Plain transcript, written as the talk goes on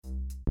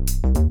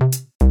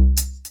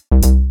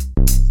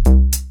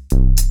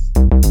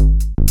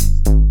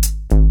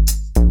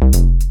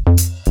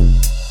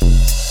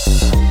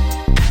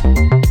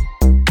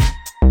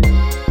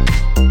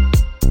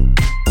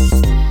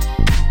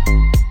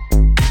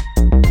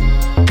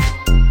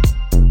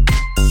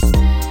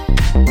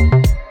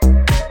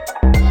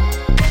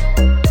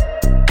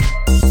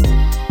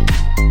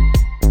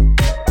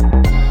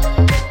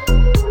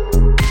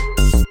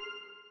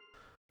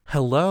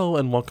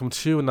and welcome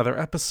to another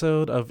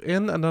episode of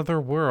In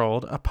Another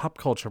World, a pop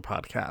culture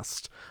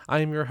podcast. I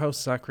am your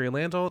host, Zachary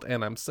Landolt,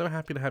 and I'm so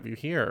happy to have you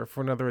here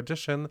for another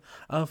edition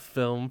of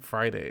Film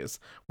Fridays,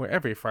 where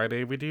every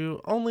Friday we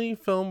do only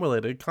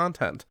film-related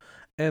content.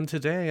 And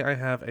today I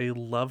have a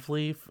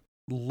lovely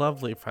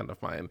friend of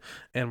mine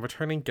and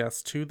returning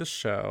guest to the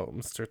show,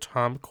 Mr.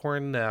 Tom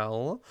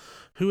Cornell,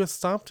 who has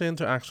stopped in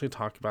to actually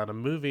talk about a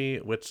movie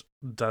which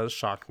does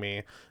shock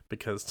me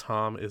because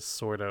Tom is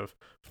sort of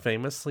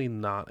famously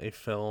not a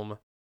film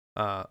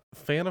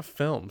fan of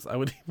films. I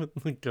would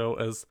even go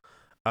as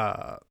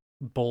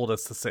bold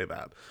as to say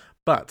that.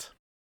 But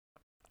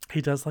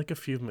he does like a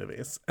few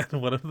movies,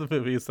 and one of the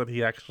movies that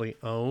he actually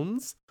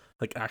owns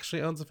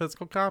a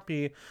physical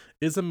copy,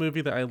 is a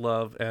movie that I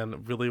love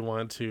and really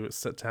wanted to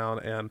sit down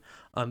and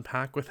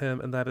unpack with him,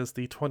 and that is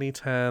the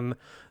 2010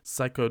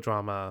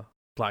 psychodrama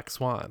Black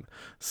Swan.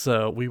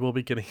 So we will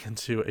be getting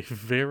into a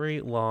very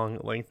long,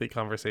 lengthy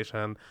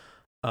conversation.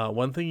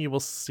 One thing you will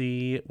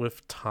see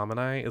with Tom and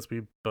I is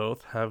we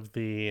both have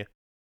the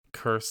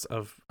curse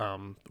of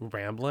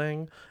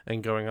rambling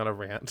and going on a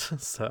rant.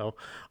 So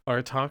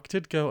our talk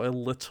did go a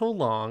little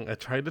long. I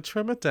tried to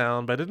trim it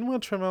down, but I didn't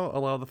want to trim out a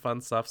lot of the fun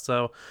stuff.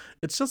 So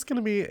it's just going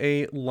to be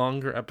a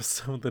longer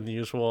episode than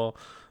usual.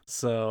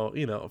 So,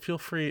 feel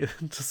free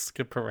to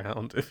skip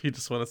around if you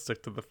just want to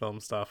stick to the film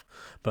stuff.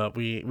 But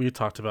we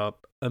talked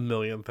about a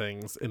million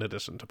things in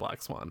addition to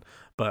Black Swan.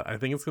 But I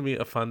think it's going to be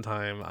a fun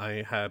time.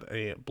 I had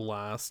a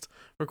blast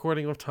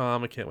recording with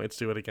Tom. I can't wait to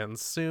do it again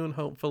soon,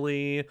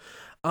 hopefully.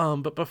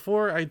 But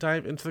before I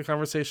dive into the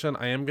conversation,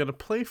 I am going to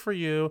play for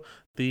you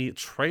the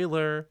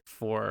trailer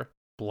for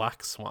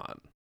Black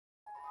Swan.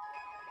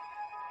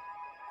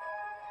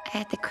 I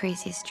had the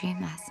craziest dream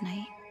last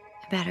night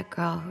about a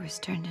girl who was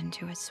turned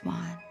into a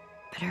swan.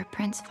 But her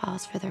prince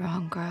falls for the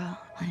wrong girl,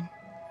 and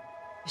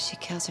she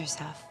kills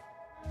herself.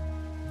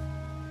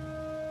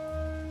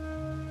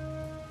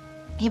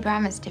 He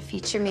promised to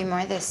feature me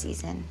more this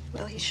season.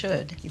 Well, he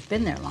should. You've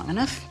been there long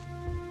enough.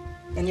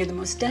 And you're the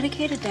most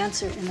dedicated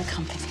dancer in the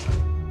company.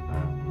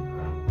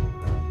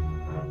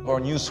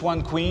 Our new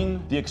swan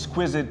queen, the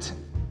exquisite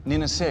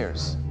Nina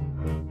Sayers.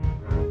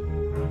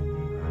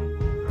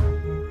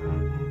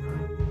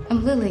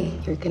 I'm Lily.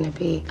 You're gonna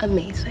be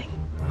amazing.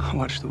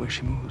 Watch the way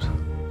she moves.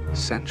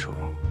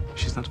 Sensual.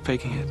 She's not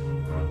faking it.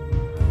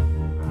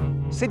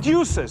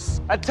 Seduces!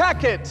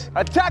 Attack it!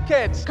 Attack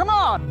it! Come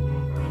on!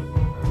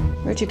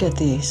 Where'd you get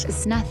these?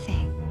 It's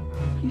nothing.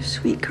 You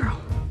sweet girl.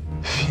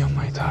 Feel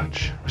my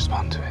touch.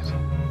 Respond to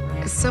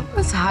it.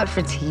 Someone's hot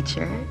for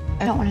teacher.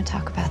 I don't want to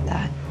talk about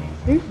that.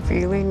 You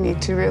really need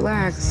to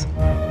relax.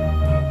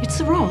 It's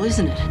the role,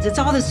 isn't it? It's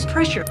all this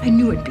pressure. I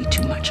knew it'd be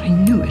too much. I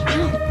knew it.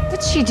 Ow,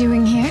 what's she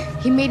doing here?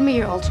 He made me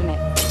your alternate.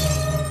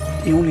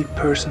 The only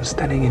person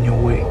standing in your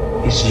way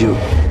is you.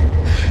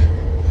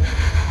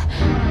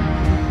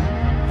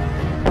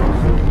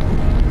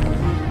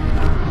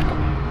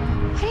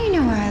 How do you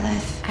know where I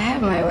live? I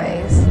have my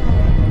ways.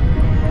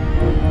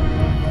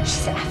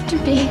 She's after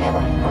me.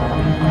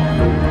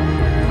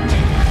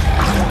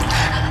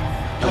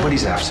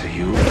 Nobody's after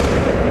you.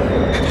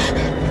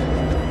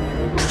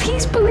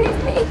 Please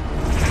believe me.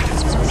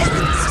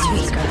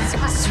 Sweet girl.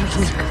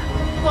 Sweet girl.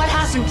 What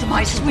happened to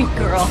my sweet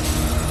girl?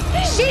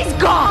 She's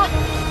gone!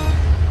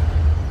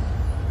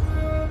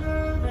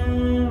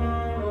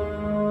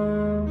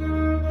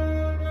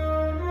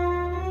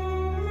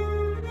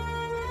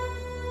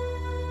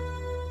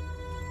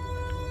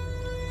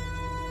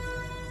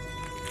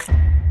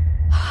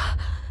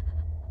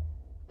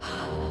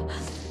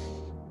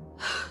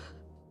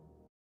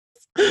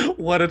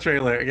 What a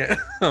trailer. Again.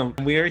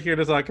 We are here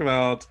to talk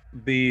about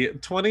the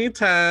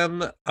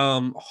 2010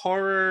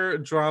 horror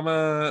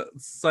drama,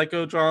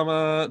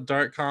 psychodrama,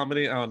 dark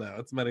comedy. Oh no,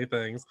 it's many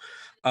things.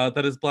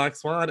 That is Black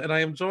Swan, and I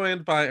am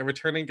joined by a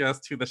returning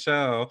guest to the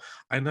show.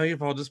 I know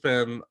you've all just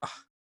been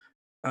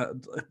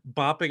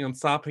bopping and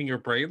sopping your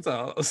brains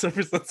out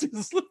ever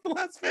since the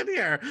last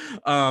video.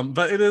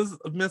 But it is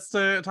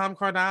Mr. Tom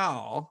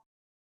Cornell.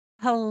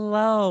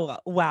 Hello.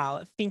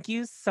 Wow. Thank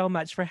you so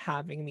much for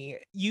having me.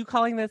 You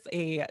calling this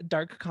a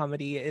dark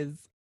comedy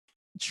is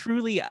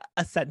truly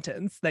a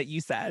sentence that you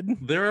said.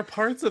 There are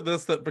parts of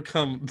this that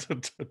become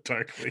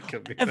darkly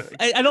comedic.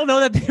 I don't know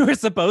that they were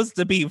supposed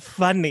to be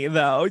funny,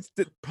 though.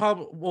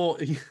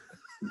 Probably.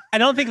 I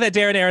don't think that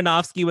Darren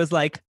Aronofsky was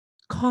like,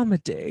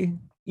 comedy,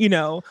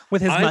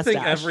 with his mustache. I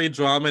think every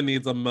drama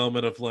needs a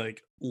moment of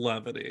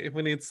levity.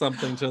 We need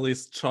something to at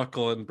least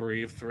chuckle and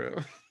breathe through.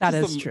 That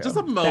is true. Just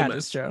a moment. That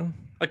is true.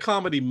 A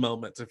comedy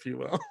moment, if you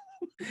will.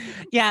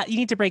 Yeah, you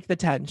need to break the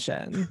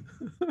tension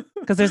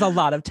because there's a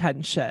lot of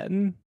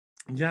tension.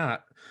 Yeah.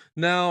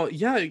 Now,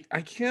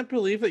 I can't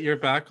believe that you're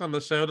back on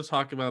the show to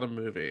talk about a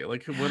movie.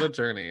 What a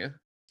journey.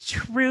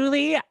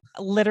 Truly,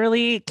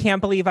 literally can't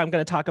believe I'm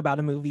going to talk about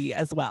a movie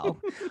as well.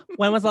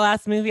 When was the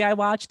last movie I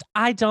watched?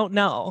 I don't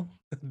know.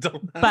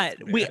 Don't ask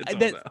But me. I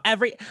don't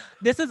know.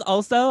 this is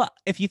also,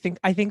 if you think,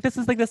 I think this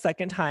is like the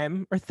second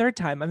time or third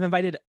time I'm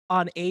invited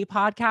on a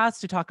podcast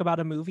to talk about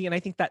a movie, and I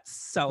think that's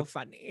so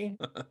funny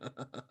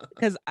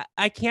because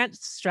I can't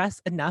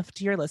stress enough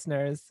to your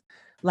listeners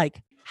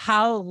like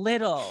how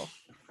little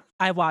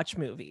I watch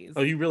movies.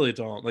 Oh, you really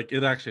don't. Like,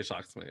 it actually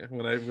shocks me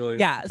when I really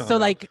Yeah, found so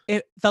out. like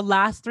the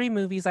last 3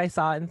 movies I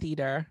saw in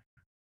theater,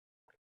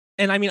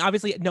 and I mean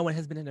obviously no one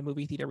has been in a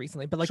movie theater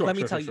recently, but like Sure, let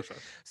me sure, tell sure, you. sure,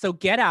 sure. So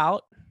Get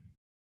Out,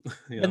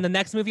 Yeah. and the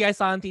next movie I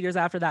saw in theaters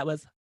after that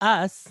was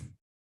Us,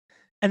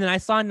 and then I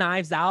saw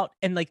Knives Out,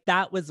 and like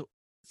that was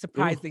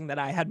surprising that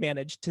I had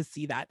managed to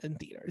see that in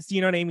theaters.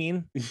 You know what I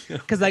mean? Yeah.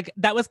 Because like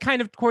that was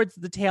kind of towards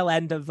the tail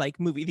end of like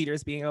movie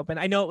theaters being open.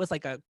 I know it was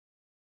like a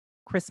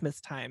Christmas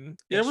time.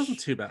 Yeah, it wasn't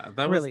too bad.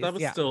 That was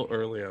yeah. still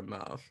early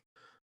enough.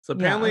 So Yeah.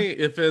 apparently,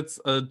 if it's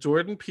a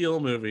Jordan Peele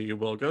movie, you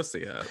will go see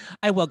it.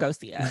 I will go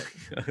see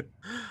it.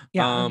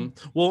 Yeah.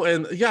 Well,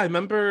 and yeah, I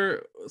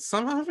remember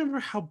somehow I remember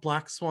how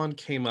Black Swan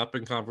came up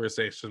in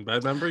conversation, but I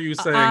remember you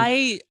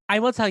saying I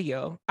will tell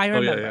you. I Oh, yeah,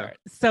 remember. yeah.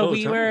 So Oh,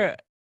 we tell me. were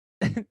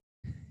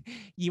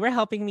you were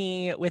helping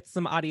me with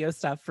some audio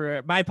stuff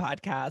for my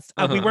podcast.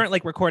 We Uh-huh. weren't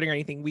like recording or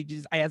anything.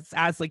 I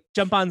asked like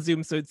jump on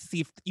Zoom so to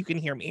see if you can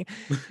hear me.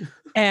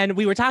 And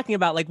we were talking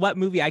about like what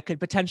movie I could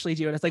potentially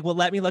do. And it's like, well,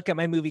 let me look at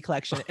my movie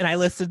collection. And I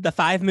listed the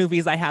 5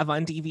 movies I have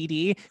on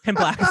DVD, and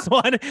Black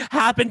Swan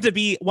happened to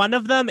be one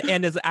of them,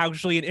 and is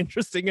actually an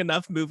interesting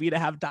enough movie to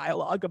have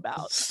dialogue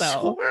about.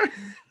 So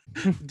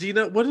Sure. Do you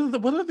know what are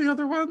the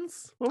other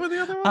ones? What were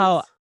the other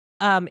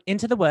ones?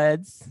 Into the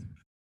Woods.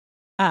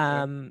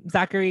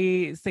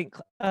 Zachary St.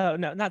 Oh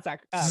no, not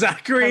Zach.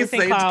 Zachary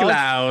St.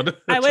 Cloud.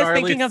 I was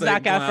Charlie thinking of St.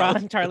 Zac Cloud.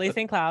 Efron, Charlie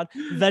St. Cloud,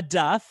 The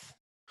Duff,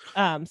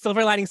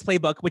 Silver Linings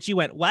Playbook, which you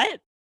went, what?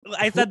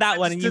 I said that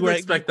one, and you didn't were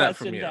expect that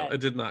from questioned you. it. I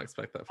did not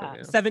expect that from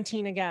you.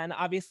 17 again.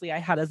 Obviously, I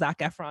had a Zac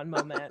Efron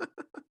moment.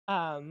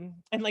 And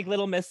like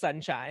Little Miss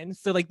Sunshine.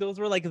 So like those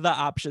were like the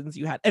options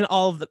you had, and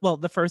all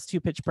of the first 2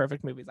 Pitch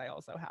Perfect movies I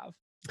also have.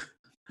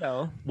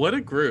 So what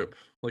a group!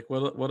 Like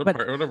what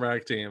a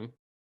rag team.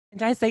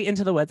 did I say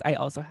Into the Woods? I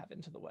also have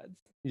Into the Woods.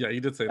 Yeah, you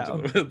did say Into So,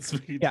 the Woods.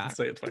 You yeah. did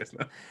say it twice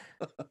now.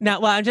 Now,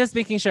 well, I'm just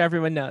making sure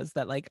everyone knows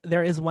that like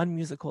there is one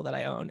musical that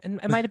I own, and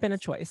it might have been a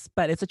choice,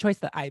 but it's a choice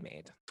that I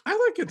made. I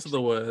like Into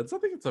the Woods. I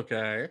think it's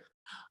okay.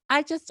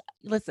 I just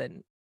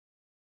listen.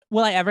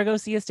 Will I ever go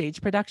see a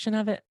stage production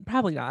of it?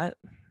 Probably not.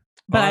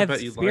 But I I've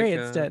bet you'd like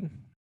experienced it. it.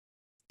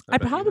 I I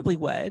bet you probably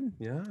would.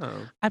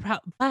 Yeah.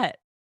 But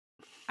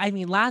I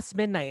mean, Last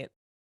Midnight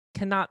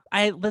cannot.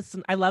 I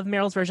love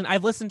Meryl's version.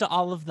 I've listened to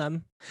all of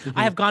them.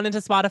 I have gone into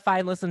Spotify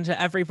and listened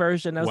to every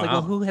version. I was like,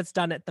 well, Wow. who has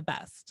done it the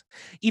best?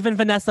 Even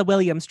Vanessa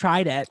Williams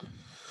tried it.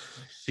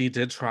 She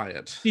did try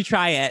it. She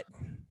tried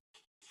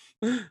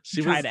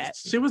it.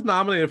 She was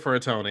nominated for a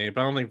Tony, but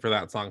I don't think for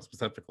that song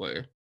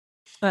specifically.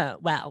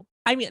 Well,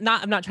 I mean,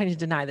 I'm not trying to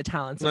deny the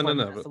talents of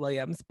Vanessa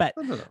Williams, but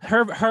No.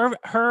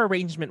 her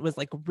arrangement was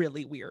like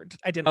really weird.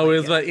 I didn't. Oh, like it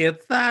was like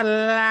it's the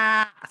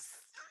last.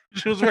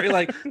 She was very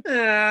like,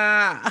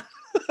 ah.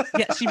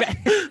 Yeah,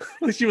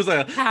 she was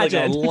like a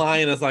Pageant.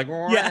 lioness, like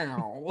Yeah.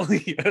 wow.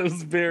 It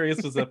was very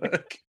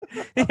specific.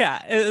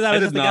 Yeah, I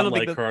did not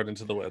like her on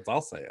Into the Woods.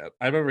 I'll say it.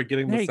 I remember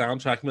getting the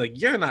soundtrack and be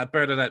like, "You're not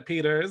Bernadette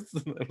Peters."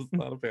 It was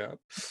not a fan.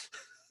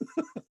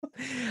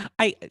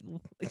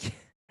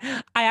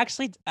 I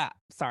actually,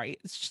 sorry,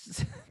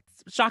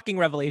 shocking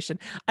revelation.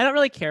 I don't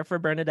really care for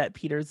Bernadette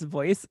Peters'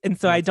 voice, and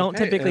so I don't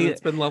typically. And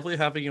it's been lovely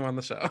having you on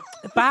the show.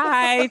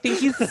 Bye.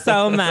 Thank you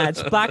so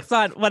much, Black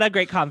Swan. What a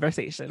great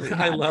conversation.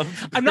 I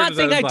love. I'm not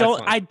saying I don't.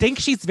 Swan. I think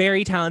she's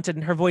very talented,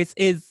 and her voice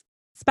is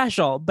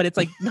special, but it's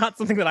like not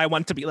something that I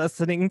want to be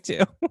listening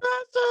to.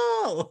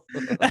 Special.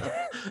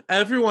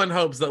 Everyone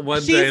hopes that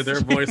one day their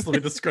voice will be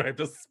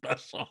described as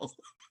special.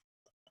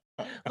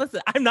 Listen,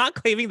 I'm not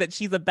claiming that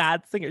she's a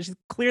bad singer. She's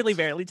clearly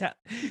very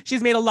talented.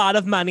 She's made a lot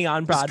of money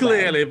on Broadway. She's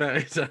clearly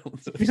very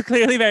talented. She's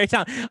clearly very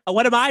talented.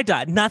 What have I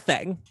done?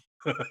 Nothing.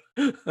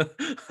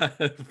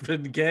 I've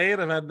been gay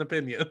and I've had an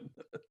opinion.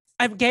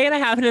 I'm gay and I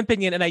have an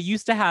opinion, and I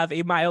used to have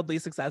a mildly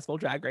successful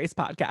Drag Race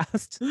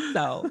podcast.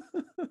 So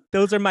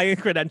those are my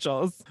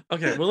credentials.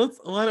 Okay, well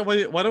why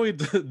don't we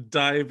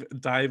dive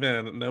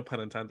in, no pun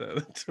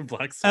intended, to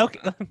Black Swan.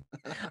 Okay.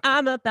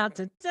 I'm about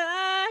to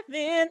dive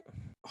in.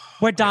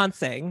 We're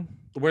dancing.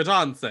 We're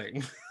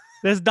dancing.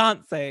 There's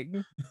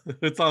dancing.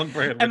 It's on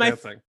brand. And We're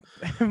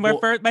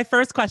dancing. My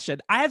first question.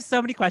 I have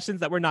so many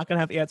questions that we're not going to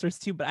have answers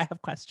to, but I have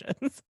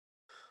questions.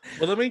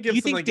 Well, let me give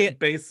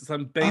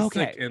some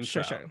basic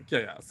intro. Sure.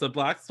 Yeah. So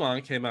Black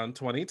Swan came out in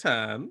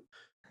 2010.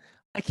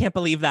 I can't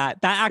believe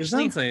that. That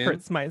actually insane?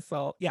 hurts my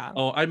soul. Yeah.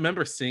 Oh, I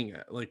remember seeing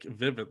it like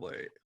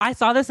vividly. I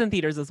saw this in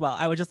theaters as well.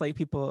 I would just like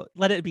people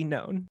let it be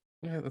known.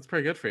 Yeah, that's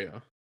pretty good for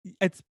you.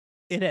 It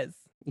is.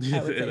 I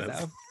would say It is.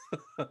 so.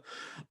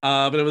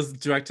 But it was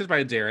directed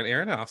by Darren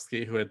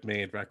Aronofsky, who had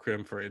made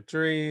Requiem for a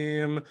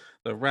Dream,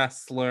 The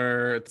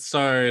Wrestler. It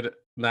starred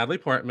Natalie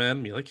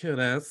Portman, Mila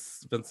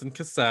Kunis, Vincent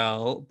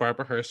Cassell,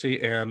 Barbara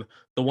Hershey, and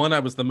the one I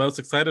was the most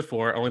excited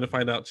for, only to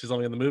find out she's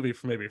only in the movie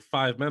for maybe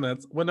 5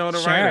 minutes, Winona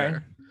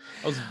Ryder.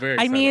 I was very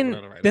excited. I mean,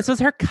 Winona Ryder. this was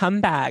her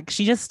comeback.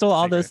 She just stole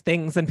all those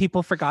things and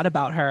people forgot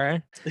about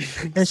her.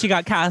 And she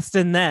got cast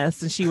in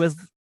this and she lived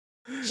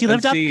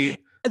up.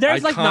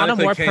 There's like not a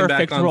more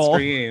perfect on role.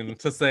 Screen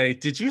to say,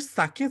 "Did you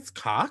suck his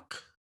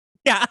cock?"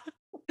 Yeah.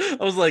 I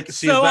was like,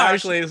 she's So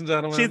back, ladies and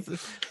gentlemen.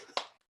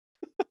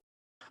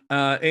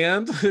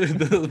 And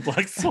the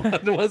Black Swan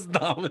was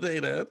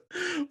nominated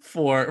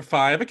for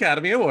 5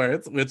 Academy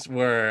Awards, which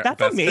were That's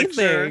Best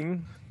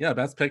amazing. Picture,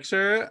 Best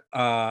Picture,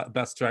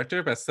 Best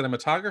Director, Best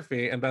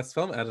Cinematography, and Best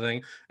Film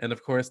Editing. And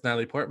of course,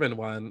 Natalie Portman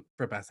won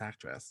for Best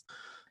Actress.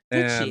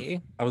 Did And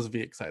she? I was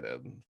very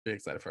excited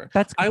for her.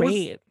 That's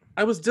great.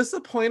 I was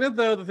disappointed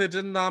though that they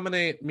didn't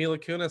nominate Mila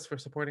Kunis for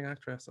supporting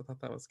actress. I thought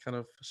that was kind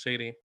of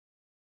shady.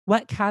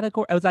 What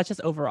category? Oh, was that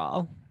just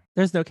overall?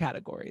 There's no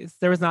categories.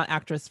 There was not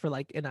actress for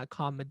like in a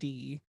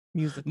comedy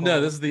musical. No,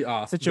 this is the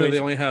Oscars. Situation. They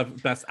only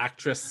have Best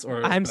Actress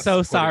or. I'm Best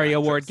so Supporting sorry, Actress.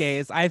 award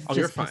gays. I've Oh,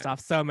 you're just pissed fine.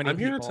 off so many I'm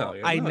people. here to tell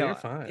you. I No, know. you're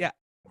fine. Yeah.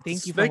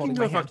 Thank you for They holding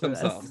can my go hand fuck for this.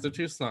 themselves. They're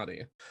too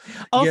snotty.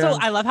 Also, Yeah.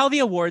 I love how the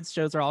awards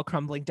shows are all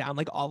crumbling down,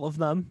 like all of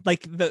them.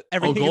 Like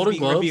everything Golden is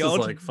being Globes revealed.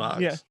 is like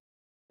fucked. Yeah.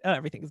 Oh,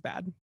 everything's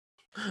bad.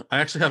 I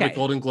actually have a Okay.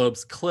 Golden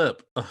Globes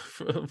clip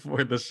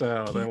for the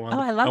show. That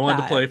I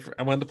wanted to play for.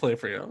 I wanted to play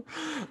for you,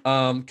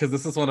 because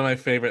this is one of my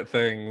favorite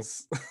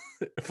things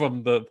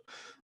from the.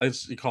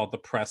 You call it the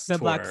press The tour.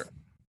 Blacks.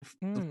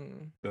 Hmm.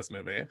 This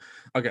movie.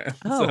 Okay,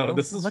 Oh, so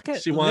this is look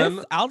at she won.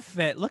 this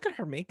outfit. Look at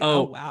her makeup.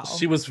 Oh, Oh wow.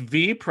 She was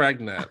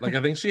pregnant. Like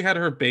I think she had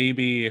her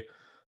baby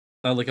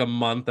like a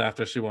month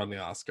after she won the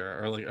Oscar,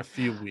 or like a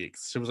few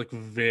weeks. She was like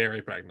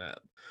very pregnant.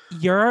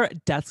 Your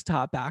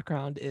desktop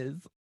background is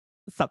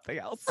something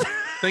else.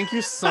 Thank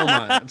you so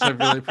much. I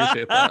really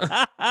appreciate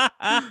that.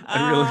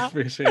 I really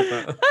appreciate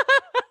that.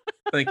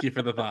 Thank you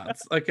for the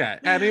thoughts. Okay.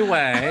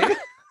 Anyway,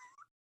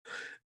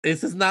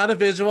 this is not a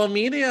visual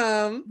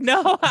medium.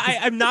 No,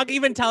 I'm not gonna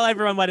even tell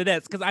everyone what it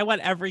is because I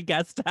want every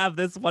guest to have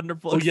this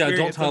wonderful. Oh yeah, don't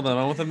experience tell of- them.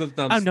 I want them to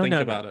not just no, think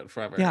no, about no. it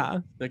forever. Yeah.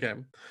 Okay.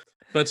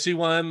 But she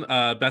won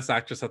Best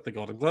Actress at the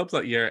Golden Globes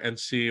that year, and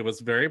she was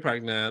very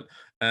pregnant,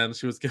 and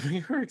she was giving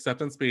her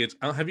acceptance speech.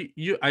 Have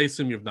you? I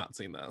assume you've not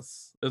seen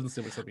this. It doesn't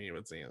seem like something you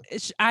would see.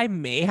 I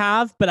may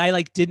have, but I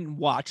like didn't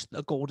watch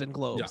the Golden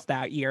Globes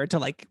that year to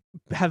like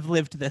have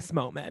lived this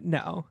moment.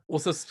 No. Well,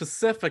 so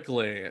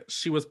specifically,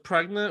 she was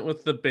pregnant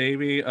with the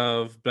baby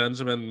of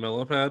Benjamin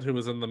Millipede, who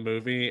was in the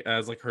movie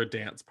as like her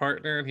dance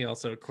partner, and he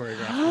also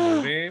choreographed the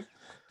movie.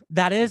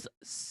 That is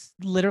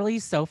literally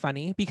so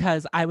funny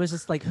because I was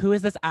just like, who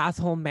is this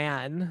asshole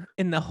man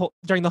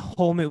during the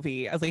whole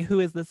movie? I was like,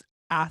 who is this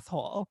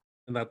asshole?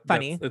 And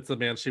funny. It's the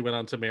man she went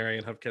on to marry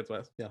and have kids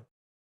with. Yeah.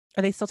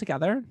 Are they still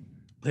together?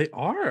 They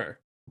are.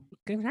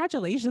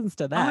 Congratulations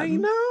to them. I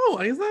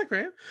know. Isn't that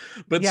great?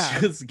 But Yeah.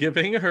 she was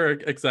giving her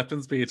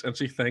acceptance speech and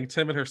she thanked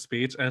him in her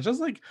speech. And it's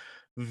just like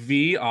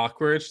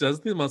awkward. She does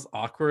the most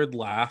awkward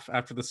laugh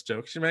after this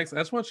joke she makes. I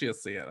just want you to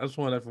see it. I just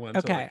want everyone to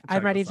Okay. like, I'm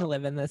check ready this to out.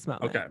 live in this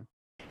moment. Okay.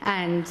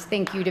 And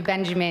thank you to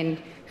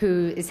Benjamin,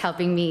 who is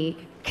helping me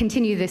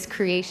continue this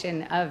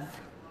creation of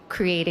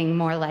creating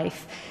more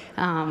life.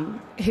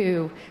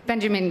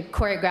 Benjamin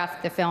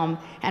choreographed the film,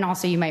 and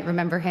also you might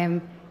remember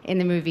him in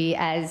the movie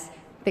as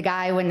the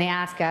guy when they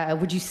ask,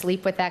 would you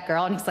sleep with that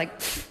girl? And he's like,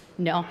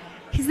 no.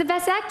 He's the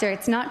best actor.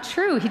 It's not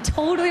true. He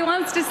totally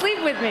wants to sleep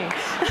with me.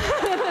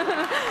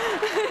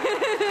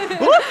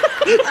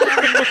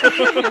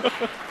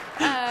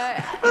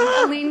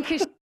 Aline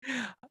Kush.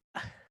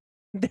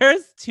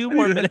 There's 2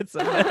 more minutes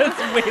of this.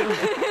 Wait a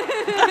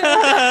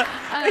minute.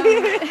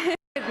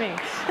 With me.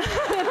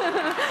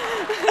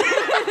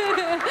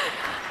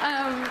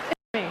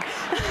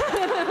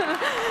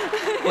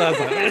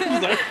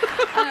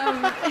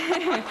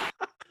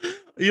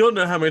 You don't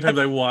know how many times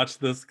I watched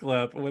this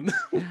clip when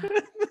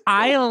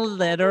I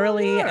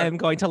literally am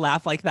going to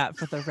laugh like that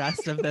for the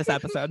rest of this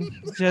episode,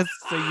 just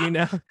so you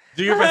know.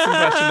 do your best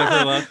impression of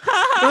her laugh.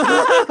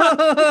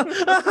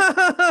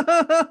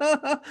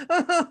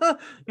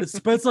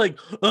 It's like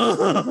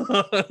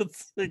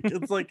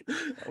it's like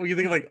when you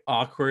think of like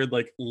awkward,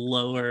 like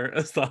lower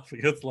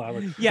esophagus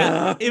laugh.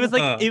 Yeah, it was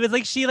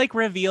like she like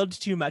revealed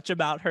too much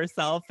about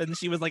herself and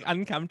she was like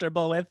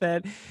uncomfortable with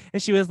it.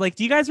 And she was like,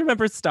 "Do you guys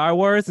remember Star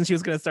Wars?" And she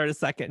was gonna start a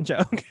second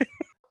joke.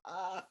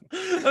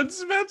 I'm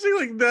just imagining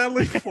like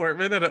Natalie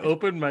Portman at an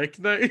open mic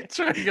night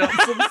trying out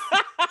some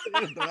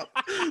stand-up.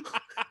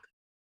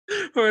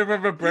 Or I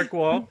remember a brick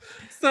wall.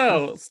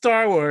 So,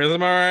 Star Wars,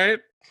 am I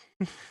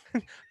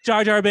right?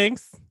 Jar Jar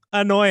Binks,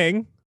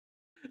 annoying.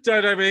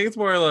 Jar Jar Binks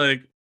more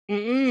like,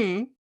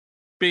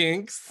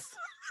 Binks.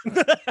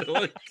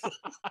 Like,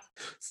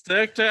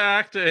 stick to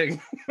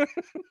acting.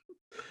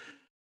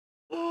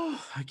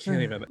 Oh, I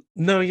can't even.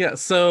 No, yeah.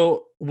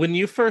 So when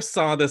you first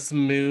saw this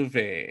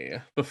movie,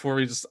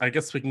 before I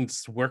guess we can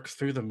just work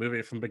through the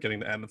movie from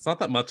beginning to end. It's not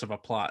that much of a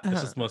plot.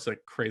 It's just mostly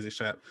like crazy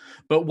shit.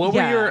 But what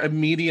were your Yeah.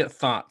 immediate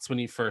thoughts when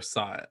you first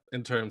saw it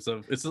in terms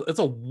of it's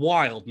a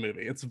wild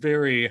movie. It's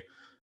very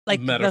Like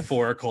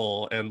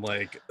metaphorical and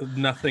like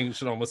nothing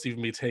should almost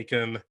even be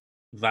taken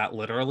that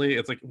literally.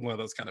 It's like one of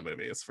those kind of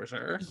movies for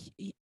sure.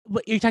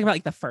 What you're talking about,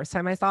 like the first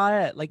time I saw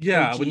it, like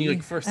Yeah, OG? when you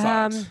like first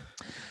saw it.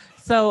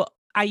 So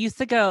I used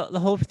to go, the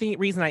whole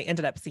reason I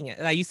ended up seeing it,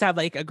 and I used to have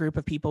like a group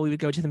of people, we would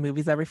go to the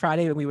movies every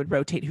Friday and we would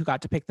rotate who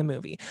got to pick the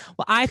movie.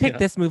 Well, I picked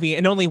this movie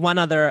and only one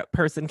other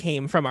person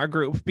came from our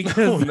group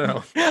because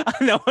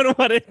no one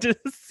wanted to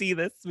see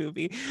this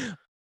movie.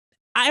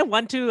 I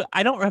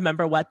don't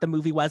remember what the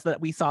movie was that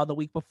we saw the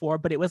week before,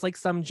 but it was like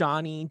some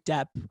Johnny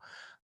Depp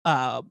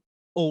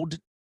old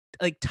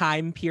like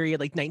time period,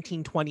 like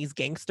 1920s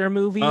gangster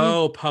movie.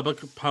 Oh,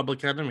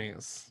 Public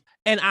Enemies.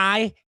 And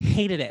I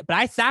hated it, but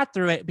I sat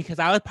through it because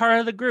I was part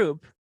of the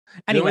group.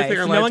 Anyway, the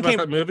only thing I liked about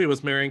that movie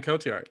was Marion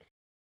Cotillard.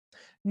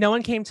 No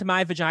one came to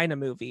my vagina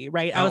movie,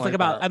 right? I was like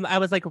I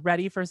was like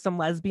ready for some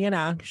lesbian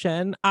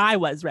action. I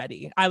was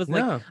ready. I was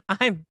like,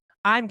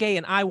 I'm gay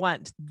and I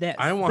want this.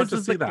 I want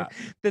to see that.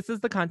 This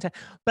is the content.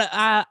 But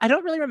I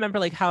don't really remember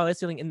like how I was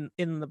feeling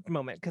in the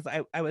moment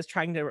because I was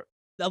trying to.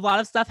 A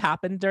lot of stuff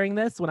happened during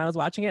this when I was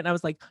watching it, and I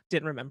was like,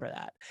 didn't remember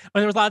that.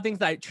 And there was a lot of things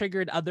that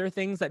triggered other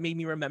things that made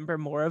me remember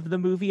more of the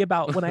movie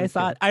about when I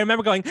saw it. I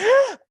remember going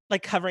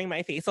like covering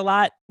my face a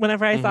lot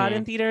whenever I saw it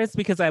in theaters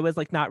because I was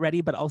like not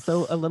ready, but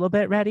also a little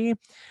bit ready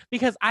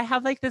because I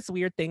have like this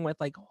weird thing with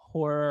like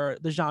horror,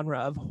 the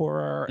genre of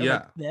horror, or,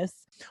 like this,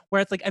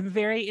 where it's like I'm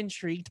very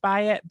intrigued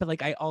by it, but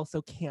like I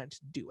also can't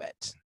do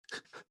it.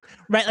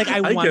 Right? Like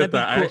I want to be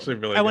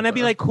cool. I want to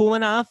be like cool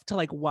enough to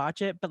like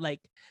watch it, but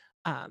like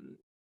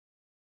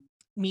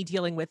me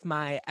dealing with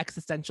my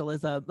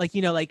existentialism, like,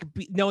 you know, like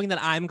knowing that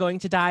I'm going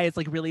to die is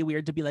like really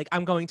weird to be like,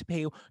 I'm going to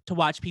pay to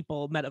watch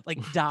people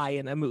die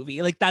in a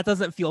movie. Like that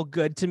doesn't feel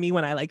good to me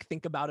when I like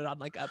think about it on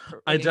like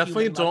I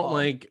definitely don't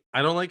like,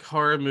 I don't like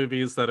horror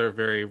movies that are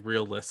very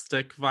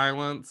realistic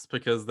violence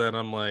because then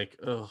I'm like,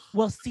 ugh.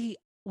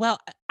 Well,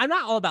 I'm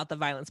not all about the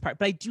violence part,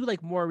 but I do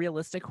like more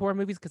realistic horror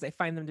movies because I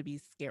find them to be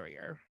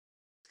scarier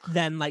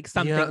than like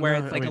something where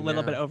it's like a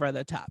little bit over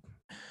the top.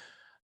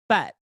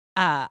 But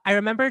I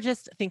remember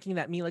just thinking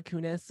that Mila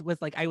Kunis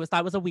was like, I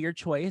thought was a weird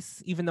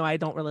choice, even though I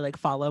don't really like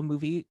follow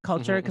movie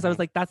culture, because I was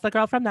like, that's the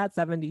girl from That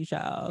 70s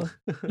Show.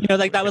 You know,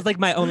 like that was like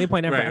my only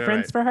point of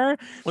reference for her.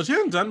 Well, she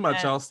hadn't done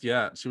much else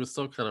yet. She was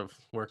still kind of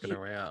working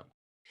her way up.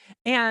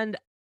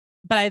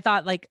 But I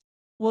thought like,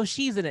 well,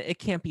 she's in it. It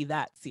can't be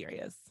that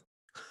serious.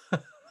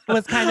 It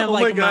was kind of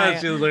like, oh my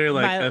God, she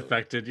literally like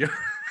affected you.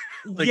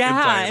 Like,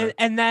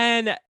 and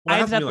then I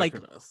ended up like.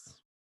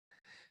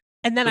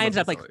 And then I ended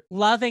up like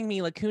loving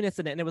Mila Kunis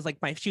in it, and it was like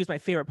she was my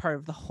favorite part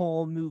of the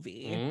whole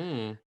movie.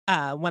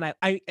 When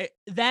I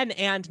then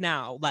and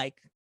now, like,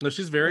 no,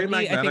 she's very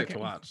magnetic to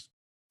watch.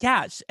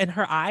 Yeah, and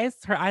her eyes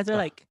are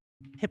like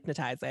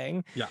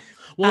hypnotizing. Yeah.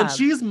 Well,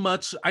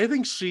 and I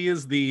think she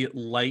is the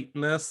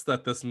lightness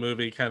that this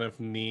movie kind of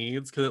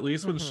needs, because at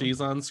least when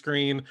she's on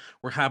screen,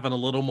 we're having a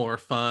little more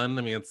fun.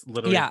 I mean, it's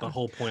literally the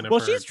whole point of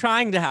her. She's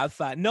trying to have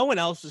fun. No one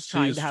else is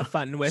trying to have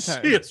fun with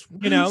her.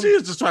 You know,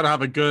 she's just trying to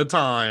have a good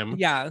time.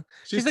 Yeah.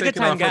 She's a good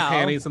time gal. Her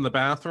panties in the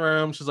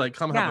bathroom. She's like,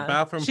 come have a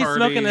bathroom party. She's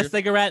smoking a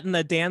cigarette in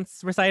the dance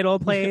recital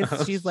place.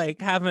 She's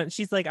like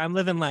I'm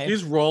living life.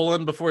 She's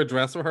rolling before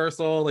dress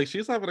rehearsal. Like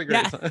she's having a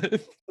great time.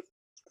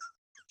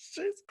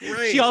 She's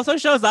great. She also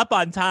shows up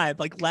on time.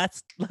 Like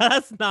let's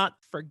not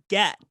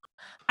forget.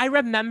 I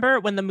remember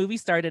when the movie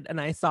started and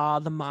I saw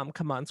the mom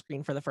come on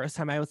screen for the first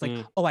time, I was like,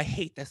 oh, I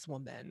hate this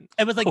woman.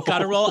 It was like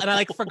guttural, and I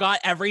like forgot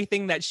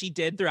everything that she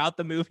did throughout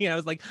the movie. And I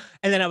was like,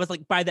 and then I was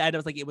like, by the end, I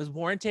was like, it was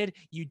warranted.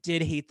 You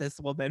did hate this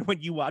woman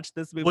when you watched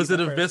this movie. Was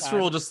it a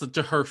visceral just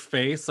to her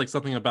face? Like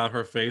something about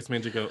her face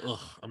made you go, ugh,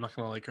 I'm not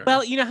gonna like her.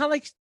 Well, you know how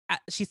like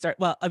she started.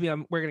 Well, I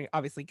mean, we're gonna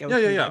obviously go.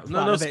 Yeah.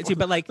 No, too,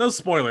 but like no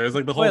spoilers.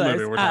 Like the whole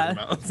movie we're talking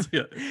about.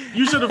 Yeah,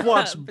 you should have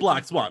watched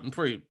Black Swan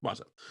before you watch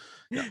it.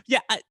 Yeah,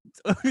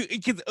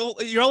 because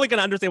you're only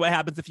gonna understand what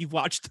happens if you've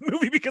watched the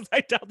movie, because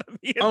I tell them.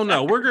 Oh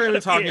no, we're going to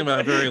be talking about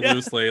it very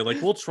loosely. Like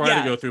we'll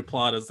try to go through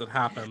plot as it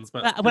happens.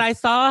 But when I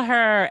saw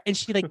her and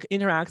she like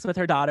interacts with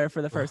her daughter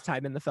for the first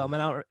time in the film,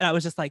 and I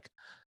was just like,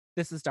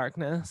 this is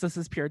darkness. This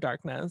is pure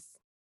darkness.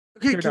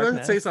 Okay, can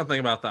I say something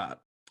about that?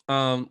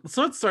 So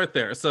let's start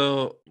there.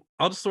 So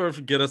I'll just sort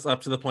of get us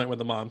up to the point where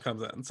the mom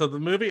comes in. So the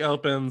movie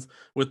opens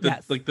with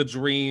the like the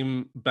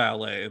dream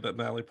ballet that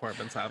Natalie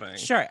Portman's having.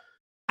 Sure.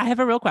 I have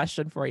a real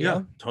question for you.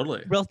 Yeah,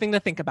 totally. Real thing to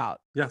think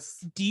about.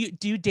 Yes.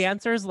 Do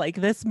dancers like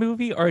this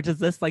movie, or does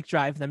this like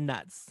drive them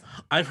nuts?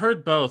 I've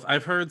heard both.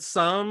 I've heard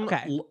some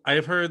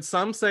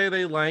say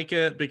they like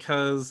it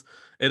because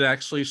it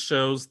actually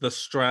shows the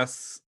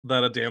stress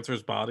that a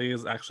dancer's body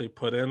is actually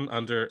put in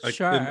under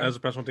Sure. as a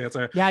professional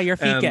dancer. Yeah, your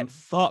feet And get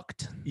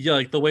fucked. yeah,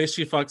 like the way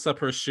she fucks up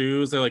her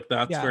shoes, they're like,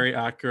 that's Yeah. very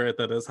accurate.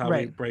 That is how we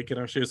Right. break in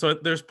our shoes. So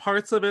there's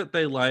parts of it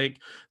they like.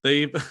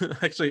 They've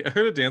actually, I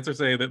heard a dancer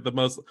say that the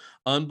most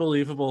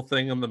unbelievable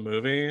thing in the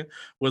movie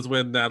was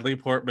when Natalie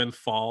Portman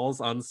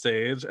falls on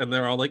stage and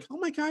they're all like, oh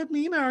my God,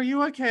 Nina, are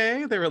you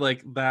okay? They were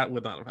like, that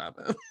would not have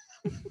happened.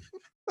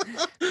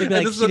 They'd be And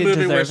like, this is "She a didn't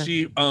movie where deserve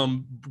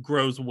it." she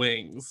grows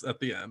wings at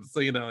the end, so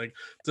like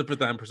to put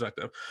that in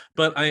perspective.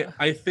 But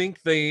I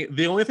think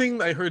the only thing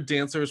I heard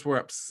dancers were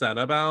upset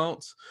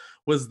about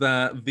was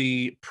that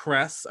the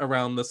press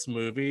around this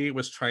movie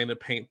was trying to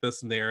paint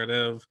this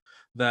narrative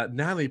that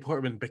Natalie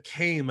Portman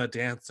became a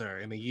dancer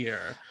in a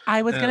year.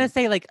 I was gonna And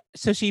say, like,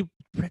 so she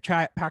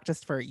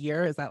practiced for a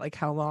year. Is that like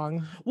how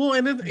long? well,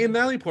 and in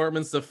Natalie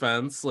Portman's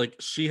defense, like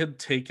she had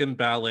taken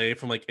ballet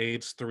from like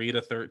age 3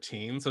 to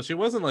 13, so she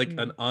wasn't like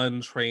an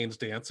untrained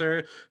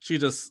dancer. She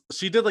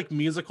did like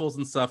musicals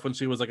and stuff when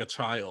she was like a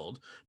child,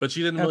 but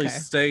she didn't really Okay.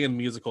 stay in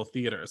musical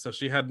theater, so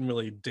she hadn't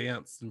really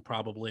danced in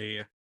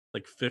probably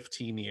like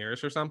 15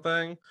 years or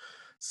something.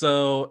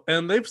 So,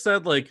 and they've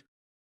said like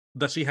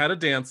that she had a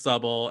dance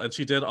double and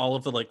she did all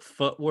of the like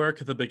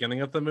footwork at the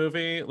beginning of the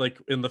movie, like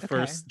in the Okay.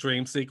 first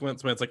dream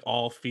sequence when it's like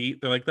all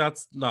feet. They're like,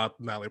 that's not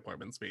Natalie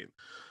Portman's feet.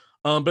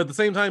 But at the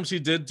same time, she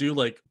did do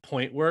like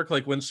point work,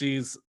 like when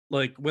she's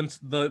like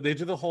they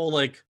do the whole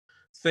like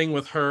thing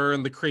with her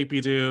and the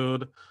creepy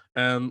dude,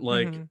 and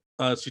like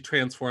Mhm. she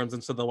transforms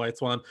into the White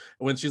Swan.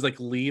 When she's like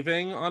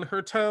leaving on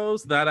her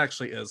toes, that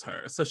actually is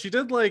her. So she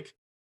did like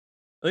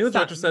I think the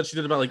director Some. said she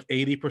did about like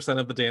 80%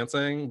 of the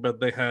dancing, but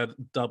they had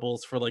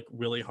doubles for like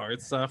really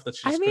hard stuff that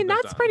she I just mean, couldn't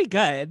have that's done. pretty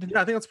good.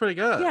 Yeah, I think that's pretty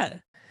good. Yeah.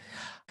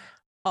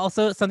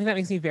 Also, something that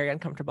makes me very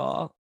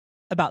uncomfortable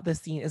about this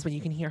scene is when you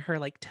can hear her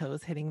like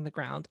toes hitting the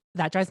ground.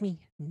 That drives me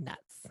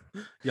nuts.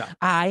 Yeah.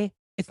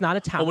 It's not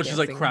a tap Oh, when she's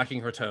like dancing.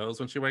 cracking her toes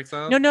when she wakes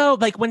up. No,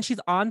 like when she's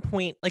on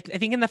point, like I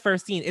think in the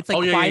first scene, it's like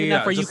Oh, yeah, quiet yeah,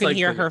 enough yeah, where you just can like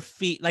hear the- her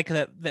feet, like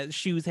the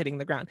shoes hitting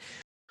the ground.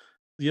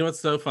 You know what's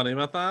so funny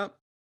about that?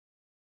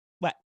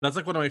 What? That's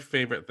like one of my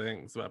favorite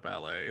things about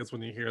ballet is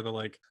when you hear the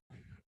like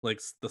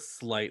the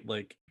slight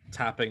like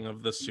tapping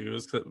of the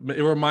shoes. 'Cause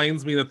it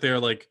reminds me that they're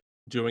like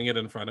doing it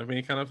in front of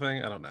me, kind of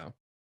thing. I don't know.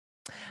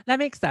 That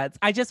makes sense.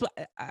 I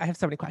have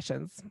so many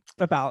questions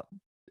about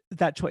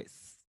that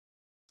choice.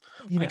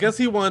 You I know? guess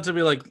he wanted to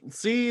be like,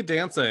 see,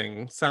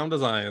 dancing, sound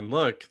design.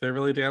 Look, they're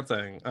really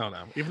dancing. I don't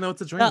know. Even though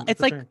it's a dream. Well, it's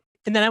a like, dream.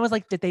 and then I was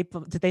like, did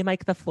they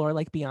mic the floor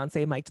like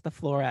Beyonce mic'd the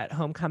floor at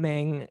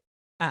Homecoming?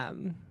 At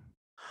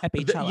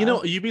Beychella. You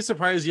know, you'd be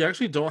surprised. You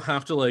actually don't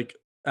have to like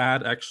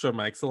add extra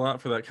mics a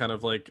lot for that kind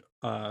of like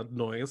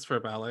noise for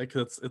ballet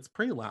because it's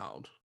pretty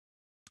loud.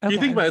 You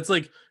think Okay. about it, it's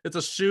like it's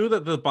a shoe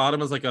that the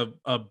bottom is like a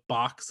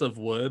box of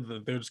wood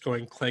that they're just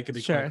going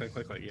clankety Sure. clank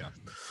clank clank, yeah.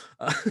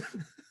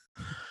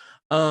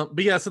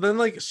 But yeah, so then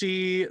like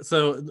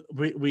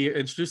we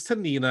introduced to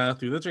Nina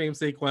through the dream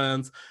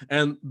sequence,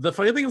 and the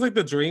funny thing is like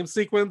the dream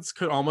sequence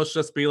could almost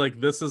just be like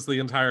this is the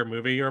entire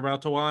movie you're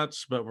about to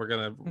watch, but we're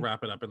gonna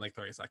wrap it up in like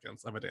 30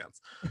 seconds of a dance.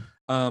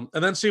 And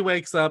then she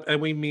wakes up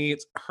and we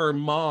meet her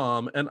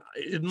mom, and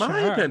in my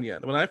Sure.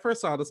 opinion, when I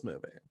first saw this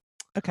movie,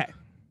 Okay.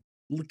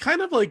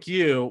 kind of like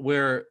you,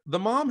 where the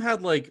mom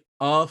had like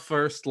a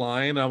first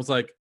line, I was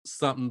like,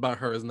 something about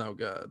her is no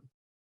good.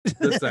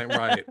 This ain't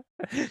right.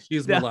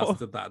 She's No.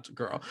 molested that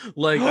girl.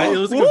 Like it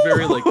was like a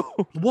very like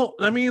well,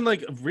 I mean,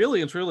 like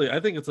really and truly,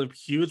 I think it's a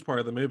huge part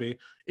of the movie.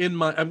 I'm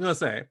gonna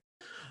say,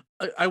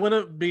 I want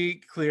to be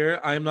clear.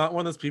 I'm not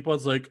one of those people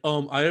that's like,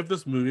 I have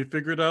this movie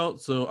figured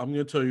out, so I'm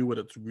gonna tell you what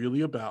it's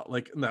really about.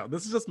 Like, no,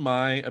 this is just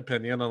my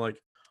opinion on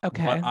like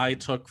Okay. what I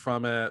took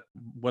from it,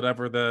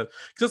 whatever because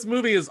this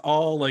movie is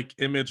all like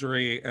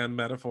imagery and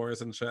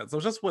metaphors and shit. So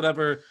it's just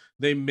whatever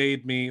they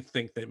made me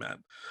think they meant.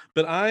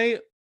 But I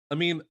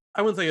mean,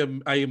 I wouldn't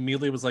say I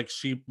immediately was like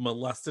she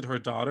molested her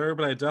daughter,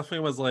 but I definitely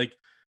was like,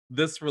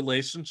 this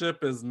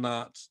relationship is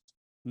not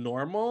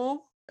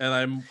normal, and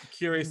I'm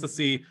curious to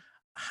see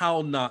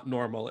how not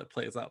normal it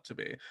plays out to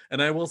be.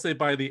 And I will say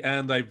by the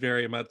end, I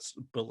very much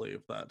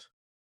believe that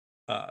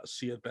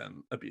she had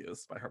been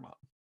abused by her mom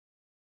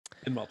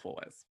in multiple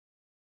ways.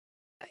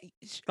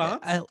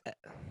 Thoughts?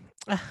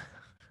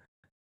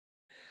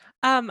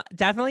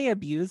 Definitely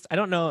abused. I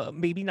don't know.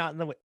 Maybe not in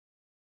the way.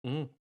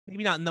 Mm.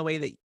 Maybe not in the way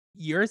that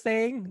you're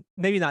saying.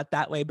 Maybe not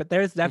that way, but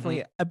there's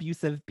definitely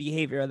abusive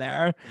behavior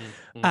there.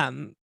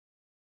 Mm.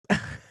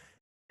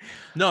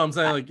 No, I'm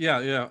saying like,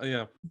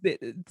 yeah.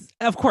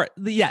 Of course,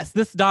 yes,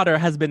 this daughter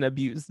has been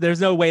abused. There's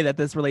no way that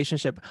this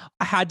relationship.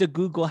 I had to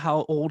Google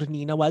how old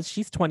Nina was.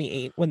 She's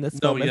 28 when this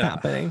film is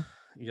happening.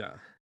 Yeah.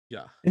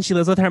 And she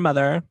lives with her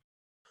mother.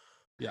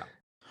 Yeah.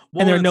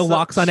 And there are no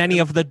locks on any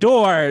of the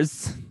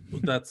doors.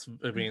 That's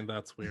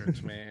weird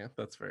to me.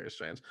 That's very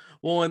strange.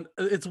 Well, and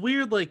it's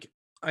weird, like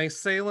I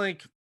say,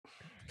 like,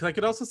 'cause I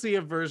could also see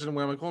a version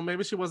where I'm like, well,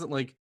 maybe she wasn't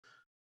like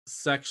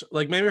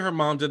like maybe her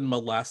mom didn't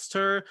molest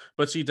her,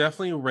 but she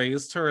definitely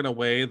raised her in a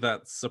way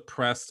that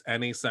suppressed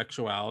any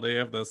sexuality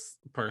of this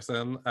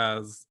person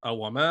as a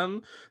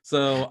woman.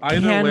 So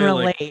either Can way,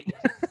 like, relate.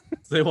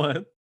 say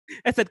what?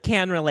 I said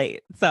can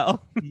relate. So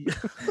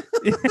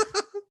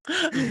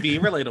Be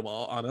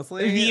relatable,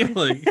 honestly.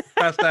 Like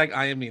hashtag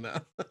I am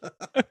Nina.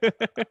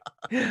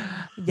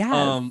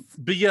 Yes.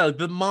 But yeah,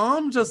 the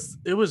mom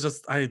it was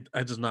just I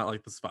did not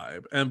like this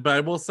vibe. But I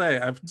will say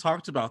I've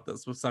talked about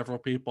this with several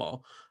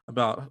people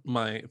about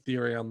my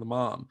theory on the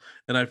mom.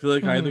 And I feel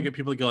like I either get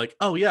people to go like,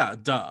 oh yeah,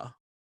 duh,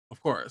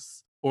 of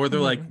course. Or they're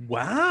like,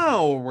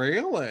 wow,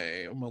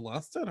 really?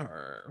 Molested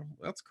her.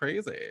 That's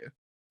crazy.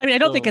 I mean, I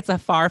don't think it's a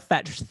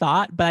far-fetched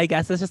thought, but I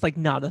guess it's just like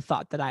not a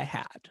thought that I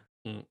had.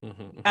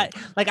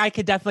 Like I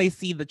could definitely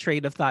see the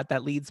train of thought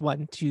that leads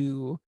one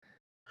to.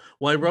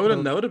 Well, I wrote a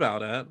note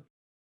about it.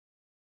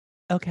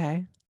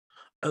 Okay.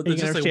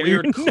 It's just a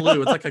weird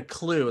clue. It's like a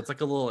clue. It's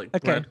like a little like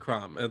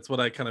breadcrumb. It's what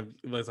I kind of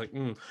was like.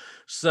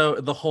 So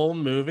the whole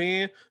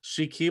movie,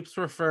 she keeps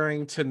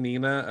referring to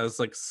Nina as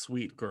like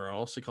sweet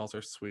girl. She calls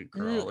her sweet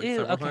girl like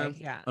several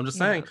times. Yeah. I'm just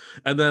saying.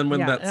 And then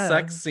when that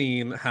sex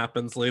scene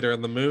happens later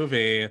in the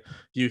movie,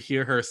 you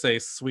hear her say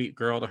sweet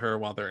girl to her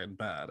while they're in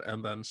bed.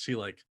 And then she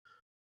like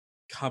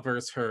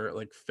covers her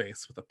like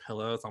face with a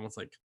pillow. It's almost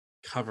like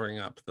covering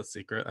up the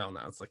secret. I don't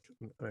know. It's like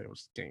I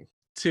was getting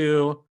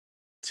too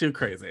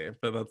crazy,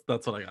 but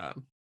that's what I got.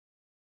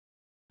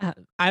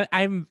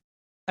 I'm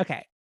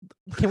okay.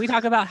 Can we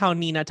talk about how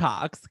Nina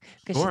talks?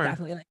 Because Sure. she's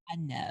definitely like a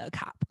no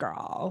cop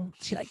girl.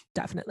 She like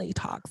definitely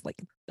talks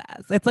like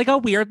this. It's like a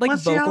weird like But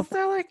she vocal.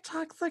 also like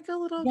talks like a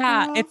little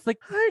Yeah, girl. it's like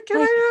Hi, can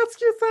I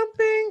ask you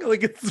something?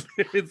 Like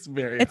it's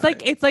very.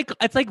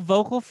 It's like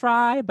vocal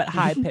fry but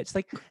high pitched.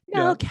 Like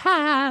no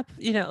cap,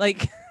 you know,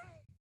 like.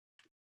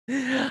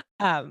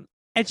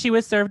 And she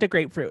was served a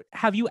grapefruit.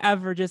 Have you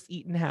ever just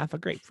eaten half a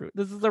grapefruit?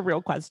 This is a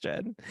real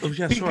question. Oh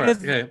yeah, sure.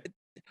 Okay.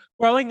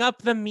 Growing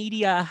up, the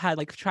media had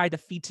like tried to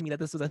feed to me that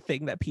this was a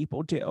thing that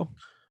people do.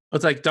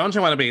 It's like, don't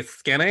you want to be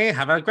skinny?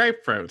 Have a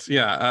grapefruit.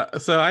 Yeah.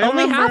 So I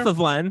only remember, half of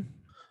one.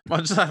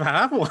 Well, just have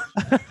half one.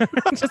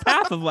 Just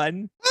half of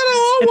one.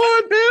 I don't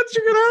want one, bitch.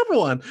 You can have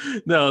one.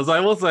 No, so I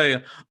will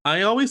say,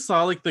 I always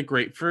saw like the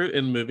grapefruit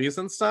in movies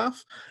and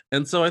stuff.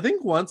 And so I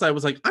think once I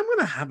was like, I'm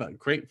gonna have a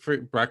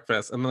grapefruit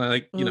breakfast. And then I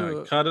like,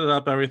 I cut it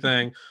up,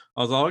 everything.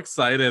 I was all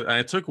excited. And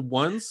I took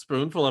one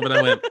spoonful of it.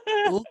 I went,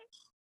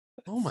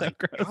 oh my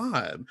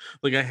God.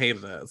 Like I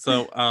hated it.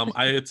 So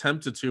I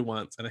attempted to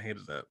once and I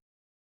hated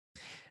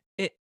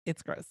it.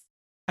 It's gross.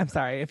 I'm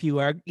sorry if you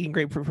are eating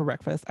grapefruit for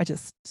breakfast.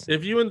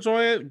 If you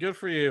enjoy it, good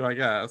for you, I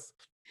guess.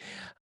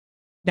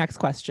 Next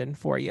question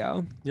for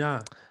you.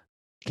 Yeah.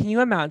 Can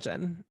you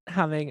imagine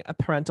having a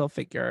parental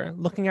figure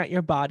looking at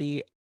your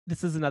body?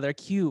 This is another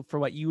cue for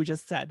what you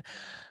just said.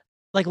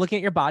 Like looking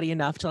at your body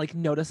enough to like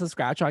notice a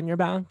scratch on your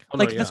back.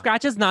 The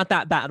scratch is not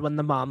that bad when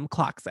the mom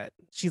clocks it.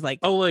 She's like,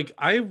 oh, like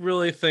I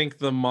really think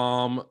the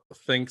mom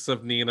thinks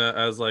of Nina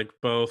as like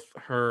both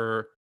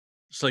her.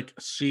 Like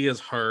she is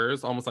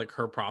hers, almost like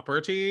her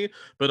property,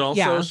 but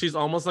also she's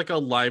almost like a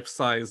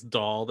life-size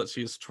doll that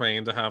she's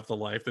trained to have the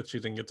life that she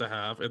didn't get to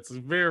have. It's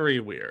very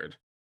weird.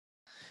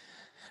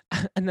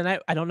 And then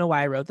I don't know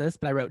why I wrote this,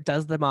 but I wrote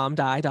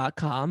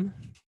doesthemomdie.com.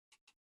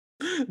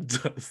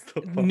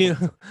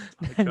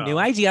 New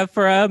idea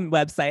for a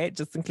website,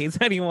 just in case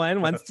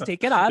anyone wants to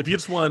take it up. If you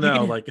just want to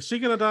know, like, is she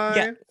gonna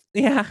die?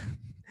 Yeah.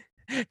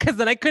 Because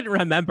then I couldn't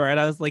remember, and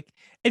I was like,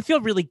 it'd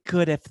feel really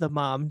good if the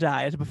mom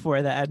died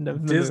before the end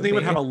of the Disney movie.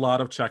 would have a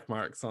lot of check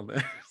marks on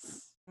this.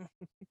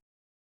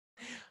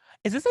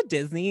 Is this a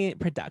Disney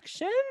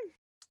production?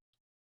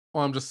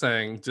 Well, I'm just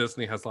saying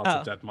Disney has lots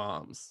of dead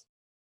moms.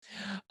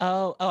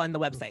 Oh, on the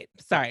website.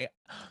 Sorry.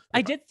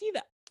 I did see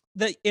that.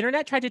 The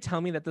internet tried to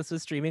tell me that this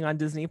was streaming on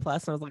Disney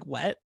Plus, and I was like,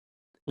 what?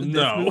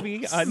 This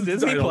movie on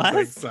Disney Plus? I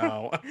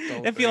don't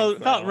think so.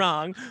 It felt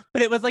wrong,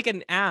 but it was like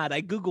an ad.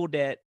 I Googled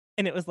it,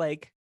 and it was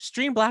like,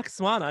 stream Black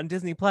Swan on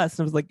Disney Plus.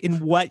 And I was like,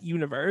 in what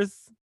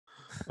universe?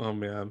 Oh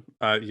man.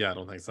 Yeah, I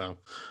don't think so.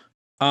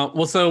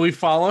 Well, so we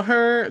follow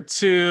her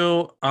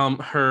to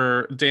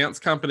her dance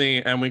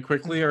company, and we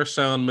quickly are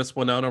shown Miss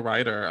Winona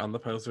Ryder on the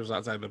posters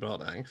outside the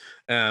building.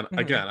 And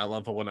again, I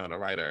love a Winona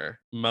Ryder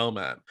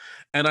moment.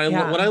 And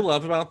what I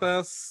love about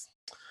this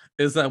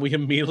is that we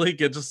immediately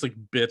get just like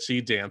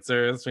bitchy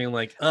dancers being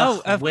like,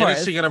 when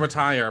is she gonna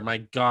retire? My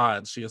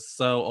God, she is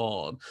so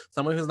old.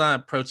 Someone who's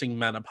not approaching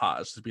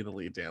menopause should be the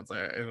lead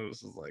dancer. And it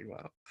was just like,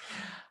 wow.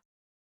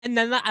 And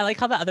then I like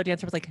how the other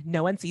dancer was like,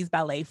 no one sees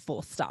ballet,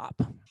 full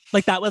stop.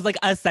 Like that was like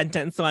a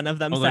sentence one of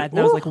them said. Like, and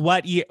I was like,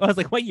 what year? I was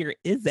like, what year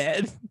is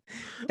it?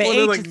 The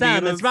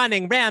HSM is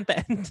running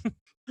rampant.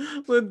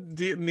 When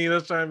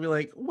Nina's trying to be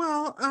like,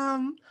 well,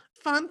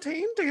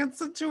 Fontaine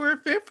danced into her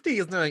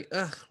 50s. And they're like,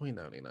 ugh, we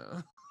know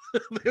Nina.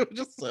 They were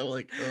just so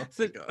like, oh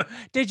my God.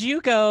 Did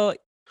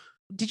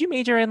you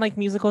major in like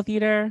musical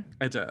theater?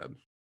 I did.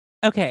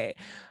 Okay.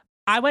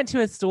 I went to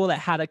a school that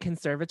had a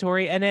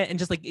conservatory in it, and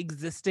just like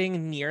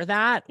existing near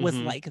that was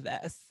like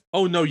this.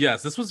 Oh no,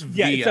 yes, this was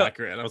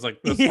accurate. I was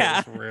like, this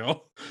feels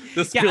real.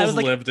 This feels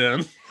lived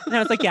in. And I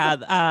was like,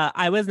 yeah,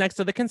 I was next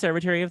to the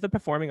Conservatory of the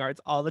Performing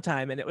Arts all the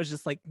time, and it was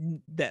just like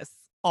this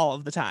all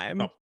of the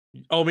time.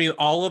 I mean,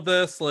 all of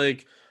this,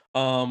 like,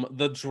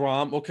 the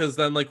drama, because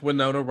then, like,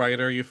 Winona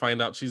Ryder, you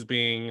find out she's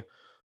being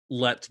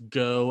let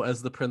go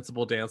as the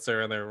principal dancer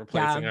and they're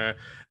replacing her,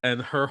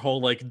 and her whole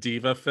like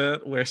diva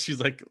fit where she's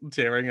like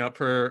tearing up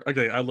her,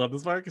 okay, I love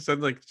this part because then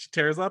like she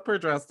tears up her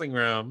dressing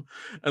room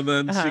and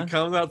then she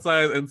comes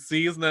outside and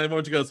sees Natalie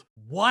and she goes,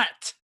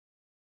 "What?"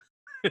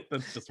 And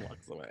then she just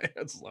walks away.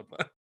 I just love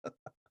that.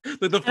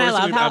 Like the first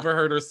thing we've ever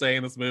heard her say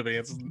in this movie,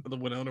 it's the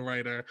Winona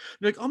Ryder.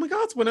 You're like, oh my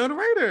god, it's Winona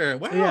Ryder.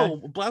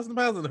 Wow, blast and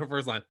blast. And her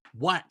first line,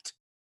 "What?"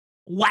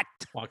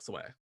 Walks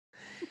away.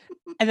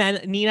 And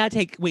then Nina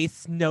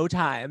wastes no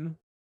time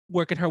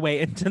working her way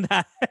into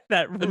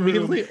that room.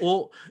 Immediately,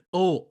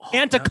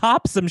 and to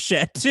cop some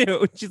shit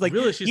too. She's like,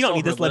 really, you don't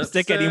need this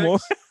lipstick anymore.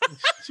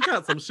 She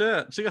got some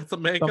shit. She got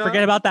some makeup. Don't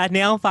forget about that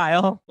nail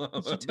file.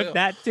 She took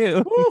that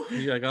too.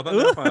 Yeah, I got that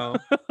nail file.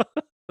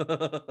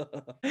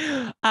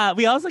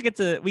 We also get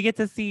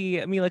to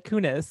see Mila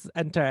Kunis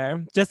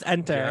enter.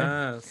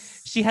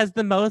 Yes. She has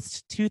the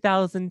most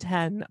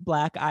 2010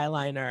 black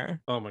eyeliner.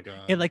 Oh my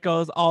god. It like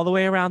goes all the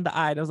way around the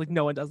eye. And I was like,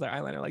 no one does their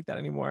eyeliner like that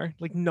anymore.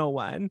 Like no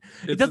one.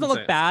 It doesn't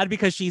look bad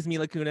because she's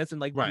Mila Kunis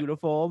and like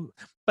beautiful.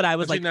 But I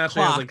was like clocked.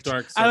 Has, like,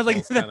 dark I was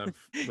like, kind of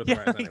with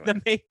like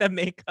the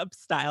makeup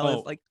style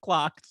is like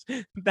clocked.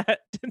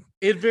 That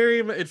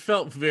it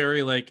felt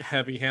very like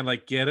heavy hand.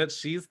 Like, get it?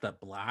 She's the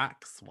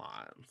Black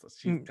Swan, so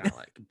she's got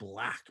like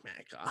black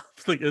makeup.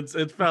 Like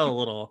it felt a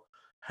little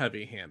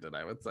heavy handed,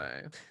 I would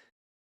say,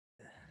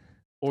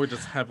 or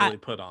just heavily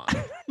put on.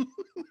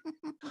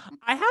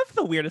 I have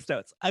the weirdest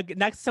notes.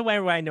 Next to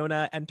where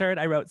Winona entered,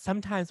 I wrote,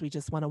 "Sometimes we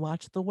just want to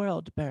watch the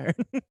world burn."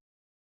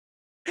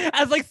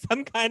 As like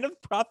some kind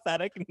of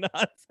prophetic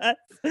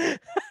nonsense.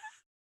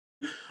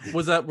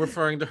 Was that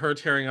referring to her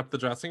tearing up the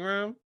dressing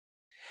room?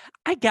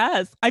 I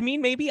guess. I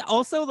mean, maybe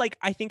also like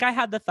I think I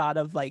had the thought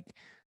of like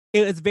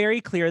it was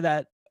very clear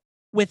that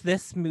with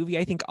this movie,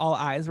 I think all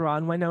eyes were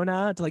on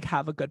Winona to like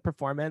have a good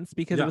performance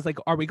because it was like,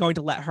 are we going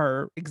to let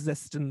her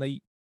exist in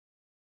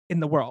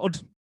the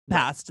world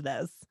past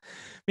this?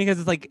 Because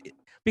it's like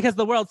because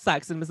the world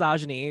sucks in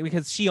misogyny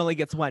because she only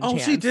gets one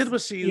chance. She did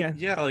what she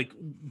like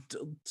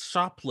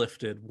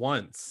shoplifted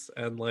once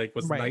and like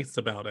was nice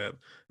about it,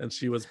 and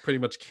she was pretty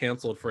much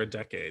canceled for a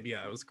decade.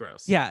 Yeah, it was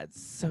gross. Yeah,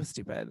 it's so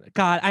stupid.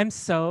 God, I'm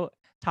so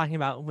talking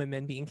about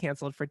women being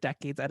canceled for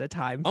decades at a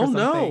time. For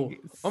no.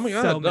 Oh my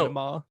god, so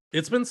minimal. No.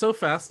 It's been so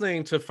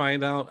fascinating to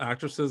find out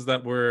actresses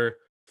that were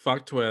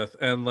fucked with,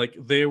 and like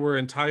they were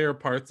entire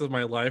parts of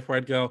my life where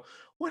I'd go,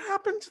 what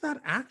happened to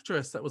that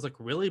actress that was like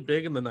really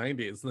big in the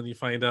 90s? And then you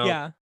find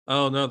out,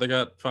 oh no, they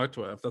got fucked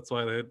with. That's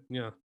why it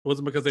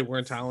wasn't because they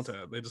weren't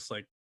talented. They just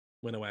like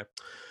went away.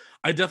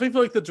 I definitely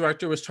feel like the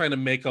director was trying to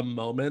make a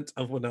moment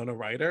of Winona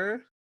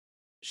Ryder.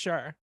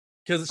 Sure.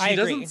 Because she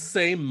doesn't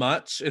say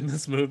much in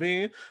this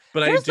movie,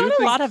 but there's I do not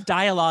think a lot of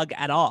dialogue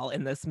at all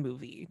in this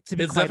movie. To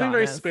be it's quite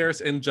definitely honest. very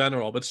sparse in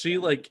general, but she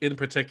like in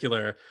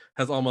particular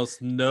has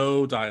almost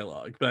no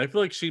dialogue. But I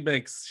feel like she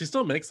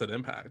still makes an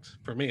impact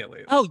for me at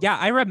least. Oh yeah,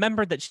 I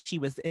remember that she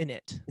was in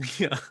it.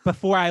 Yeah.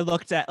 Before I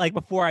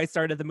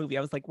started the movie,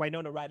 I was like,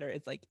 Winona Ryder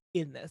is like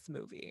in this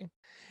movie,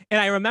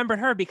 and I remembered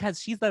her because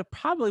she's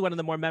probably one of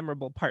the more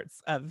memorable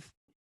parts of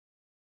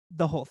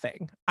the whole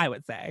thing. I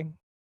would say.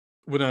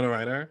 Winona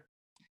Ryder.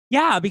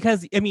 Yeah,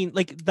 because I mean,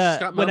 like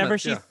whenever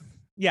she's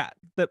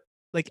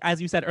like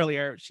as you said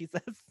earlier, she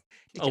says,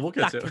 we'll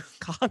get to it.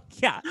 Cock.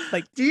 Yeah,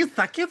 like, do you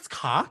suck its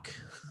cock?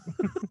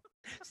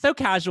 So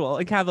casual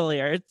and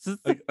cavalier. It's just...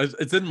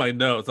 it's in my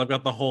notes. I've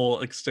got the whole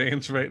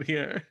exchange right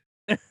here.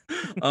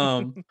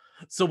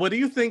 So what do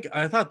you think?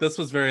 I thought this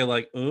was very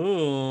like,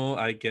 ooh,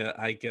 I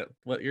get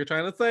what you're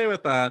trying to say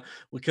with that,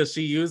 because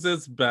she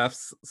uses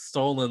Beth's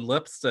stolen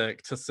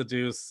lipstick to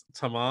seduce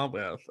Tama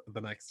with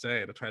the next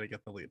day to try to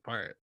get the lead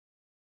part.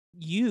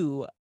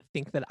 You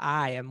think that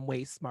I am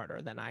way smarter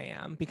than I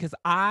am because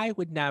I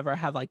would never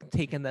have like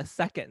taken the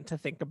second to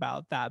think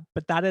about that,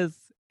 but that is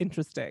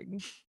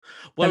interesting.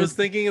 Well, I was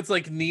thinking it's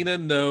like Nina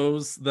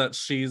knows that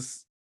she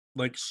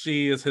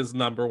is his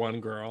number one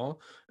girl,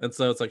 and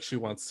so it's like she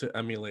wants to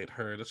emulate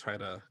her to try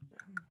to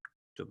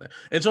get there.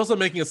 And she's also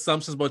making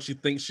assumptions about what she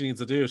thinks she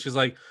needs to do. She's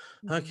like,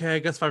 okay, I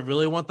guess if I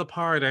really want the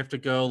part, I have to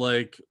go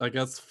like, I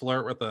guess,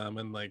 flirt with him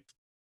and like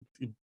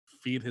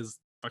feed his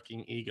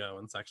fucking ego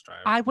and sex drive.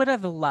 I would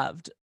have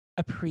loved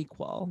a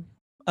prequel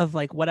of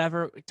like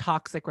whatever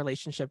toxic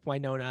relationship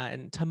Winona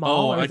and Tamal.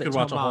 Oh, I could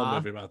watch a whole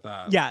movie about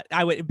that. Yeah,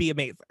 it'd be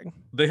amazing.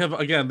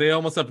 They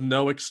almost have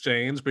no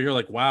exchange, but you're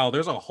like, wow,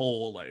 there's a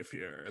whole life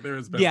here.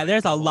 There's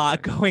a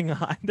lot going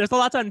on. There's a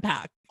lot to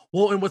unpack.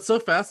 Well, and what's so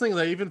fascinating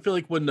is I even feel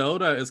like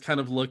Winona is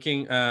kind of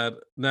looking at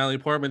Natalie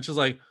Portman. She's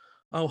like,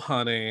 oh,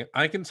 honey,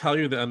 I can tell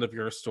you the end of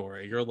your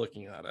story. You're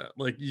looking at it.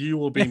 Like, you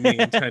will be me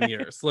in 10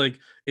 years. Like,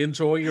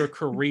 enjoy your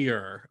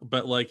career,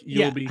 but like,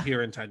 you'll be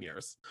here in 10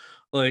 years.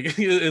 Like,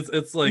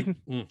 it's like,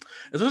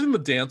 especially in the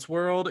dance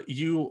world,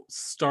 you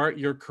start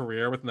your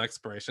career with an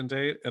expiration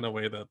date in a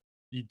way that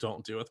you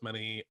don't do with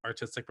many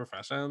artistic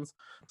professions.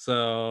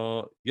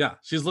 So yeah,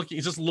 he's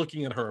just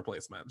looking at her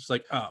replacement. She's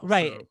like, oh,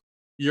 Right. so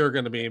you're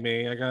gonna be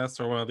me, I guess,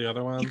 or one of the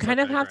other ones. You kind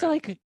of Okay, have to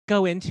great. like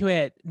go into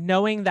it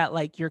knowing that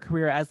like your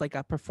career as like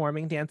a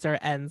performing dancer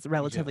ends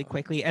relatively Yeah.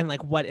 quickly, and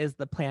like what is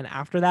the plan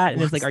after that?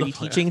 And it's like, What's are the you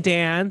plan? teaching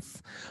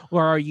dance,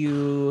 or are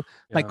you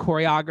like Yeah.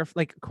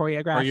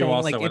 choreographing? Are you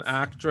also like an it's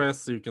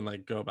actress so you can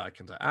like go back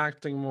into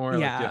acting more?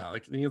 Like, yeah. yeah,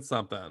 like you need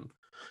something.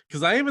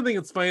 Because I even think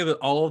it's funny that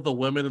all of the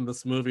women in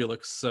this movie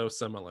look so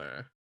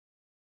similar.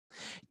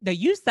 Now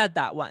you said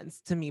that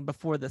once to me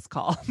before this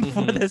call,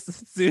 before Mhm. this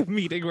Zoom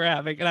meeting we're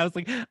having, and I was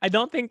like, I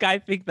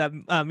think that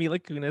Mila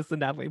Kunis and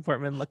Natalie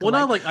Portman look Well, alike.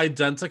 not like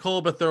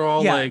identical, but they're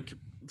all Yeah. like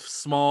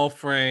small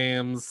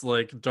frames,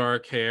 like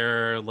dark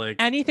hair, like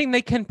Anything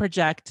they can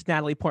project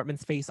Natalie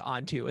Portman's face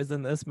onto is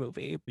in this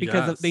movie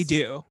because they yes.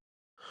 do.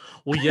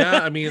 Well, yeah,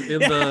 I mean, in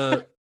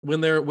the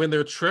when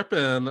they're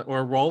tripping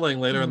or rolling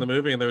later in the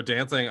movie and they're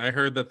dancing, I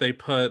heard that they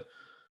put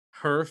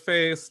her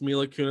face,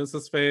 Mila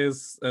Kunis's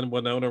face, and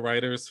Winona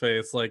Ryder's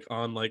face like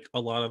on like a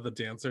lot of the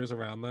dancers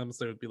around them,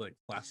 so it would be like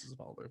flashes of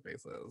all their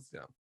faces.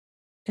 Yeah,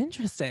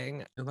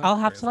 Interesting. isn't that I'll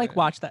have to like crazy?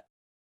 watch that.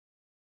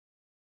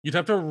 You'd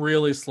have to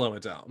really slow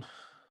it down.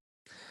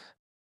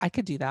 I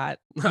could do that.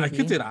 I could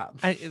maybe. do that.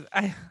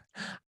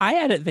 I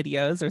edit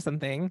videos or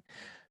something.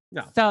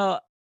 Yeah. So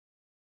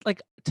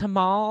like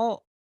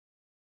Tamal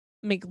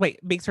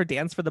makes her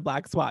dance for the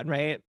Black Swan,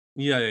 right?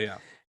 Yeah.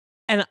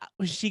 And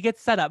when she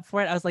gets set up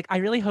for it, I was like, I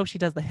really hope she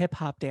does the hip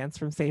hop dance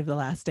from Save the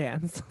Last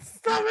Dance.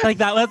 Stop it. Like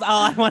that was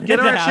all I wanted Get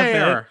her to a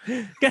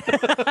happen.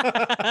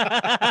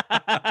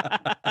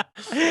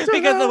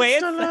 Because the way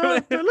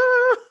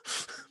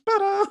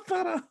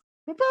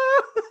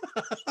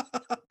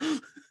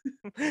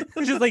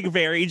it's just like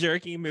very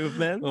jerky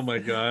movements. Oh my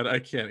god, I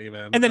can't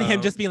even. And then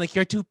him just being like,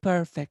 "You're too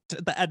perfect"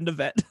 at the end of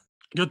it.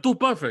 You're too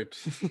perfect.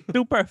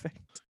 Too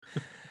perfect.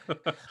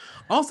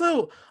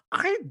 Also,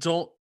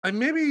 I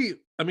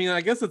mean,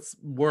 I guess it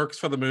works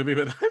for the movie,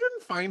 but I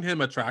didn't find him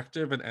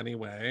attractive in any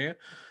way.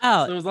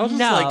 Oh, So it was all just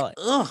no. like,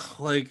 ugh,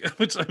 like,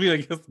 which I mean, I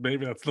guess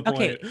maybe that's the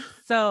Okay, point.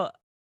 so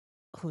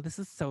this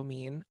is so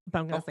mean, but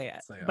I'm gonna say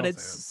it. say it, But I'll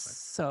it's say it,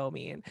 it's fine. so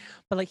mean.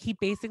 But like he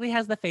basically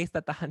has the face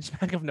that the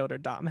Hunchback of Notre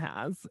Dame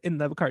has in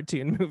the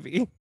cartoon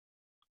movie.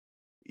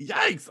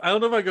 Yikes! I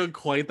don't know if I go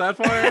quite that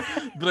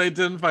far, but I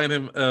didn't find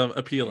him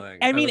appealing.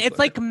 I mean, would it's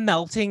say. like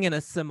melting in a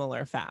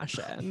similar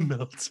fashion.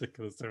 melting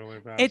in a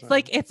similar fashion.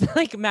 It's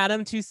like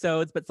Madame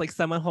Tussauds, but it's like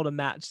someone hold a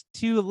match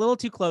a little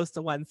too close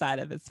to one side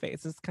of his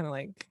face. It's kind of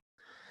like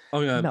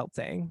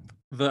melting.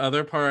 The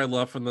other part I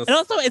love from this, And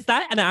also, is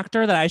that an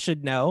actor that I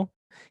should know?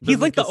 He's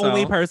Vincent like the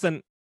only Cassel?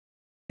 person.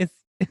 It's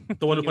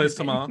the one who plays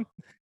Name. Thomas.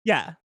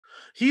 Yeah.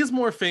 He's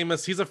more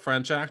famous. He's a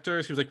French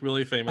actor. He was like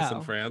really famous in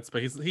Oh. France,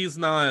 but he's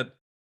not.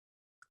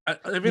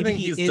 Everything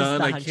he he's is done,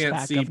 the I can't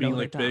Hunchback see of being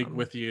Notre like big Dame.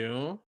 with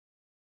you.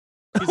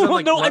 He's done,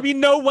 like, No, I what- mean,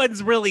 no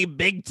one's really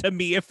big to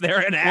me if they're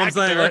an Well, actor.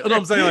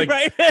 I'm saying like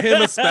right?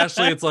 him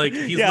especially. It's like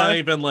he's Yeah. not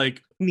even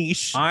like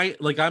niche.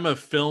 I'm a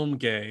film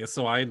gay,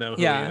 so I know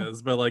who Yeah. he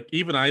is. But like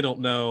even I don't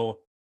know.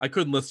 I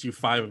couldn't list you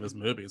 5 of his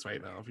movies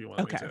right now if you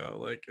want Okay. me to.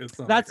 Like it's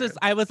not That's that just.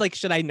 great. I was like,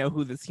 should I know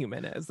who this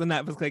human is? And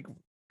that was like,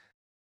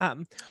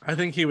 I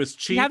think he was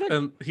cheap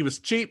haven't-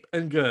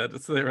 and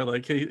good. So they were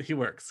like he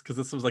works because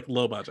this was like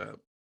low budget.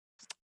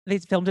 they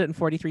filmed it in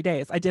 43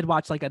 days. I did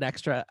watch like an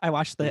extra. I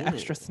watched the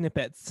extra Ooh.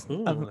 snippets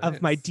Ooh,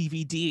 of my nice.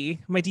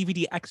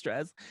 DVD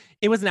extras.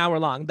 It was an hour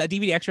long. The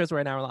DVD extras were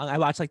an hour long. I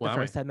watched like the Wowie.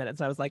 first 10 minutes.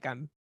 And I was like,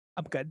 I'm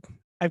good.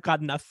 I've got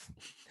enough.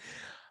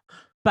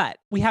 But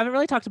we haven't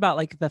really talked about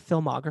like the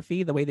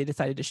filmography, the way they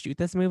decided to shoot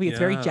this movie. It's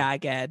very Yeah.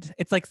 jagged.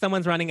 It's like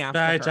someone's running after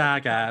Very her.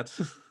 jagged.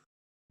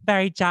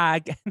 Very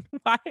jagged.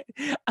 Why?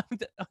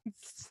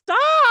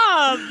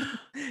 Stop!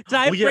 Did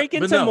I Well, yeah, break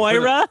but into no,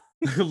 Moira?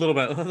 a little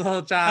bit. A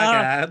little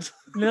jagged.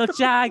 No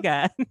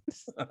jagged.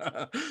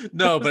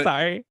 No, but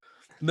Sorry.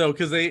 no,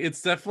 because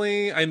it's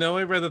definitely I know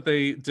I read that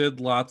they did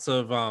lots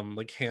of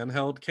like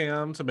handheld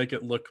cam to make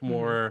it look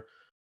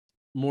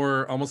Mm-hmm.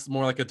 more almost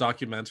more like a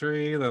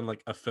documentary than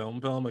like a film,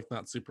 like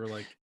not super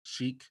like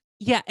chic.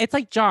 Yeah, it's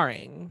like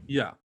jarring.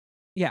 Yeah.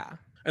 Yeah.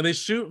 And they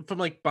shoot from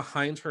like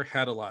behind her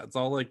head a lot. It's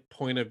all like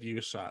point of view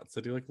shots.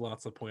 They do like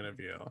lots of point of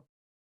view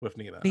with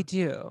Nina. They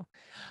do.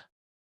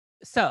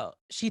 So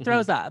she Mhm.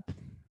 throws up.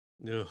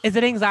 Ugh. Is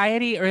it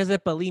anxiety or is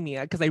it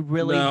bulimia? Because I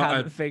really No,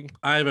 haven't figured.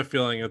 I have a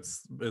feeling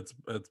it's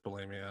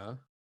bulimia.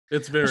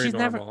 It's very she's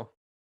never- normal.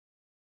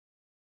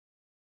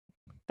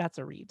 That's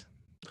a read.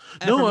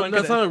 No, Everyone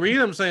that's could- not a read.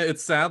 I'm saying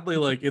it's sadly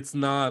like it's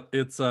not.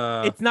 It's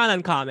It's not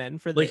uncommon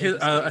for the like his,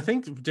 I industry.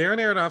 think Darren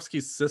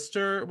Aronofsky's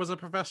sister was a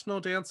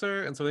professional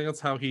dancer, and so I think that's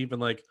how he even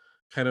like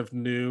kind of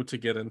knew to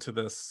get into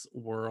this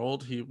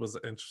world. He was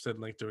interested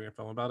in like doing a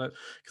film about it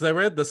because I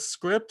read the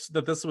script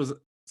that this was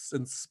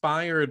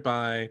inspired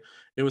by.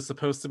 It was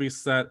supposed to be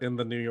set in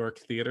the New York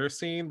theater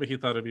scene, but he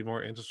thought it'd be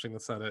more interesting to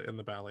set it in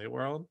the ballet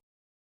world.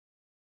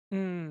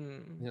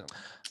 Mm. Yeah.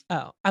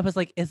 Oh, I was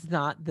like, is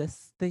not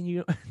this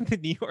the the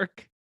New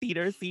York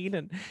theater scene?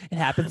 And it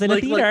happens in a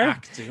Like theater.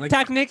 acting, like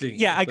Technic, acting,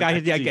 yeah, I like got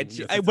it. Yeah, I acting, get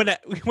you. yes,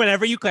 it's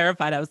Whenever you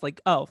clarified, I was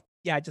like, oh,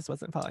 Yeah, I just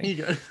wasn't following. You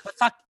go. Let's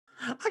talk.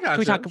 I got Can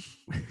we talk?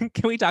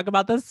 Can we talk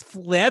about this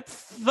flip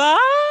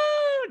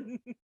phone?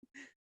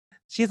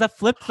 She has a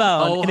flip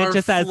phone, Oh, and her it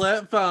just says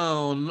flip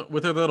phone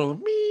with her little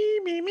me.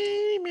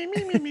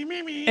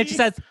 it just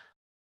says,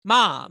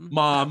 "Mom,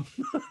 Mom.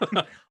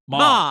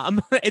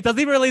 Mom." It doesn't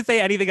even really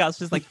say anything else.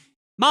 Just like,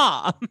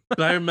 "Mom."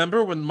 But I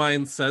remember when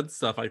mine said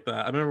stuff like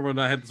that. I remember when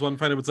I had this one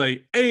friend who would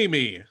say,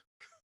 Amy.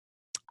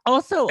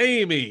 Also,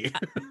 Amy.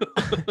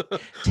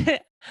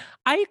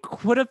 I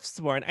could have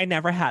sworn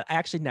I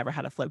actually never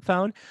had a flip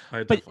phone. I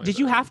But definitely did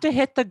you did. have to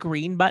hit the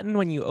green button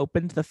when you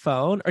opened the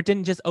phone, or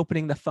didn't just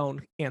opening the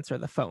phone answer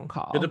the phone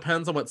call? It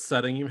depends on what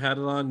setting you had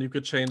it on. You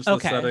could change the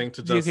setting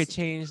to You just. could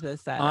change the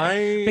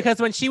setting.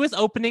 Because when she was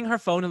opening her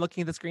phone and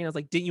looking at the screen, I was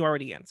like, didn't you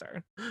already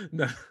answer?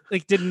 No.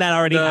 Like, didn't that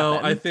already No,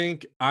 happen? I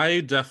think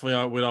I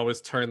definitely would always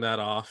turn that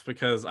off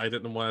because I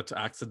didn't want it to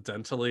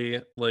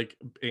accidentally like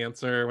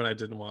answer when I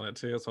didn't want it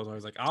to. So I was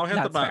always like, I'll hit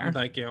the That's button. fair.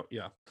 Thank you.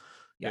 Yeah.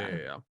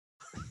 Yeah.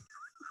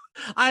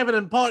 I have an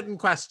important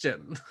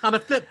question on a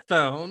flip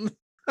phone.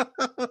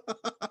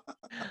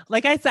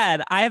 Like I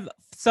said, I have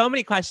so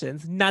many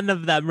questions, none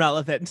of them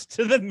relevant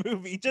to the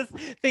movie, just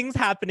things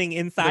happening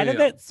inside of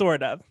Yeah. it,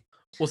 sort of.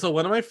 Well, so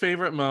one of my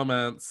favorite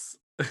moments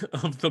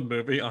of the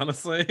movie,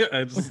 honestly,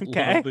 I just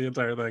Okay. love the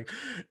entire thing,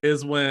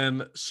 is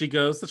when she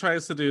goes to try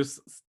to seduce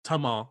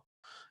Thomas.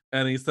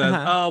 And he says,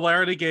 Uh-huh. oh, well, I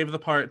already gave the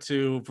part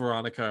to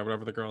Veronica, or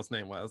whatever the girl's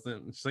name was.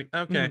 And she's like,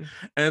 okay. Mhm.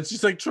 And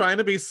she's like trying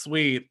to be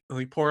sweet,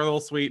 like poor little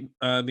sweet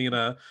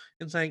Nina.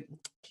 And she's like,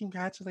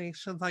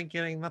 congratulations on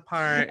getting the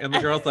part. And the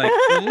girl's like,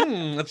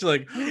 and she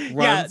like runs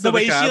Yeah, to the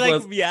way she cast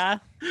like, yeah.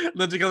 And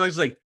then she comes like, she's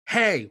like,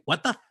 hey,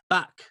 what the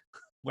fuck?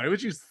 Why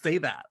would you say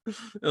that?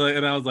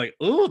 And I was like,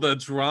 ooh, the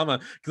drama.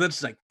 Because then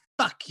she's like,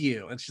 fuck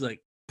you. And she like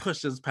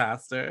pushes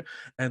past her.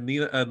 And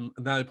Nina and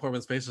Natalie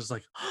Portman's face is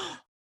like,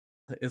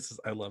 it's just,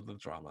 I love the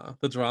drama.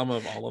 The drama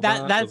of all of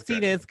that. That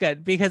scene is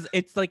good because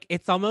it's like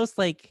it's almost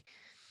like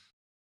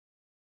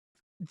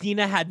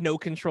Dina had no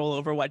control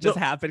over what just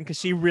happened because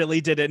she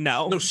really didn't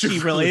know. No, she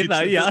really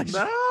thought, yeah.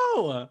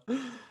 No.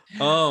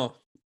 Oh.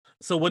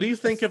 So what do you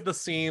think of the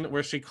scene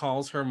where she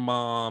calls her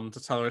mom to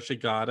tell her she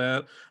got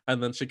it,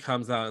 and then she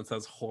comes out and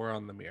says whore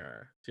on the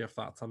mirror? Do you have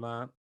thoughts on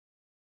that?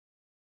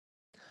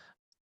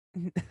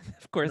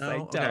 Of course I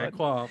No? don't. Okay,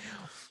 cool.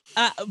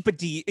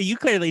 But you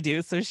clearly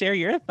do, so share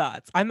your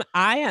thoughts.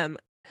 I am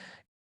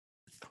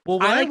Well,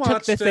 when I I like took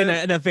watched this it,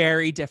 in a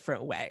very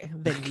different way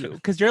than you,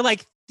 because you're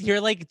like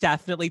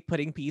definitely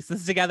putting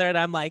pieces together, and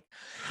I'm like,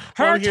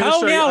 Well, her I'm here to show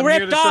you- toenail I'm here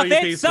ripped to show off. you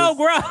It's so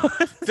pieces.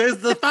 gross. does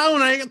the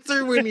phone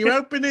answer when you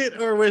open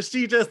it, or was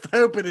she just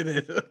opening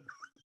it?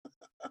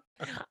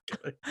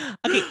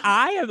 Okay,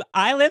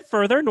 I live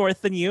further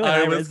north than you, and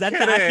I was resent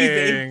the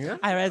accusation. kidding.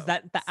 I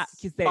resent the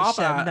accusation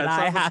Stop it. that It I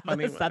sounds have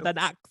funny a southern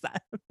accent.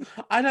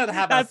 I don't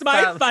have That's a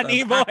my sense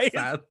funny of voice.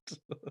 accent.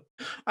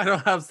 I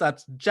don't have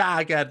such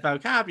jagged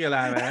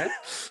vocabulary.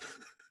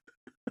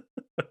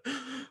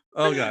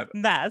 Oh god.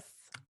 Mess.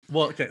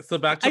 Well, okay, so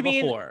back to I the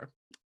mean- whore.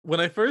 When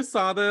I first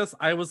saw this,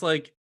 I was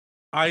like,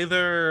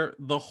 either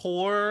the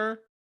whore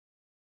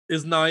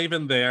is not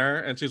even there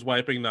and she's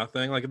wiping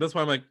nothing. Like at this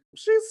point, I'm like,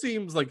 she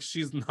seems like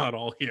she's not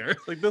all here.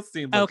 Like this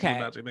seems like she's Okay.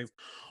 matching things.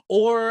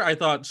 Or I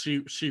thought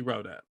she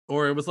wrote it,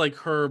 or it was like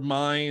her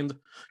mind,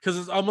 because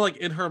it's almost like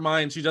in her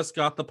mind she just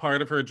got the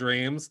part of her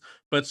dreams,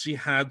 but she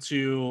had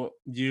to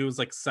use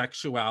like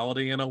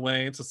sexuality in a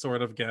way to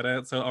sort of get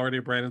it. So already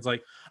Brandon's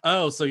like,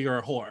 oh, so you're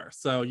a whore,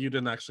 so you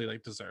didn't actually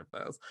like deserve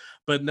this.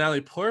 But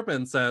Natalie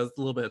Portman says a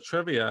little bit of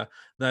trivia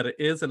that it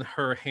is in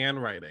her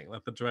handwriting,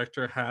 that the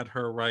director had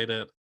her write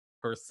it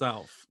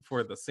herself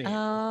for the scene,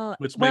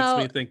 which makes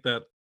me think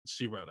that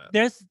she wrote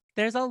it.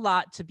 There's a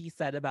lot to be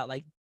said about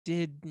like,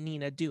 did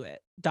Nina do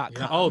it? Yeah.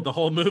 Oh, the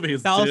whole movie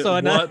is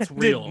what's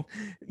real.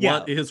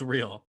 What is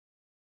real?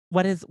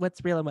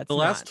 What's real and what's The not.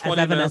 last as 20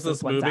 minutes of Evanescence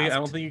this once movie, I asked.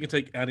 don't think you can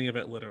take any of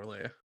it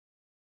literally.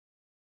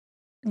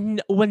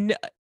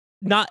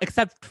 Not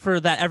except for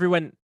that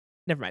everyone.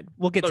 Never mind.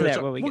 We'll get to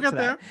that when we We'll get to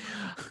get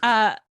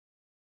that.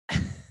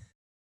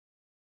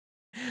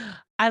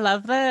 I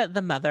love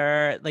the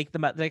mother, like the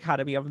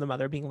dichotomy of the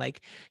mother being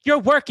like, "You're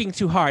working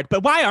too hard,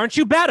 but why aren't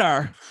you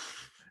better?"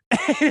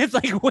 It's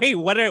like, wait,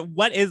 what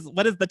is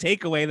the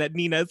takeaway that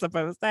Nina is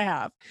supposed to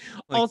have?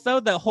 Like-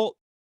 Also, the whole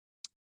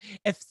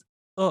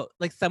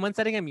like someone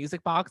setting a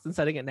music box and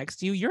setting it next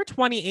to you, you're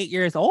 28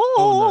 years old.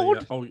 Oh,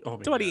 no, yeah. Oh,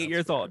 28 it's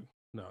years old. weird.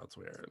 No, it's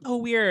weird. Oh,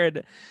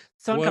 weird.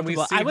 So When we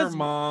uncomfortable. see her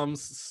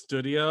mom's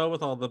studio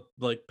with all the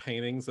like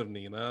paintings of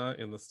Nina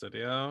in the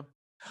studio.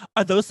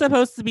 Are those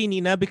supposed to be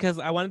Nina? Because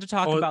I wanted to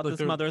talk Oh, about like this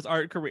they're- mother's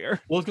art career.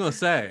 Well, I was gonna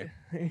say,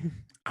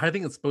 I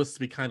think it's supposed to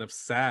be kind of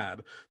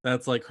sad that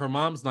it's like her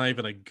mom's not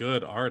even a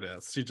good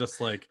artist. She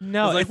just like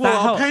No, was like, it's well,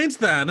 that I'll how- paint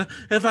then.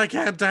 If I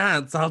can't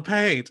dance, I'll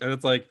paint. And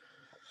it's like,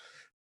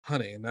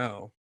 honey,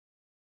 no.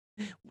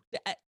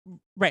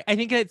 Right. I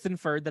think it's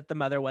inferred that the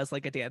mother was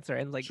like a dancer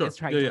and like Sure. is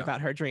trying Yeah, to yeah. live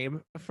out her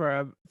dream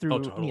for through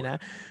totally. Nina.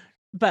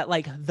 But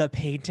like the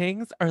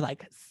paintings are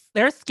like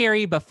they're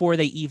scary before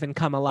they even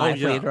come alive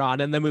yeah. later on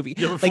in the movie.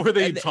 Yeah, before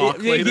they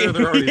talk later,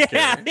 they're already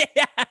scary.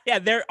 Yeah,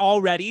 they're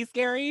already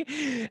scary.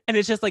 And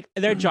it's just like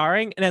they're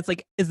jarring. And it's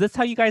like, is this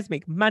how you guys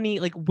make money?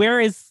 Like, where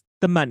is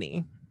the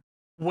money?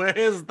 Where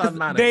is the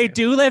money? They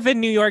do live in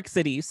New York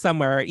City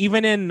somewhere,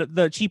 even in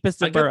the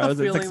cheapest I of get the boroughs. It's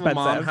feeling expensive. the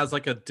mom has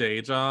like a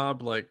day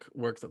job, like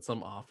works at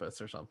some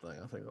office or something.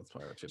 I think that's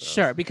probably what she does.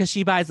 Sure, because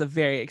she buys a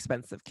very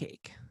expensive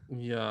cake.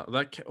 Yeah,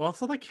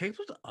 also that cake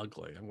was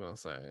ugly, I'm gonna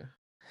say.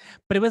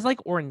 But it was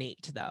like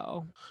ornate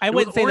though. I It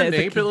wouldn't was say that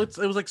ornate, it's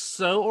but it was like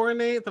so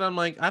ornate that I'm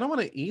like, I don't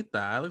want to eat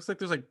that. It looks like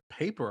there's like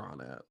paper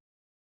on it.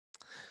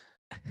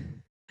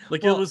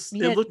 Like Well,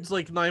 it looked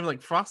like not even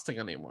like frosting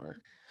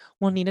anymore.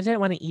 Well, Nina didn't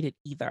want to eat it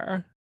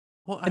either.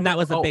 Well, And that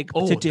was a big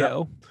to do.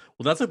 Well,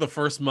 that's like the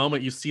first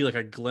moment you see like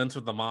a glint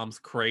of the mom's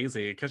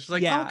crazy because she's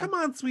like, Yeah. "Oh, come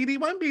on, sweetie,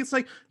 one piece."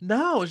 Like,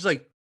 no, she's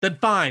like, "Then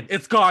fine,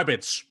 it's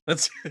garbage."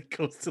 That's it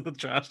goes to the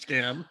trash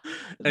can,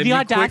 and The you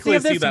audacity quickly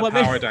of see this that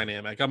woman- power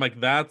dynamic. I'm like,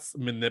 that's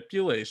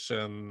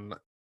manipulation.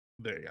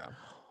 There you go.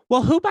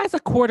 Well, who buys a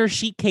quarter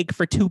sheet cake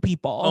for 2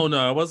 people? Oh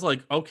no, it was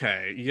like,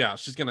 okay, yeah,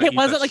 she's gonna. It eat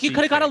wasn't that like you sheet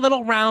could have got a cake.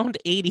 little round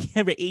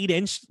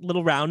 8-inch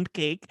little round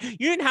cake. You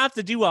didn't have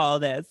to do all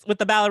this with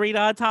the ballerina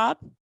on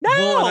top. No.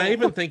 Well, and I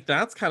even think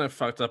that's kind of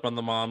fucked up on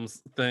the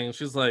mom's thing.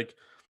 She's like,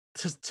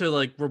 to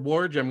like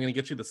reward you, I'm gonna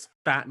get you this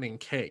fattening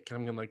cake, and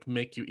I'm gonna like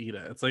make you eat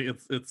it. It's like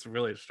it's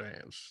really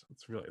strange.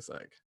 It's really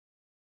sick.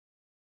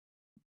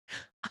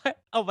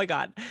 Oh my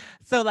god.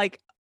 So like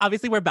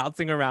obviously we're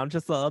bouncing around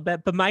just a little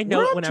bit, but my We're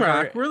note on whenever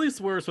track. We're at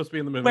least we're supposed to be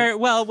in the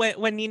movie.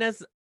 when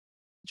Nina's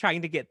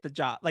trying to get the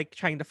job, like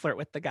trying to flirt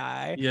with the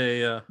guy.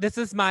 Yeah. This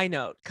is my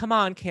note. Come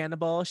on,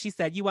 cannibal. She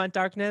said, "You want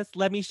darkness?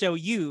 Let me show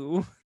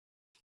you."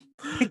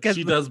 Because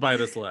She does bite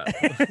his lip.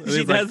 And She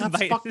he's like, does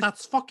bite-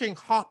 that's fucking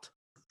hot.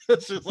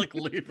 She's like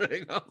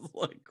leaving. I was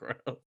like,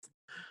 gross.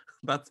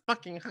 That's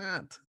fucking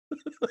hot.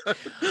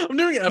 I'm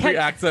doing every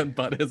accent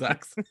but his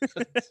accent.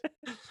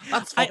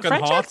 That's fucking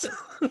French hot. accent-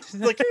 She's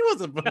like, he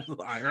wasn't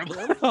from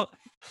Ireland. Oh,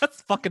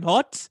 that's fucking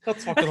hot.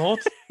 That's fucking hot.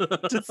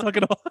 Just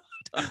fucking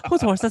hot.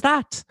 Whose horse is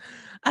that?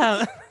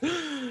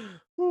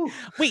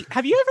 Wait,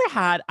 have you ever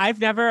had? I've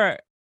never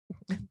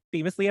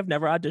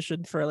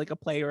auditioned for like a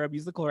play or a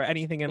musical or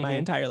anything in my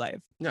entire life.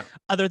 Yeah.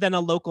 Other than a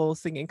local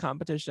singing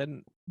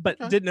competition, but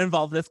Okay. didn't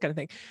involve this kind of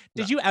thing.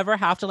 Did No. you ever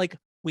have to like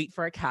wait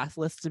for a cast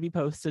list to be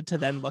posted to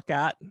then look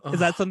at? Is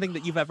that something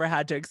that you've ever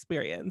had to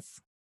experience?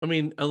 I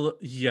mean,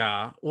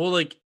 yeah. Well,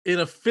 like in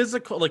a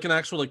physical, like an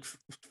actual like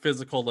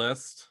physical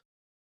list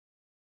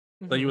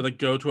that you would like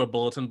go to a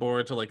bulletin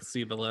board to like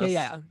see the list.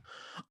 Yeah.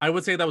 I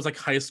would say that was like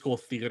high school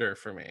theater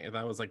for me.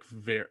 That was like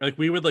very like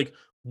we would like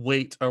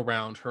wait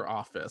around her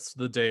office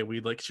the day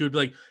she would be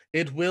like,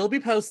 "It will be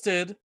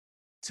posted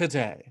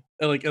today,"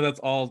 and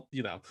that's all,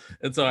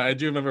 and so I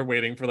do remember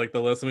waiting for like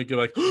the list, and we'd go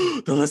like,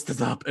 "Oh, the list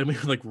is up," and we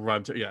would like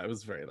run to it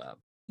was very that.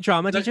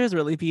 Drama teachers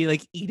really be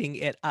like eating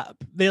it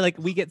up. They're like,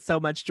 we get so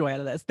much joy out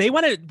of this. They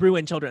want to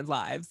ruin children's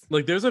lives.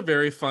 Like there's a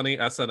very funny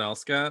SNL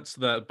sketch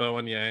that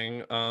Bowen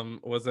Yang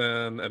was in,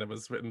 and it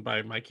was written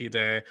by Mikey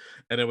Day,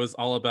 and it was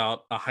all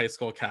about a high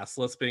school cast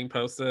list being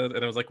posted,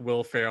 and it was like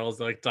Will Ferrell's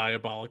like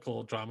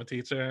diabolical drama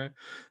teacher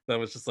that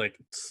was just like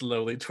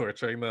slowly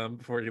torturing them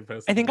before he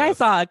posted. I think the I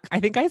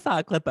list. saw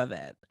a clip of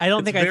it. I don't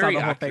It's think I saw very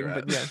the whole accurate.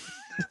 thing, but yeah.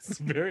 It's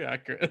very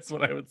accurate. That's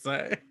what I would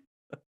say.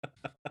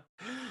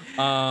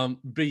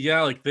 But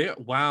yeah, like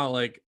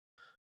like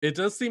it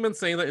does seem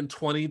insane that in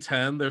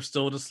 2010 they're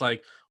still just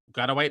like,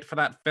 gotta wait for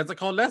that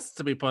physical list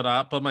to be put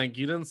up. I'm like,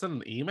 you didn't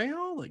send an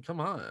email? Like, come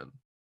on.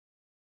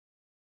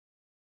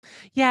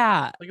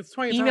 Yeah. Like it's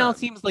 2010. Email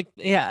seems like,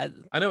 yeah.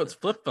 I know it's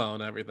flip phone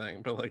and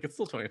everything, but like it's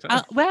still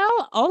 2010.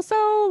 Well,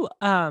 also,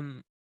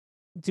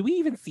 do we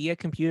even see a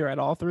computer at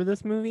all through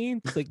this movie?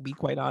 To like be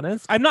quite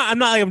honest. I'm not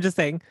like, I'm just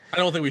saying. I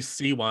don't think we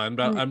see one,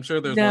 but I'm sure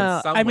there's No,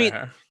 one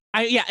somewhere.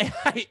 I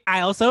mean,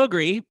 I also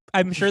agree.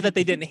 I'm sure that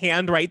they didn't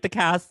handwrite the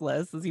cast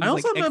list. I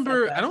also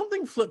remember, I don't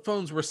think flip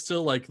phones were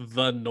still like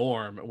the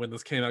norm when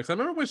this came out. Because I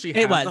remember when she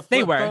had the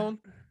flip phone.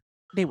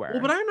 They were.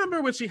 Well, but I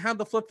remember when she had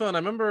the flip phone, I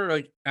remember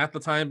like at the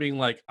time being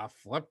like, a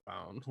flip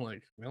phone?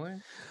 Like, really?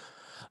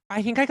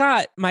 I think I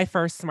got my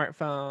first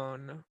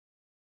smartphone.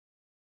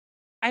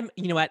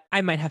 You know what?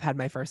 I might have had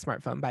my first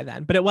smartphone by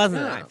then, but it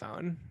wasn't an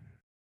iPhone.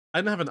 I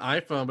didn't have an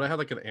iPhone, but I had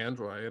like an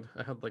Android.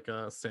 I had like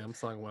a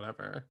Samsung,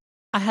 whatever.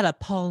 I had a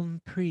Palm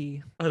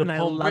Pre. I had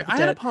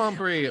a it. Palm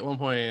Pre at one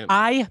point.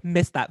 I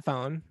missed that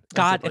phone. I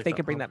God, did like if they that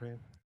could bring Palm that. Pre.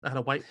 I had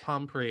a white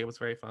Palm Pre. It was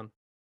very fun.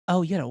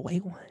 Oh, you had a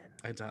white one.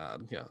 I did,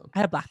 yeah. I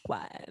had a black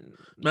one.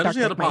 Imagine she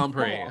had a Dark like my Palm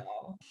Pre.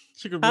 soul.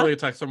 She could really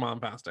text her mom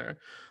faster.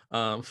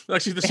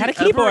 Actually, They had a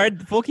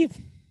keyboard, full key.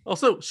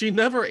 Also, she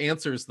never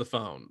answers the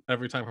phone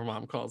every time her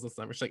mom calls this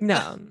number. She's like,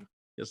 No.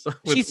 Yes,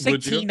 She's like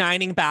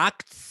T9ing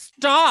back.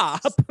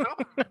 Stop.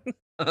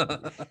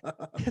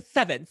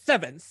 7,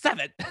 7,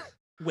 7.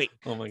 Wait.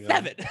 Oh my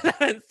god.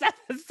 7,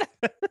 7,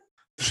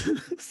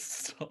 7.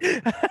 Stop.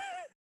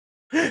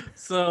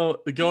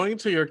 So going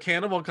to your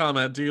cannibal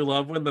comment, do you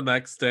love when the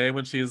next day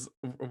when she's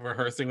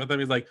rehearsing with him,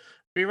 he's like,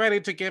 "Be ready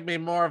to give me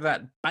more of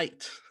that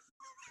bite."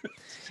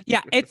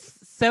 Yeah, it's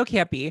so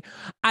campy.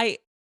 I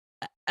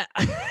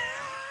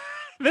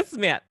this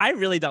man, I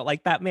really don't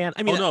like that man.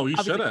 I mean, Oh no, you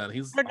obviously, shouldn't.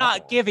 He's they're awful.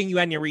 not giving you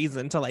any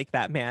reason to like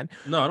that man.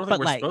 No, I don't think But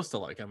we're like, supposed to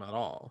like him at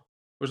all.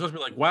 We're supposed to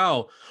be like,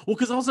 wow. Well,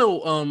 because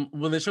also,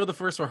 when they show the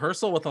first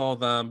rehearsal with all of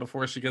them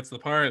before she gets the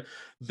part,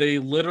 they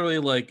literally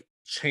like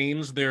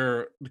change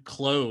their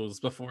clothes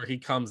before he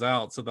comes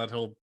out so that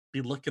he'll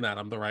be looking at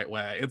him the right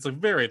way. It's like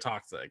very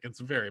toxic. It's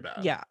very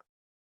bad. yeah,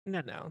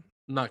 no.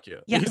 Not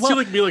cute. Yeah, You see well-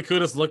 like Mila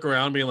Kunis look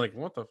around being like,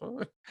 what the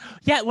fuck?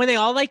 Yeah, when they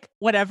all like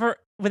whenever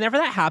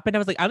that happened, I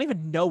was like, I don't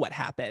even know what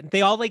happened.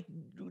 They all like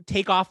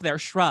take off their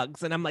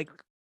shrugs, and I'm like,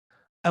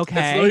 It's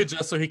okay. literally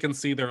just so he can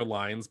see their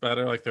lines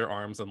better, like their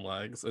arms and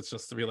legs. It's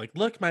just to be like,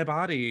 look my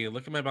body,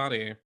 look at my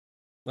body.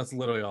 That's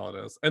literally all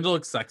it is. And to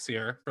look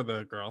sexier for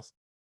the girls.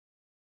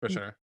 For Mm.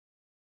 sure.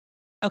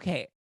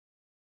 Okay,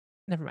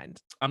 never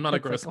mind. I'm not a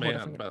That's, like, gross a whole man,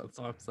 different- but that's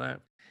all I'm saying.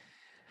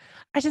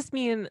 I just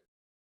mean,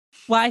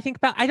 well,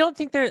 I don't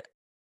think they're.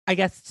 I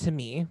guess to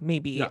me,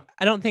 maybe Yeah.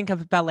 I don't think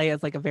of ballet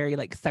as like a very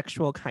like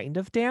sexual kind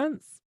of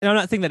dance. And I'm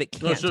not saying that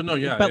it No, can't. sure, no,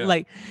 be, yeah, but yeah.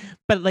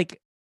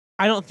 like,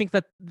 I don't think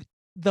that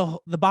the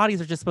bodies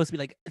are just supposed to be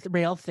like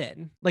rail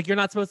thin. Like you're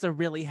not supposed to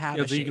really have.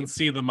 Yeah, a so you can shape.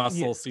 see the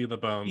muscles, see the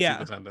bones, Yeah.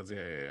 see the tendons.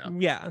 Yeah.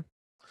 Yeah.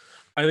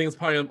 I think it's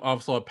probably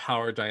also a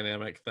power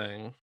dynamic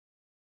thing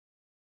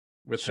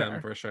with him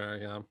Sure. for sure.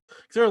 Yeah.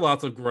 'Cause there are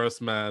lots of gross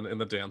men in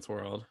the dance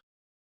world.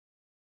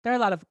 There are a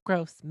lot of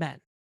gross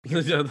men. Yeah,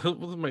 let's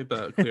make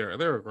that clear.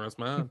 They're a gross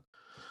man.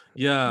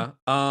 Yeah.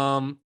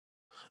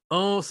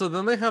 Oh, so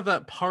then they have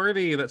that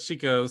party that she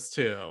goes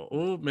to.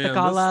 Oh man. The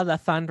gala, the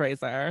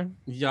fundraiser.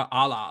 Yeah,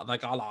 Allah,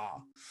 like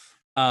Allah.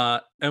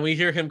 And we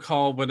hear him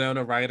call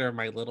Winona Ryder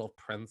my little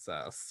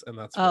princess, and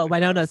that's Oh, really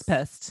Winona's gross.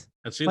 pissed.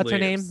 And she What's her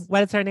name? leaves.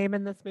 What is her name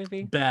in this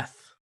movie? Beth.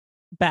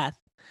 Beth.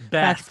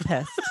 Beth's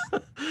pissed.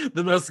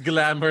 The most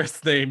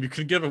glamorous name you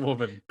could give a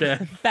woman,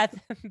 Beth.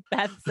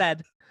 Beth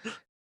said,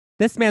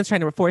 "This man's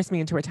trying to force me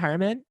into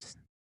retirement."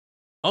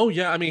 Oh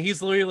yeah, I mean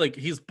he's literally like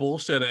he's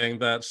bullshitting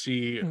that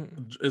she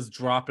is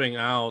dropping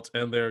out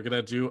and they're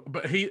gonna do,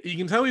 but you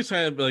can tell he's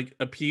trying to like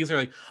appease her,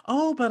 like,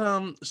 oh,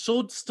 but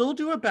she'll still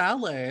do a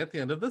ballet at the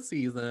end of the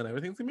season,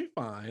 everything's gonna be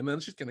fine, and then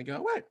she's gonna go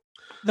away.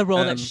 The role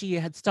that And- she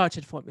had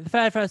started for me, the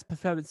very first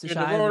performance In that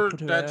the I role put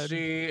her that in.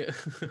 she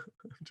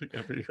took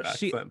every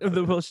She, accent.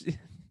 the role she. She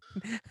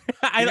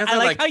I has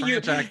like that, how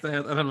you. French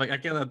accent, and I'm like, I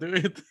cannot do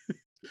it.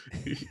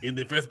 In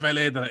the first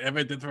ballet that I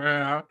ever did for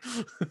her.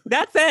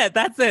 That's it.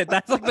 That's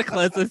like the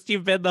closest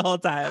you've been the whole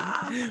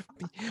time.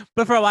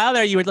 But for a while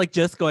there, you were like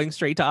just going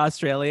straight to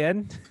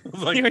Australian. I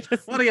was like, You were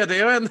just what are you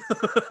doing?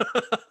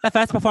 the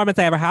first performance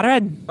I ever had her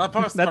in. That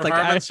first That's like,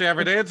 performance she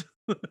ever did.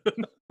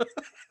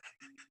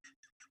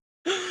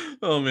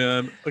 Oh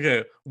man.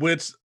 Okay.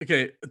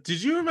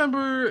 Did you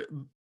remember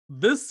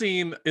this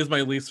scene is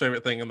my least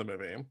favorite thing in the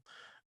movie?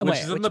 When Wait,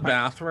 she's in which the part?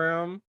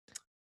 bathroom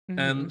Mhm.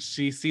 and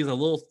she sees a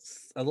little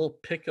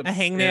pick of A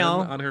skin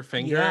hangnail. on her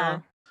finger. Yeah.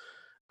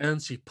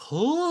 And she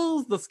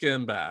pulls the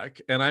skin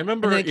back. And I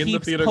remember then it in the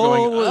keeps theater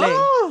pulling. going,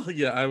 oh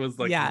yeah, I was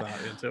like Yeah.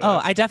 not into it. Oh,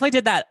 I definitely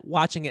did that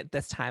watching it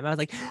this time. I was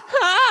like,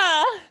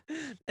 ah!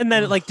 And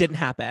then it like didn't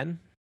happen.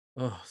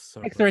 Oh, so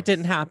Like, so it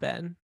didn't gross.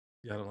 happen.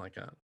 Yeah, I don't like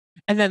it.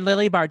 And then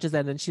Lily barges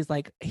in and she's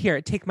like,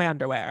 here, take my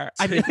underwear.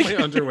 Take my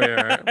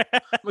underwear.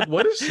 Like,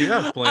 what does she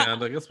have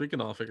planned? I guess we can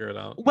all figure it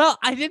out. Well,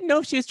 I didn't know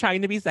if she was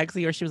trying to be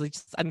sexy or she was like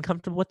just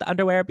uncomfortable with the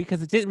underwear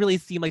because it didn't really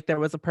seem like there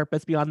was a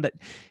purpose beyond that.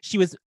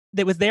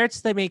 That was there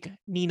just to make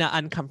Nina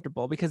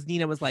uncomfortable because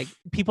Nina was like,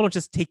 people don't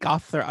just take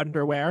off their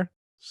underwear.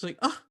 She's like,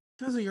 oh,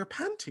 those are your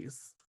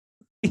panties.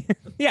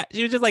 Yeah,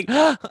 she was just like, You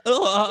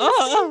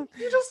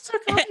just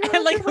took off your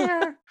And, like,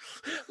 underwear.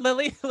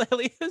 Lily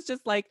was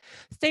just like,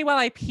 stay while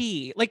I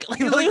pee. Like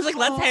You're Lily like, was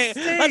like, "Oh,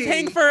 let's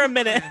hang stay." for a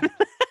minute.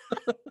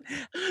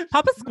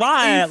 Papa Are you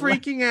squat.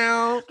 freaking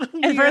out?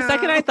 And for a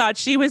second, Yeah. I thought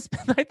she was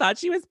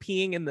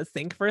peeing in the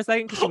sink for a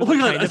second because she was Oh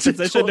my like, God, kind of I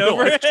positioned totally-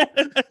 over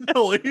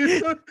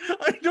it.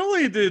 I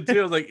totally did too.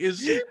 I was like, is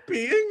she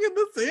peeing in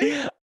the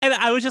sink? And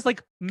I was just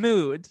like,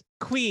 mood,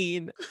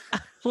 queen,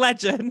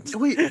 legend.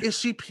 Wait, is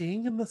she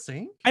peeing in the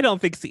sink? I don't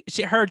think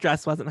her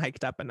dress wasn't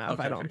hiked up enough.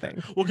 Okay, I don't okay.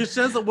 think. Well, because she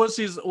says that what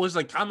she's was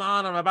like, come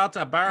on, I'm about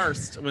to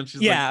burst when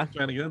she's Yeah. like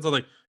trying to get in. So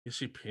like, is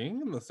she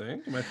peeing in the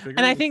sink? Am I figuring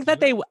And I this think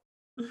that out?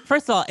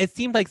 first of all, it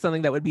seemed like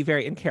something that would be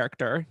very in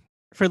character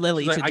for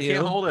Lily She's to like, I do.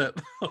 can't hold it.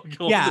 I'll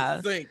go Yeah.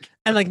 to the sink.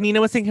 And like Nina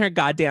was taking her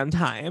goddamn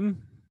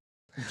time.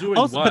 Doing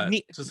Also, but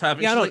what? Just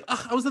having. yeah, she's no, like,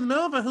 "Ugh, I was in the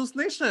middle of a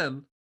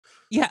hallucination.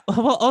 Yeah.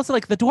 Well, also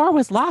like the door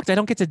was locked. I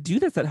don't get to do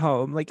this at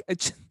home. Like Oh,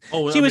 she I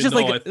was mean, just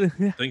no, like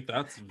I think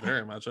that's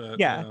very much it.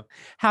 Yeah.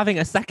 having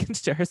a second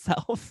to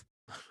herself.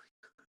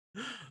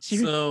 She-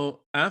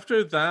 So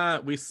after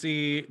that, we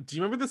see. Do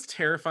you remember this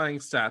terrifying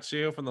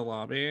statue from the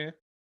lobby?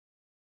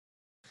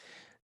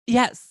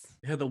 Yes.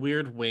 It had the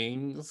weird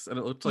wings, and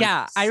it looked like.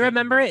 Yeah, I Satan.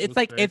 remember it. It's was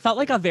like very it felt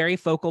like a creepy. very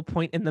focal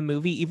point in the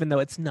movie, even though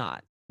it's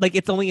not. Like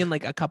it's only in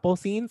like a couple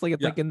scenes. Like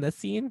it's Yeah. like in this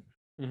scene,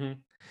 Mhm.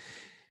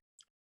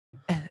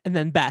 and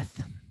then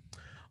Beth.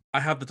 I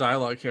have the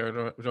dialogue here.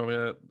 Do you want me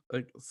to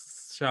like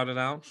shout it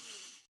out?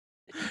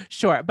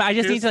 Sure, but I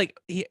just need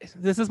Here's- to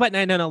this is what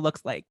 900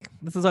 looks like.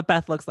 This is what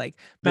Beth looks like.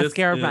 This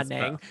Mascara is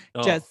running, Beth.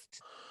 Oh.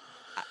 just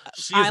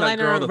She's that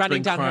girl eyeliner that's running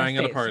been down her crying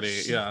at a face.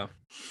 party. Yeah.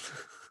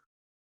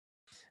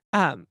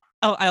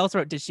 Oh, I also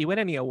wrote, did she win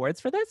any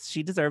awards for this?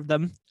 She deserved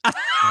them.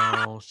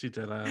 No, she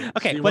didn't.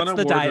 Okay, she what's won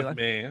the an award dialogue? with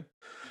me.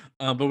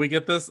 But we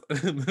get this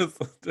this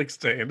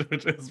exchange,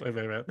 which is my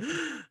favorite,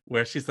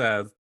 where she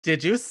says,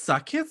 "Did you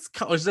suck his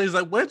cock?" She's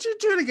like, "What'd you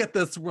do to get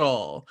this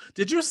role?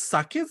 Did you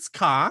suck his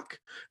cock?"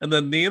 And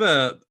then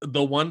Nina,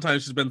 the one time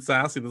she's been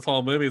sassy this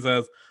whole movie,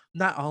 says,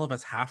 "Not all of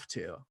us have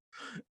to."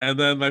 And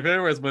then my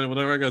favorite is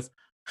whenever it goes,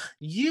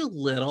 "You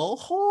little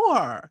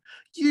whore,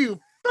 you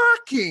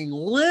fucking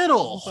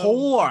little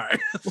whore."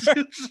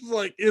 It's just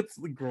like, it's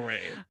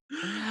great.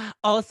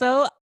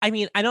 Also, I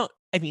mean,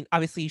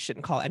 obviously you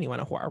shouldn't call anyone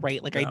a whore,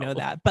 right? Like I know No.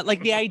 that. But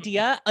like the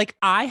idea, like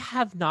I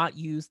have not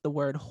used the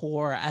word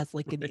whore as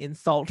like an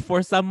insult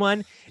for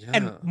someone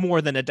in Yeah.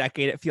 more than a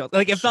decade. It feels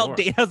like it felt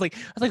Sure. I was like,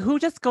 who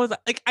just goes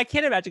like I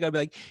can't imagine going be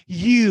like,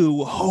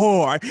 you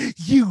whore,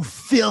 you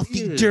filthy,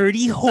 You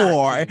dirty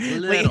whore.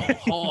 Fucking Like, little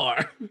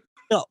whore.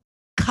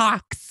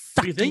 cock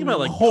If you think about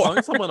like whore.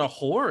 calling someone a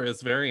whore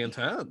is very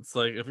intense.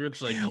 Like if you're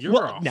just like, you're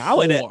Well, a now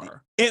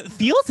whore. it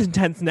feels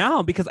intense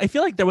now because I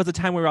feel like there was a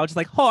time where we were all just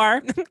like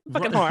whore,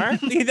 fucking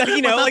whore,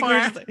 you know, What's like up, we were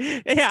whore? just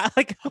like, yeah,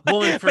 like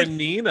Well, and for but-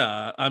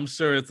 Nina, I'm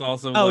sure it's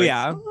also Oh, like,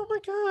 yeah. oh my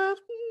god,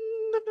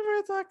 I've never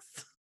had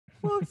sex.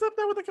 Well, except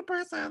that with a good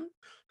person.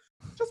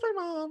 Just my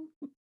mom.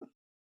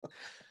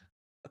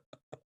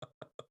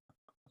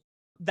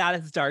 that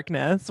is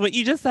darkness. What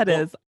you just said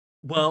Well, is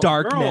Well, girl,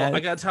 I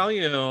darkness. gotta tell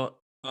you,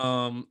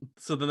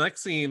 so the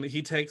next scene,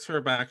 he takes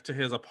her back to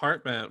his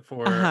apartment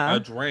for Uh-huh. a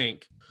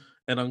drink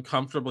and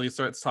uncomfortably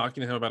starts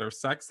talking to him about her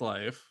sex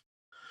life.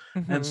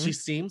 And Mhm. she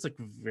seems like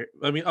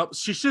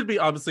she should be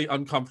obviously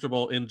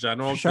uncomfortable in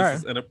general. For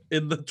 'cause this is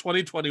in the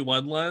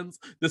 2021 lens,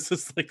 this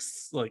is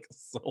like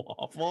so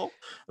awful.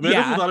 I mean, I Yeah.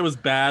 definitely thought it was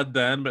bad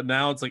then, but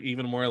now it's like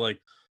even more like,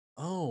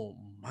 oh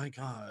my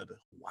god,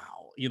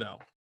 wow, holy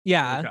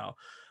Yeah. cow.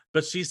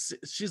 But she's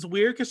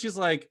weird because she's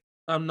like,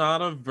 I'm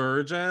not a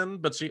virgin,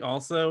 but she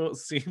also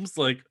seems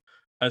like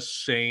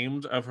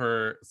ashamed of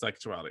her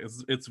sexuality.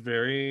 It's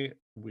very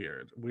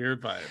weird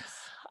vibes.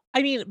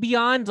 I mean,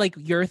 beyond like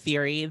your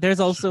theory, there's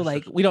also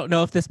like we don't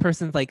know if this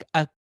person's like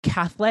a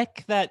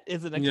Catholic that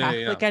isn't a Yeah, yeah,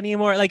 Catholic yeah.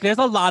 anymore. Like there's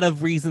a lot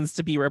of reasons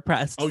to be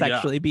repressed Oh, yeah.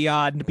 sexually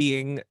beyond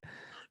being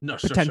No,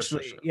 sure.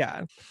 potentially,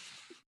 yeah.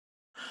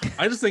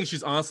 I just think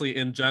she's honestly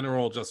in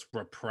general just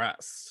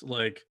repressed.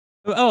 Like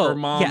Oh, her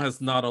mom yes. has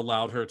not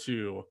allowed her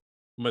to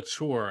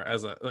mature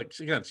as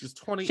she's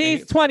 28.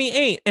 She's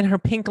 28 in her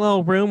pink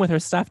little room with her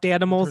stuffed with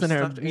animals and her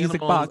stuffed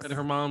music animals, box. and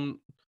her mom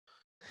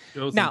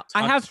goes Now,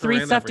 and I have tucks her 3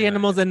 in stuffed every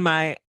animals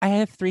night. I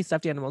have 3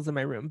 stuffed animals in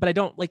my room, but I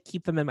don't like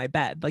keep them in my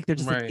bed. Like they're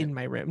just like Right. in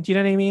my room. Do you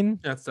know what I mean?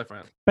 That's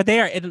different. But they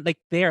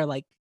are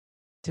like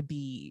to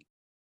be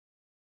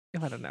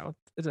I don't know.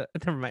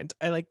 Never mind.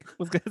 I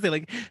was gonna say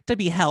like to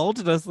be held.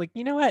 And I was like,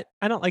 you know what?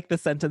 I don't like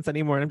this sentence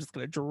anymore. And I'm just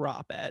gonna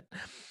drop it.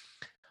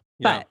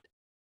 Yeah. But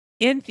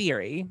in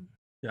theory,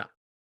 Yeah.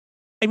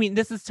 I mean,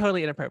 this is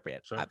totally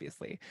inappropriate, Sure.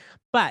 obviously.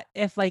 But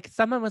if like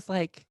someone was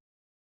like,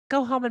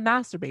 go home and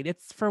masturbate,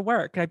 it's for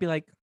work, I'd be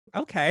like,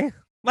 okay.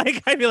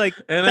 Like I'd be like,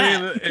 And I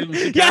mean, "Bet." and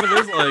she kind of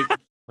is like,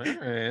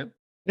 all right.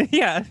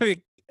 yeah. I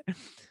mean,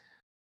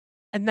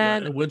 and I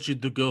then want you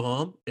to go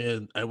home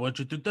and I want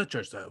you to touch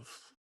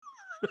yourself.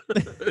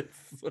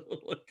 It's so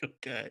like,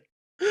 okay.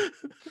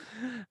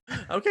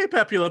 Okay,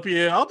 Pepe Le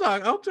Pew.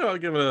 I'll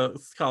give it a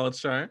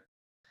college try.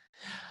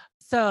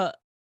 so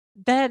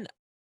then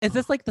is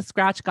this like the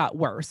scratch got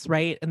worse,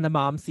 right? And the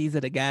mom sees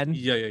it again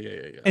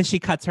Yeah. and she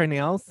cuts her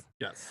nails.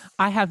 Yes.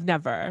 I have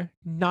never,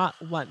 not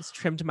once,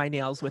 trimmed my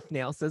nails with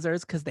nail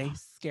scissors because they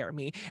scare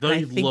me. And They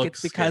I think look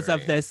it's because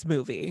of scary. this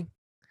movie.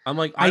 I'm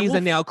like, I use will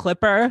a nail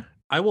clipper.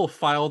 I will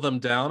file them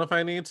down if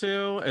I need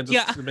to and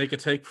just Yeah. make it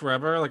take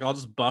forever. Like I'll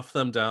just buff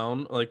them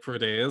down like for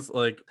days.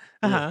 Like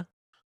ugh. Uh-huh.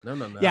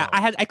 No. Yeah,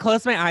 I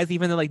closed my eyes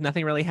even though like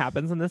nothing really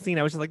happens in the scene.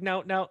 I was just like,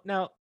 no.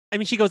 I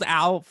mean, she goes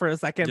out for a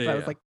second, Yeah, but I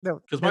was yeah. like, no.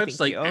 Because no, mine's just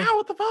like, thank you. ow,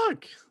 what the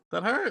fuck?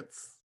 That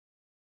hurts.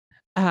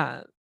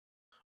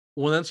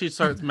 Well, then she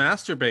starts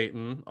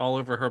masturbating all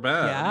over her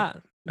bed. Yeah.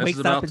 And Wakes she's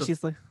up about and to-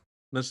 she's like,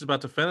 Then she's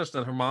about to finish,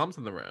 then her mom's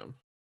in the room.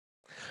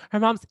 her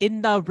mom's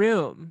in the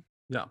room.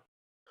 Yeah.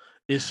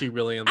 Is she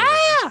really in the room?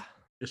 Ah!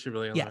 Is she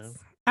really in the room? Yes,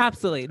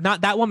 absolutely.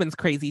 Not that woman's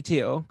crazy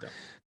too.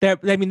 Yeah.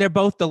 They're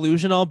both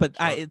delusional, but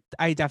Sure.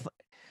 I definitely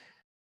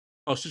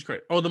Oh, she's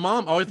great. Oh, the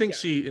mom. Oh, I think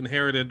she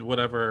inherited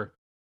whatever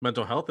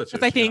mental health issues.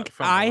 because she got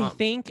from the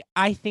mom.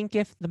 I think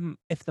if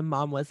the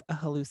mom was a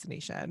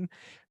hallucination,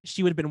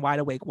 she would have been wide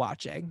awake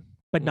watching,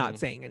 but not Mhm.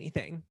 saying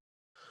anything.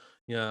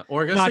 Yeah,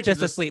 or I guess Not they could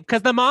just asleep.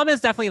 Because the mom is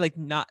definitely like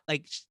not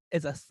like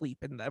is asleep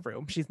in the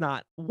room. She's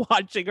not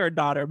watching her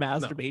daughter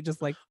masturbate,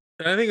 just like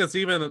And I think it's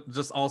even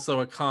just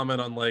also a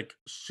comment on like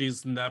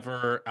she's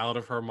never out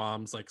of her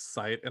mom's like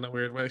sight in a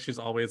weird way. She's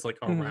always like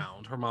Mhm.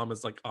 around. Her mom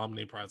is like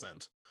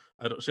omnipresent.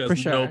 She For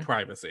has no sure.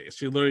 privacy.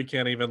 She literally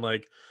can't even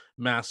like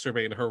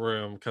masturbate in her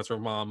room because her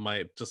mom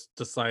might just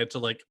decide to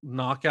like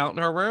knock out in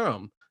her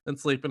room and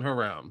sleep in her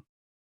room.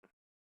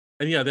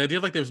 And yeah, the idea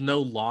of like there's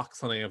no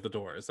locks on any of the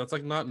doors, that's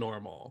like not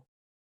normal.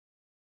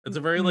 It's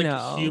a very like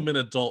No. human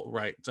adult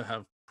right to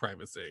have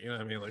privacy. You know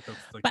what I mean? Like that's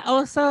like But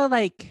also,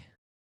 like,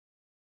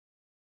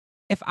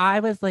 if I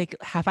was like,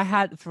 have I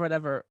had for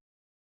whatever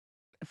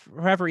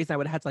reason, I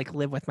would have had to like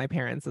live with my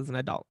parents as an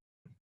adult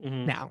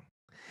Mhm. now.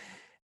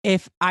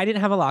 If I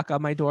didn't have a lock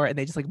on my door and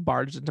they just like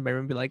barged into my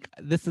room and be like,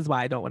 this is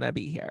why I don't want to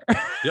be here.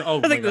 Yeah. Oh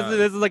I my think god.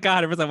 this is like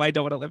 100% why I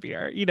don't want to live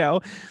here, you know?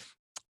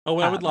 Oh,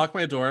 when I would Um, lock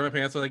my door, my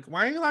parents were like,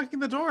 "Why are you locking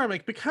the door?" I'm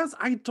like, "Because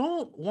I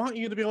don't want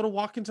you to be able to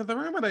walk into the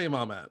room at any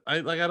moment.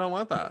 I don't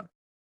want that.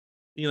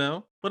 You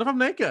know? What if I'm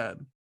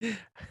naked?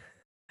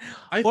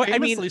 I or I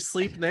mean, famously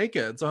sleep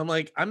naked, so I'm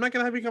like, I'm not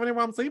gonna have you come in here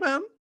while I'm sleeping.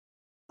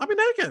 I'll be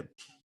naked.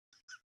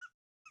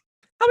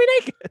 I'll be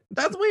naked.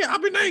 That's me. I'll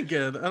be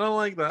naked. I don't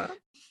like that.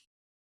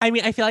 I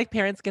mean, I feel like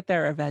parents get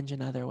their revenge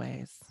in other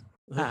ways.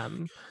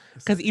 Ugh,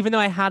 Because even though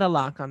I had a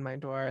lock on my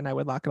door and I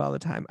would lock it all the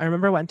time, I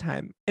remember one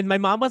time, and my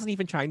mom wasn't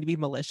even trying to be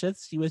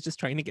malicious. She was just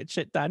trying to get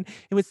shit done.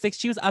 It was 6.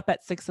 She was up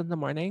at 6 in the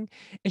morning,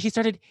 and she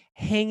started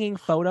hanging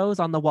photos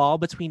on the wall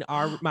between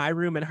my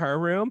room and her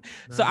room.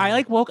 So I no.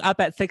 like woke up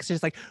at 6,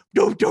 just like,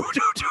 no, no, no, no.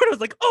 I was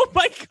like, oh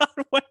my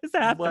God, what is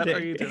happening? What are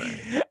you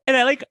doing? And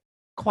I like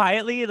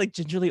quietly, like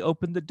gingerly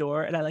opened the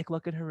door and I like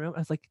look in her room. I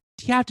was like,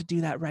 do you have to do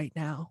that right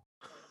now?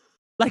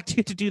 Like, do you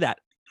have to do that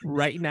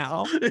right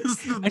now?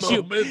 It's the And she,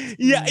 moment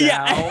yeah,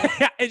 now.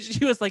 yeah. And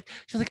she was like,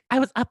 I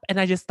was up and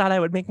I just thought I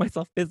would make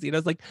myself busy. And I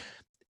was like,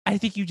 I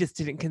think you just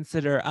didn't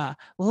consider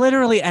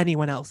literally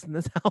anyone else in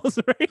this house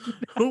right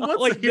Who now.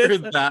 wants Like to hear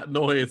this, that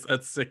noise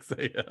at 6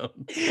 a.m.?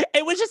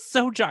 it was just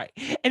so jarring.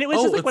 And it was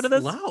Oh, just like one it's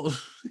of those, loud.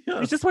 it Yeah.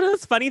 was just one of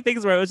those funny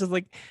things where it was just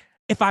like,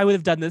 if I would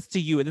have done this to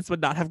you, this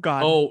would not have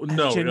gone Oh as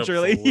no,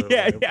 gingerly. absolutely,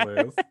 Yeah, yeah.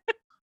 please.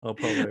 Oh,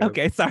 please.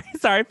 Okay,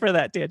 sorry for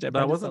that tangent.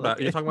 But I That just wasn't thought that's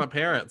bad. You're good. talking about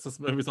parents. This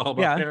movie's all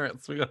about Yeah.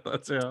 parents. We got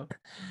that too.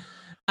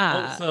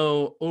 Uh,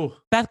 Oh,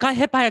 Beth got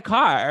hit by a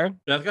car.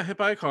 Beth got hit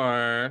by a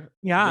car.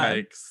 Yeah.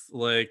 Yikes.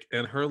 Like,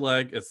 and her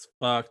leg is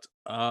fucked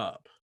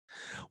up.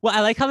 Well,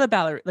 I like how the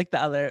other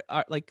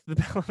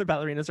other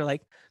ballerinas are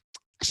like,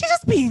 she's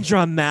just being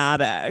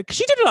dramatic.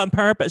 She did it on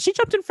purpose. She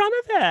jumped in front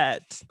of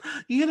it.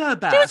 You know, was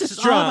Beth, just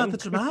it's all about the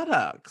drunk.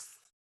 dramatics.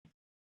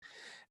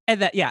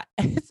 And that, yeah.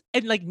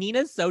 And like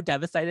Nina's so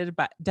devastated.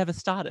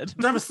 Devastated.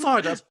 Just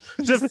so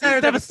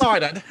devastated.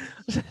 devastated.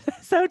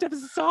 So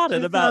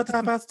devastated about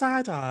So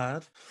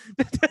devastated.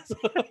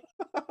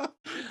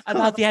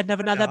 about the end of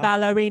another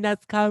ballerina's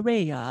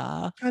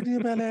career. Can you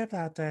believe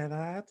that,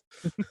 David?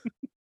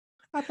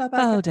 At the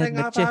Oh, beginning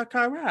of Mitchell. our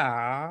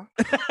career.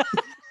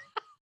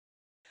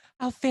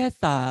 How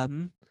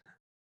fearsome.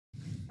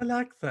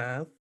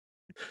 Alexis,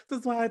 this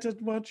is why I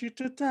didn't want you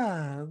to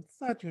dance.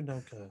 That you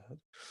know good.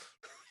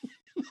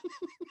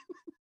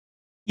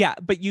 Yeah,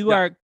 but you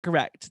are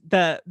correct.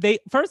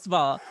 First of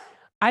all,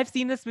 I've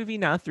seen this movie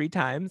now 3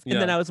 times, and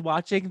then Yeah. I was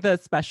watching the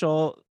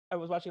special. I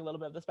was watching a little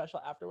bit of the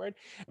special afterward,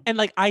 and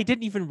like I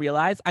didn't even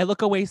realize. I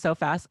look away so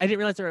fast. I didn't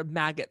realize there were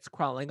maggots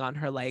crawling on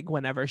her leg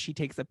whenever she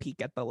takes a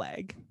peek at the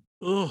leg.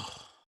 Ugh.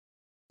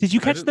 Did you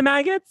I catch the didn't-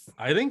 maggots?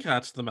 I didn't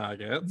catch the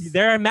maggots.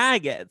 There are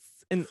maggots,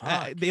 and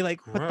Fuck, they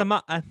like put them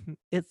on.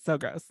 It's so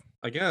gross.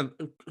 Again,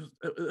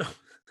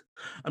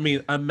 I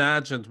mean,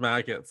 imagined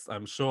maggots,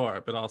 I'm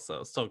sure, but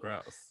also still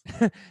gross.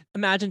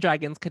 Imagine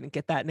Dragons couldn't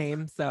get that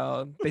name,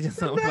 so they just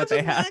went with what they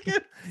Imagine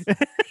had.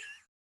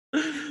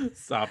 maggots.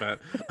 Stop it.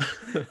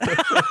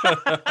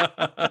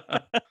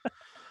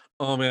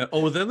 Oh man.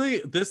 Oh, then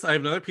I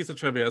have another piece of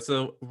trivia.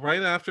 So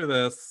right after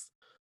this,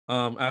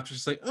 after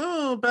she's like,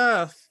 oh,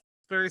 Beth,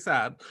 very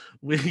sad,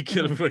 we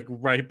get like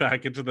right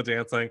back into the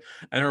dancing,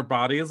 and her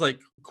body is like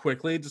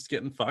quickly just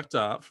getting fucked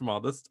up from all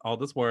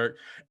this work.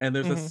 And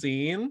there's a Mhm.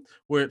 scene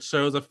where it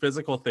shows a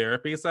physical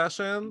therapy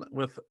session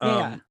with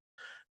Yeah.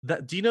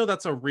 that. Do you know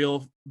that's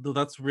real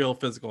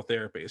physical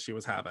therapy she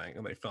was having,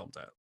 and they filmed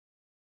it.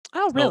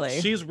 Oh, So really?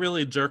 she's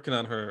really jerking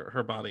on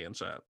her body and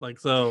shit. Like,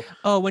 so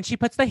Oh, when she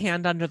puts the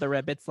hand under the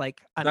rib, it's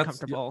like yeah.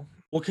 uncomfortable.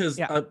 Well, because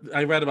Yeah.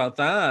 I read about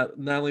that.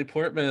 Natalie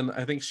Portman,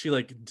 I think she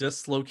like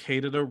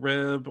dislocated a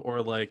rib,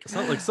 or like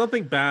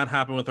something bad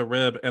happened with a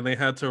rib, and they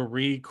had to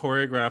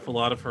re-choreograph a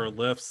lot of her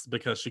lifts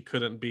because she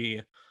couldn't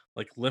be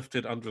like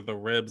lifted under the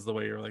ribs the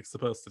way you're like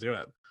supposed to do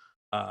it.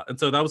 And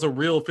so that was a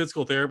real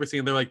physical therapy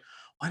scene. They're like,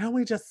 why don't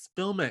we just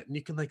film it and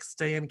you can like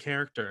stay in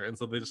character? And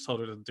so they just told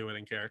her to do it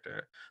in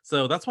character.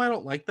 So that's why I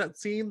don't like that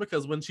scene,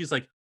 because when she's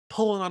like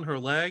pulling on her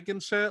leg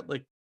and shit,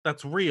 like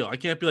that's real. I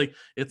can't be like,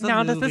 it's a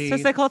Now, does this movie.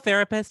 physical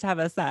therapist have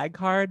a SAG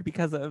card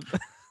because of?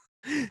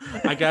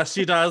 I guess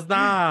she does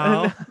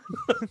now.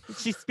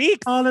 She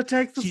speaks. All it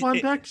takes is She- one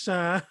it-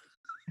 picture.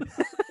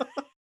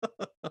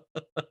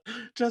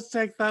 Just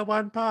take that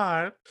one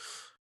part.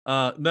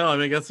 No, I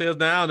mean, I guess he is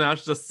now. Now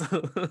it's just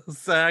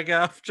SAG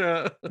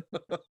after.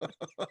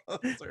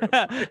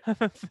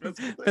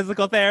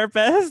 Physical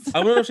therapist. I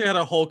wonder if she had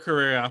a whole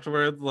career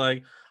afterwards.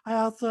 Like, I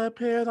also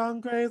appeared on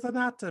Grey's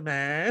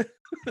Anatomy.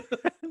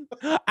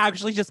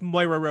 Actually, just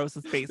Moira Rose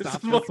is based It's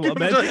off more this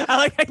woman. like, I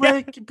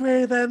like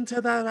breathe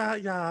into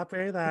the yeah,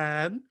 breathe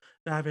in.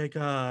 Very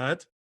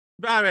good.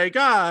 Very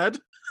good.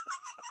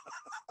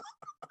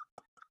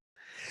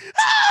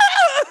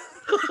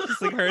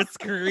 just like her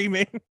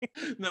screaming.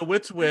 Now,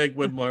 which wig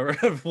would Moira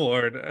have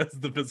worn as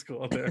the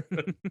physical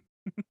therapist?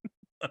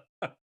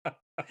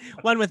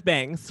 One with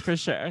bangs for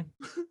sure.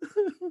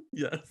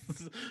 Yes.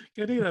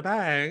 You need a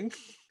bang.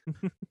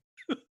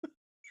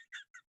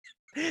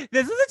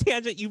 This is a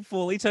tangent you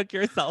fully took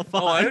yourself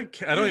on. Oh,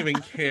 I don't even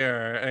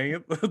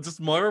care. Just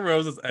Moira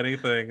Rose is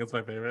anything. It's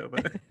my favorite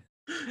thing.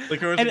 Like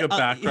her as like a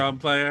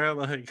background player.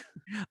 Like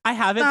I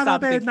haven't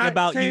stopped thinking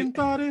about you.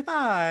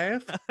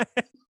 1945.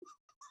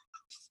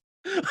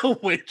 A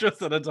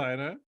waitress at a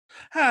diner.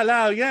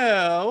 Hello,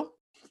 you.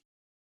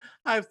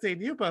 I've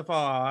seen you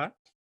before.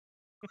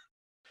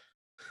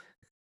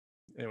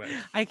 Anyway,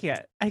 I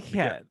can't.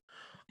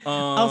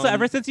 Also,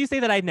 ever since you say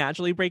that I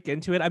naturally break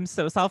into it, I'm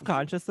so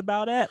self-conscious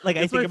about it. Like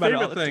I think about it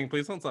all the thing.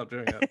 Please don't stop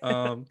doing it.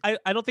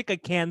 I don't think I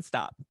can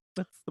stop.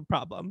 That's the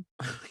problem.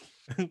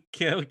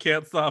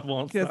 can't stop,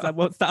 won't Can't stop. stop,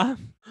 won't stop.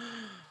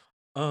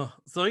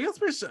 So I guess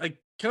we should,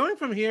 coming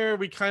from here,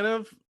 we kind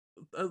of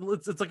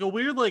it's like a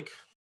weird like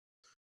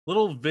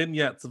little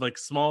vignettes of like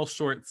small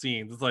short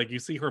scenes. It's like you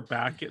see her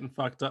back getting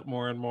fucked up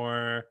more and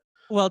more.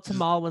 Well,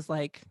 Tamal was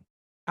like,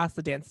 asked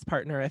the dance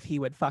partner if he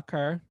would fuck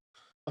her.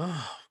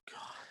 Oh god.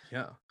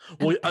 Yeah.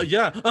 Well,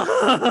 yeah.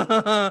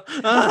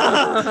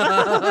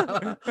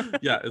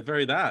 Yeah, it's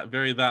very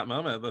that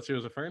moment that she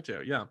was referring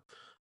to. Yeah.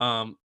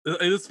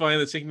 It is funny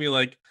that she can be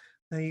like,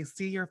 now you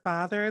see your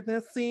father in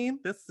this scene?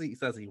 He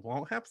says he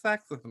won't have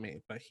sex with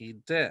me, but he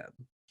did.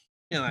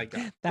 And I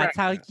got That's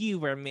how pregnant. you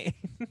were made.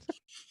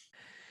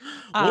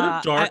 What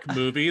a dark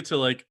movie to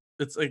like,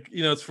 it's like,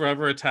 it's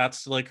forever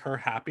attached to like her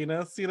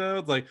happiness,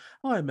 it's like,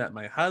 oh, I met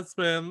my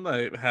husband,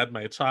 I had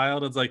my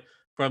child. It's like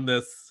from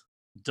this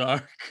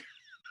dark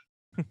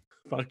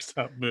fucked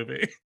up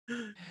movie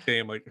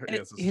came like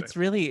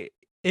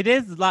it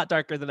is a lot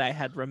darker than I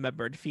had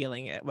remembered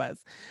feeling it was.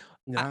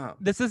 Yeah.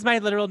 This is my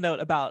literal note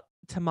about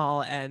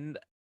Tamal and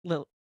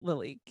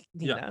Lily,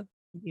 Nina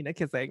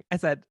kissing. I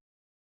said,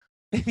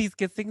 these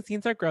kissing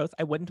scenes are gross.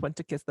 I wouldn't want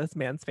to kiss this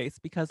man's face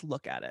because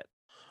look at it.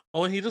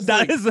 Oh, and he just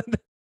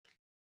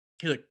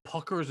he like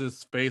puckers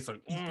his face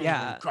like,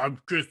 yeah,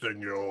 I'm kissing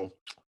you.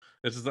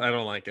 It's just, I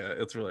don't like it.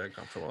 It's really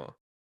uncomfortable.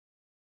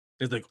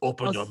 It's like,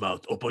 open your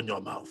mouth.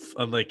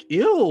 I'm like,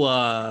 ew,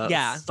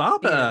 yeah,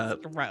 stop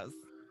it. Gross.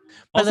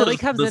 But also, Lily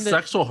comes the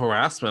sexual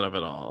harassment of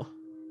it all.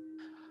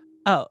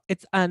 Oh,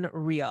 it's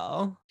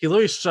unreal. He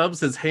literally shoves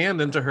his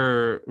hand into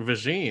her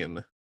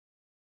vagine.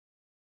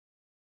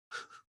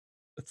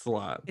 It's a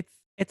lot.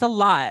 It's a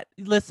lot.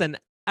 Listen,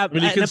 I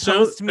mean, you can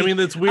show. I mean,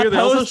 it's weird. They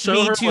also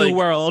show her like,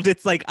 world.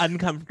 It's like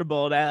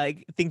uncomfortable to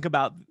like think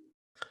about.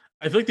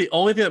 I think the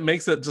only thing that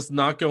makes it just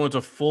not go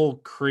into full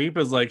creep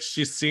is like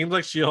she seems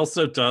like she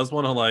also does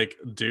want to like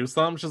do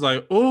something. She's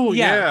like, oh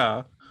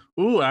yeah,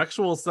 ooh,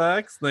 actual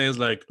sex. And he's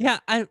like, yeah,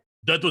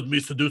 that was me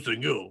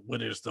seducing you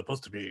when it's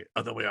supposed to be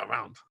other way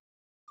around.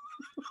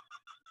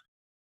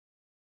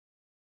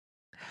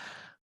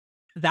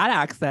 That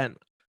accent.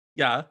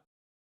 Yeah.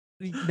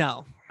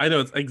 No. I know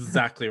it's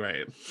exactly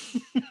right.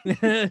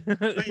 You're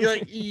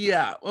like,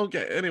 yeah,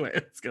 okay. Anyway,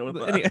 let's go with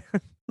that.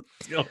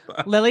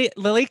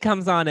 Lily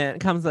comes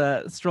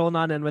strolling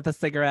on in with a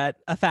cigarette,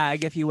 a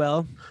fag, if you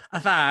will. A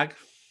fag.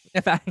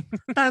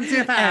 Fancy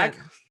a fag.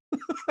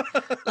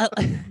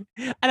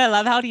 And I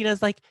love how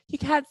Nina's like, you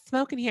can't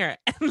smoke in here.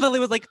 And Lily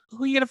was like,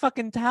 who are you gonna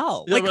fucking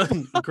tell? Yeah,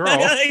 like, girl.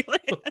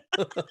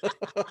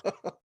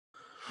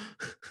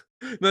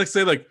 Next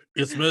day, like,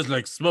 it smells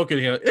like smoke in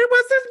here. It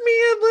wasn't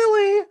me and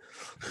Lily.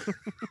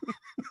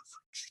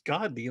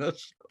 God, Nina,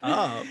 shut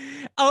up.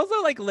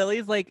 Also, like,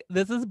 Lily's like,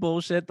 this is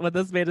bullshit. What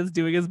this man is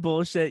doing is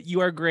bullshit.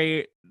 You are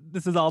great.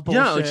 This is all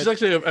bullshit. Yeah, like, she's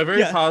actually a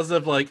very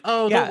positive, like,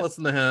 oh, don't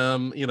listen to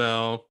him.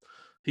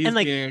 He's and,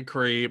 like, being a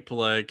creep.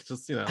 Like,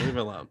 just, leave it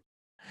alone.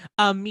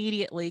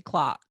 Immediately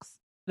clocks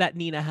that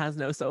Nina has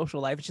no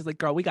social life. She's like,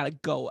 girl, we gotta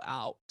go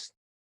out.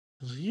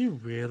 You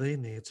really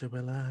need to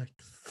relax.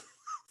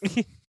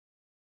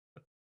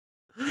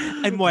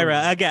 And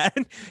Moira again.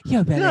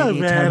 You really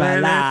need to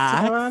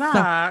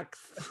relax.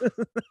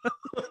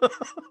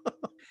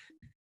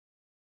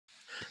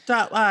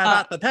 Don't worry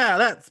about the tail.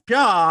 It's pure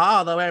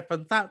all the way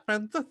from San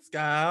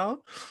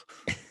Francisco.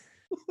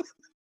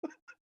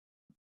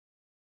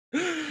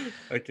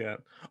 I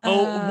can't.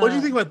 Oh, what do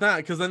you think about that?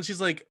 Because then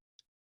she's like,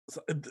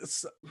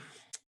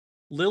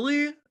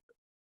 Lily,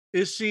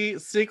 is she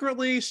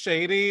secretly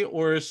shady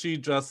or is she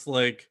just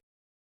like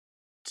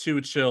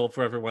too chill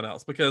for everyone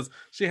else, because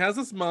she has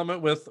this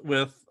moment with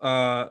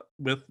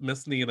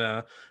Miss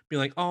Nina being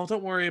like, oh,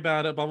 don't worry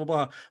about it, blah blah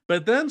blah,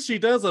 but then she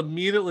does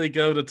immediately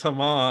go to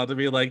Tama to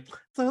be like,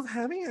 so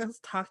Heavy is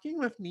talking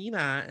with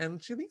Nina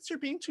and she thinks you're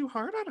being too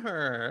hard on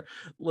her,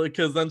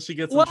 because then she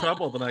gets in Well,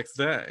 trouble the next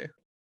day.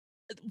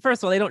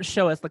 First of all, they don't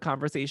show us the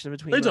conversation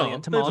between They Lily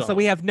and don't, they Tamal, so don't.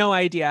 we have no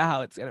idea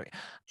how it's gonna be.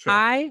 Sure.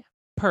 I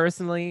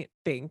personally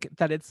think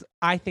that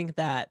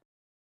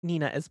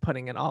Nina is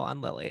putting it all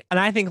on Lily, and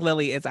I think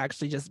Lily is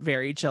actually just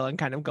very chill and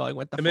kind of going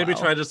with the And flow. maybe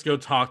try to just go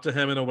talk to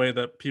him in a way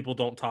that people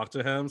don't talk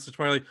to him. So it's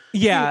probably like,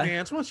 Yeah. hey, man,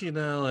 I just want you to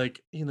know,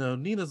 like,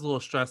 Nina's a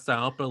little stressed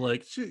out, but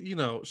like, she,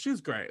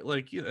 she's great.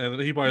 Like,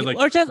 and he probably like,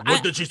 Or just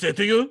what did she say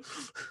to you?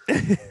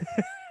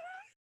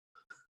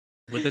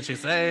 What did she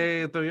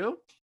say to you?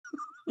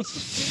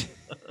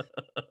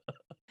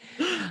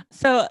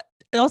 So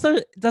also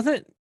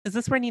is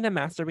this where Nina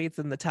masturbates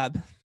in the tub?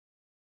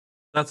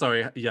 That's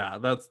already, yeah.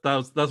 That's why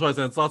I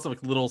said it's lots of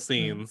like little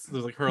scenes.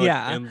 There's like her like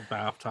Yeah. in the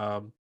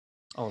bathtub,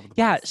 all over the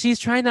Yeah, place. she's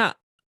trying to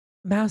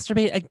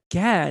masturbate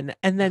again,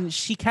 and then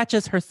she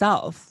catches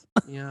herself.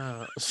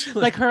 Yeah, she,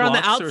 Like her on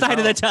the blocks outside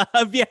of the herself.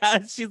 tub. Yeah,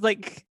 she's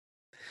like,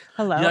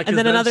 hello. Yeah, And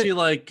then another she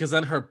like, because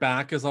then her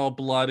back is all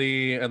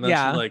bloody, and then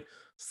Yeah. she like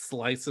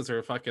slices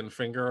her fucking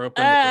finger open with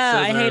the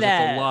I scissors. hate It's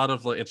it. a lot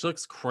of like, it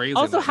looks crazy. in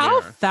Also, the how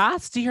mirror.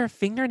 fast do your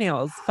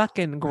fingernails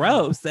fucking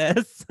grow,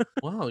 sis?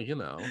 Well,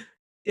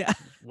 Yeah.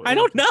 what- I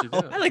don't what can she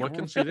know. do? I, like, what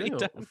can really she do?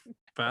 don't.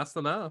 Fast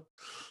enough.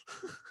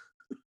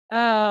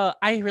 Oh,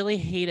 I really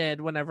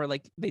hated whenever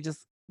like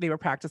they were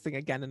practicing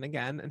again and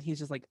again, and he's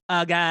just like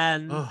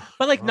again, Oh,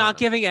 but like not God.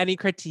 giving any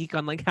critique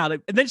on like how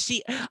to. And then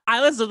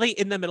I was literally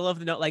in the middle of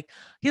the note, like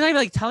he's not even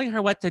like telling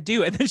her what to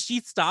do, and then she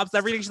stops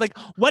everything. She's like,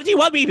 "What do you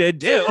want me to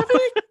do?"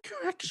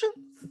 Corrections.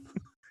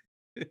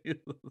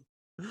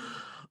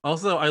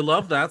 Also, I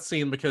love that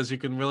scene because you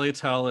can really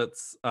tell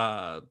it's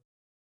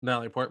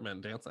Natalie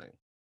Portman dancing.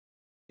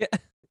 Yeah,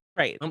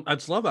 right. I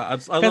just love that. I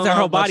Because love her how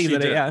whole much body's she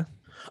in it. did. Yeah.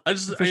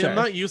 For sure. I'm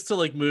not used to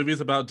like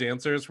movies about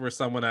dancers where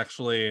someone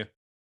actually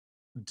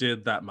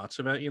did that much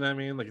of it. You know what I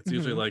mean? Like it's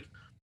usually Mhm. like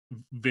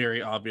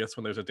very obvious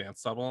when there's a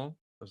dance double.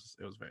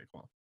 It was very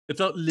cool. It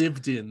felt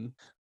lived in,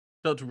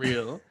 felt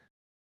real.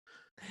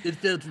 It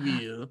felt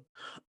real.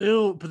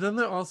 Ew, but then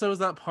there also was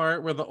that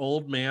part where the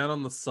old man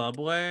on the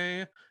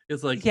subway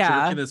is like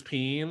Yeah. jerking his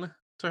peen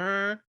to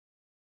her.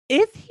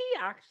 Is he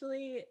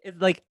actually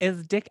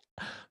is Dick?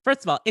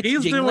 First of all, it's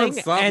He's doing jingling,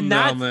 something and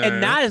down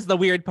there. that is the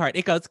weird part.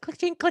 It goes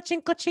click-chink,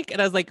 click-chink, click-chink,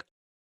 and I was like,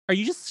 "Are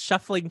you just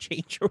shuffling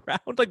change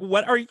around? Like,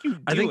 what are you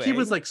doing?" I think he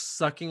was like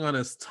sucking on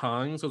his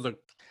tongue, so it was like,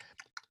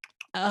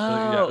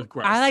 Oh,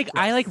 gross, I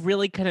like gross.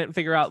 really couldn't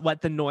figure out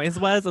what the noise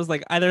was. I was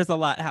like, there's a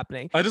lot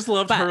happening. I just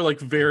loved But- her like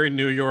very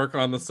New York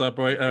on the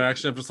subway. And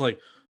actually, I'm just like,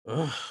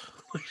 ugh.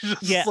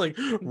 Just Yeah, like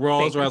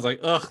rolls same. around like,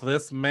 ugh,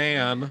 this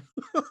man.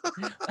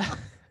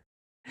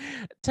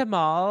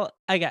 Tamal,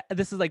 I get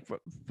this is like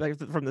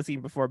from the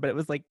scene before, but it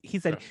was like he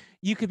said, Sure.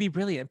 "You could be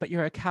brilliant, but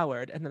you're a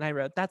coward." And then I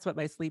wrote, "That's what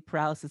my sleep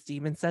paralysis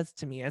demon says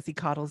to me as he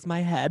coddles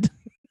my head."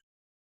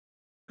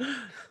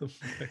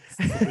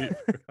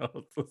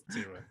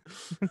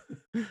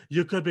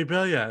 You could be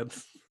brilliant,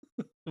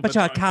 But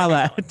you're a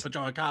coward. But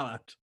you're a coward.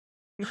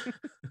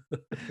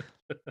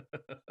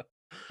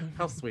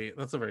 How sweet!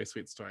 That's a very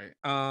sweet story.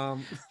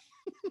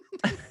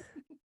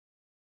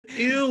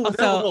 Ew. Also-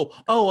 No.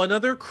 Oh,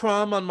 another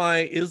crumb on my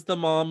is the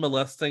mom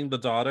molesting the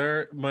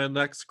daughter. My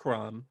next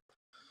crumb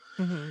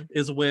Mhm.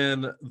 is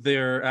when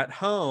they're at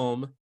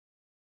home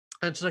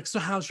and she's like, so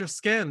how's your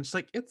skin? She's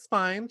like, it's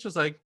fine. She's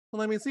like,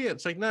 well, let me see it.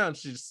 She's like, no. And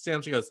she just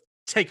stands, she goes,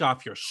 take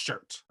off your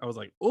shirt. I was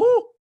like,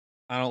 ooh,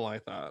 I don't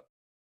like that.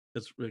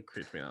 It's really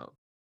creeped me out.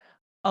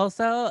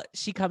 Also,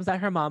 she comes at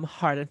her mom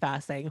hard and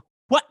fast, saying,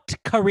 "What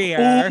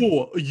career?"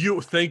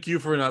 Oh, thank you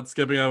for not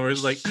skipping over.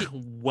 It's like,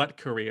 what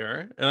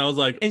career? And I was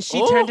like, And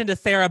she turned into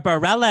Sarah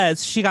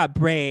Bareilles. She got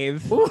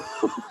brave. I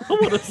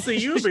want to see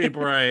you be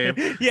brave.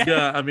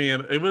 Yeah. I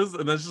mean, it was,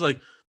 and then she's like,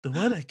 the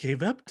one I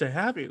gave up to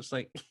have you. It's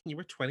like, you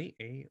were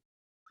 28.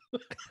 I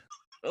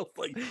was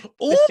like, The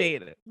oh,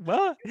 shade.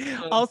 What?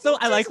 Also,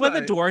 I like when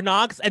the door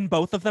knocks and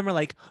both of them are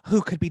like,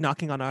 "Who could be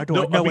knocking on our door?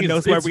 No, No, I one mean,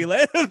 knows where it's- we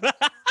live."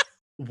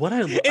 what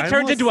I It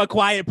turns into a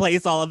quiet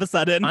place all of a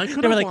sudden. I could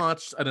They were have like,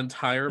 watched an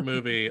entire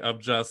movie of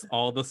just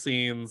all the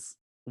scenes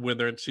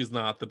when she's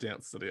not at the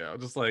dance studio,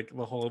 just like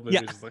the whole movie,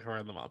 Yeah. just like her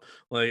and the mom.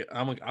 Like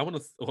I'm like, I want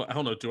to. I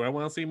don't know. Do I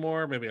want to see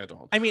more? Maybe I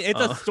don't. I mean, it's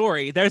a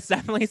story. There's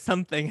definitely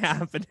something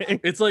happening.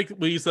 It's like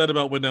what you said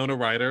about Winona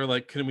Ryder.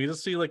 Like, can we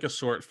just see like a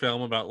short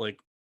film about like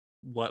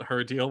what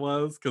her deal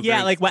was? Because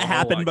Yeah, like what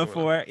happened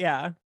before.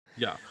 Yeah.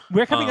 Yeah,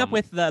 We're coming up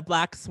with the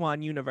Black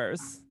Swan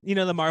universe. You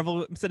know, the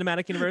Marvel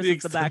Cinematic Universe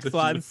is the Black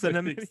Swan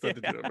cinema.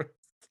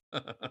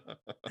 Yeah.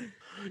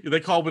 They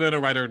call Winona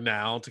Ryder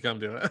now to come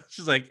do it.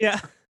 She's like, Yeah.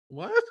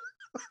 what?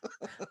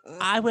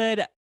 I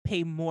would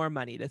pay more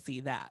money to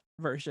see that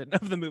version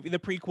of the movie, the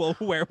prequel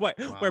where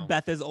Wow.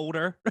 Beth is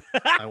older.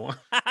 I want.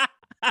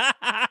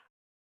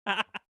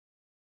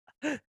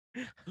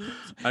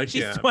 I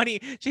She's can't.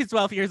 20. She's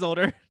 12 years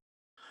older.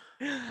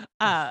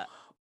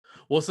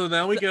 Well, so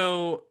now we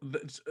go.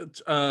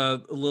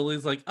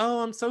 Lily's like,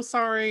 "Oh, I'm so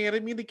sorry. I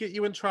didn't mean to get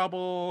you in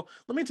trouble.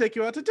 Let me take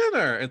you out to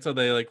dinner." And so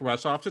they like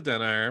rush off to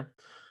dinner.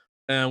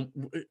 And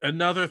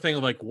another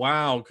thing, like,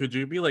 wow, could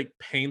you be like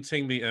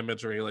painting the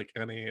imagery like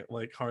any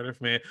like harder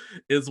for me?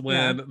 Is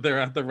when they're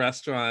at the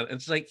restaurant and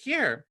she's like,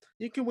 "Here,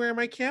 you can wear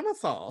my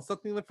camisole,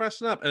 something to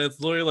freshen up." And it's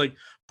literally like,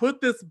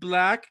 "Put this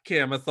black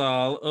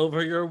camisole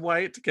over your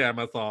white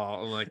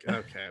camisole." I'm like,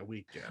 okay,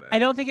 we get it. I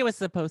don't think it was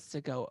supposed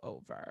to go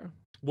over.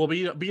 Well, but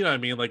you know what I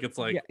mean? Like, it's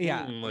like,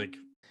 Yeah. like,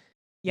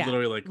 Yeah.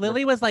 literally, like,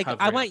 Lily was like, "I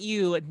covering want it.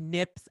 you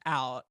nips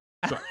out."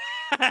 Sure.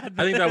 I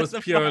think that was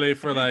purely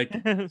for like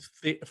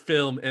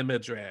film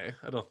imagery.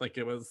 I don't think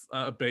it was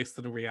based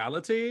in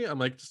reality. I'm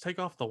like, just take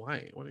off the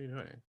white. What are you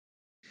doing?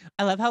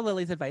 I love how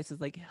Lily's advice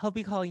is like, he'll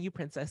be calling you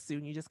princess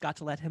soon. You just got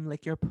to let him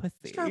lick your pussy.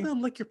 Just gotta let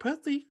him lick your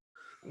pussy.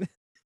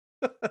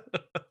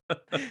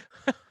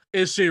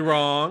 Is she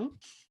wrong?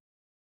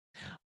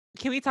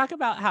 Can we talk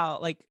about how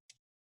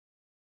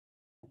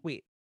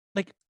wait,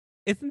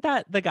 isn't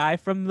that the guy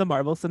from the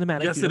Marvel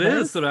Cinematic Yes, Universe? it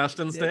is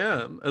Sebastian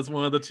Stan as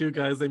one of the two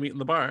guys they meet in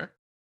the bar.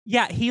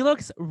 Yeah, he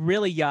looks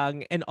really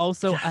young and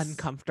also Yes.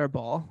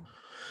 uncomfortable.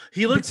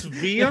 He looks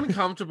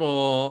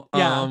uncomfortable.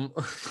 Yeah.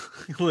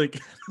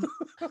 Like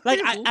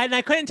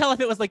I couldn't tell if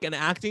it was like an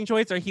acting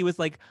choice or he was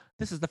like,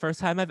 this is the first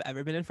time I've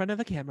ever been in front of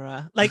a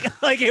camera. Like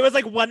it was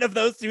like one of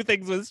those two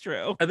things was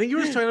true. I think he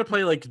was trying to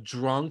play like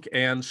drunk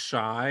and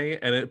shy,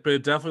 but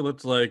it definitely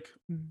looked like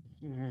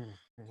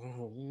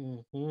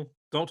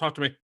don't talk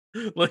to me.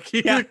 Like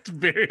he looked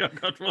very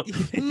uncomfortable.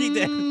 He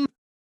did.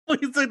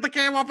 Please take the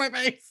camera off my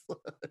face.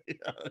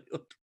 Yeah, he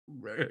looked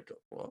very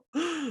uncomfortable.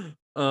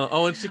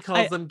 And she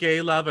calls them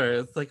gay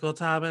lovers. Like, well,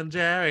 Tom and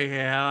Jerry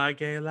here are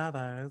gay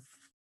lovers.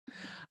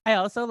 I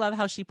also love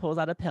how she pulls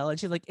out a pill and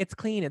she's like, "It's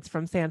clean. It's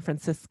from San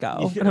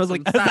Francisco." Yeah, and I was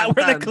like, from "Is that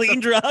where San the clean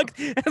drug?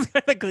 Is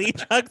where the clean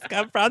drugs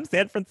come from?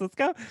 San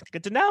Francisco?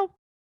 Good to know."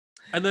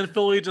 And then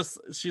Philly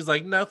she's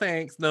like, "No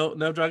thanks, no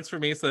drugs for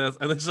me, sis."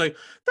 And then she's like,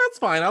 "That's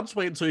fine. I'll just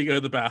wait until you go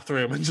to the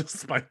bathroom and just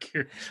spike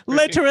your."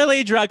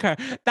 Literally drug her.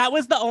 That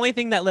was the only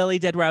thing that Lily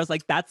did where I was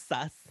like, "That's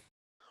sus."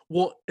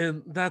 Well,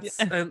 and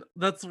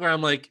that's where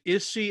I'm like,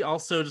 is she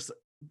also just?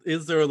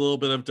 Is there a little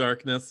bit of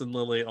darkness in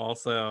Lily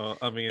also?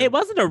 I mean, It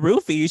wasn't a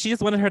roofie. She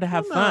just wanted her to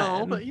have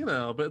fun. But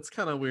but it's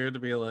kind of weird to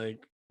be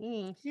like,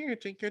 here,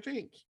 drink your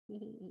drink.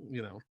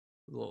 You know,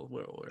 a little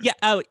weird. Yeah.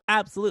 Oh,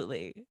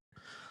 absolutely.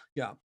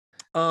 Yeah.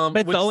 But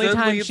the only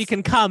time she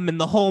can come in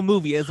the whole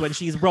movie is when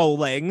she's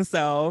rolling.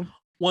 So,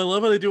 well, I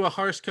love how they do a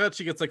harsh cut.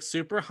 She gets like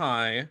super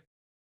high,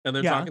 and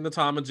they're talking to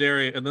Tom and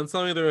Jerry, and then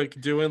suddenly they're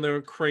like doing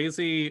their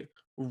crazy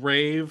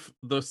rave,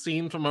 the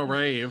scene from a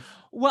rave.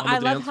 Well, I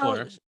love how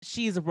floor.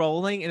 she's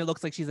rolling, and it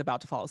looks like she's about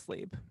to fall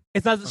asleep.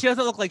 It's not. She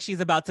doesn't look like she's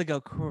about to go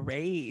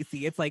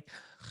crazy. It's like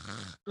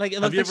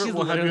it looks like she's.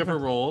 Have you ever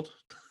rolled?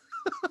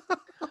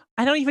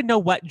 I don't even know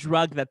what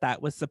drug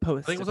that was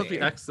supposed to be. I think it was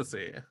the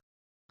ecstasy.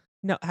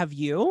 No, have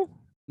you?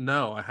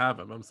 No, I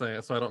haven't. I'm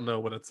saying, so I don't know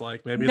what it's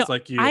like. Maybe it's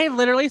like you. I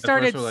literally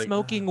started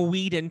smoking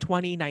weed in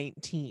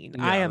 2019.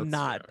 Yeah, I am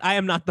not. Fair. I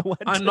am not the one.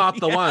 I'm not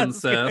the one,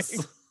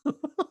 sis.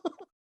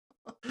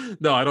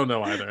 No, I don't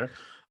know either.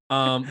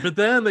 But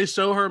then they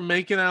show her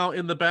making out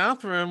in the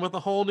bathroom with a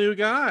whole new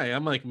guy.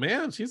 I'm like,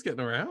 man, she's getting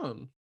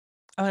around.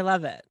 Oh, I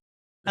love it.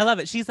 I love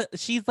it. She's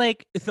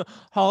like,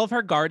 all of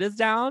her guard is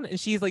down and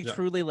she's like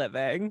truly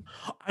living.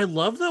 I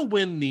love that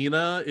when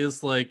Nina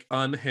is like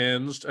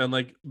unhinged and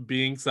like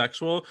being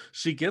sexual,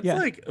 she gets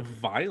like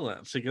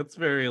violent. She gets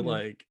very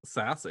like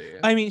sassy.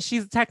 I mean,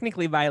 she's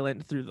technically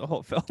violent through the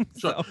whole film.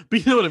 So.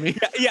 But you know what I mean?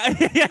 Yeah.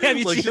 I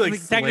mean, like, she like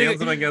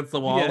slams him against the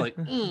wall, like,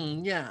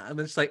 and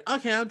then she's like,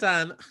 okay, I'm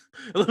done.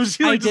 And then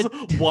she like just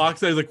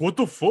walks out. He's like, what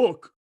the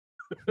fuck?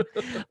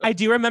 I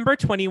do remember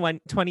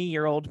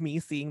 20-year-old me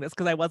seeing this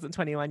because I wasn't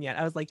 21 yet.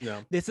 I was like,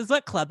 this is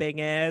what clubbing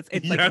is.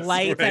 It's like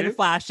lights and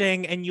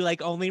flashing, and you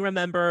like only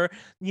remember,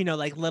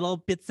 like little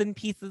bits and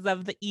pieces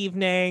of the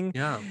evening.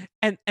 Yeah.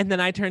 And then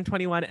I turned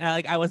 21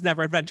 and I was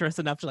never adventurous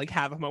enough to like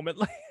have a moment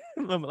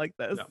like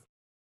this. Yeah.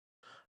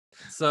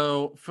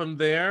 So from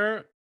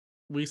there,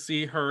 we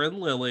see her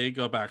and Lily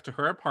go back to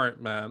her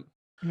apartment.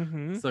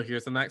 Mm-hmm. So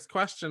here's the next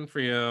question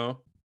for you.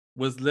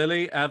 Was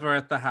Lily ever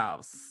at the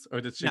house, or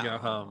did she go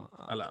home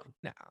alone?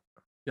 No.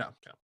 Yeah.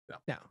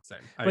 No. Same.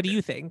 What do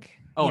you think?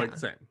 Oh,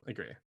 same.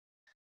 Agree.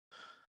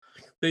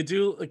 They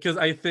do, because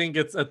I think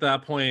it's at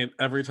that point,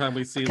 every time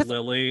we see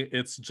Lily,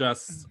 it's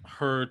just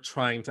her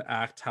trying to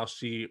act how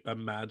she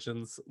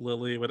imagines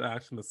Lily would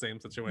act in the same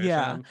situation.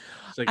 Yeah.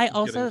 Like, I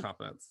also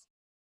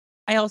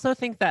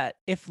think that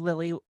if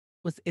Lily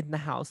was in the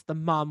house, the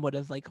mom would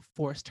have like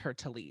forced her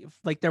to leave.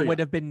 Like there would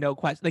have been no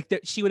question. Like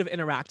she would have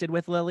interacted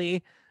with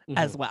Lily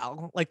as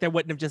well. Like there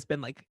wouldn't have just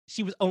been like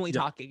she was only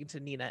talking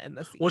to Nina in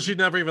the scene. Well, she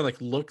never even like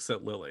looks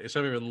at Lily. She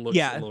never even looks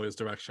at Lily's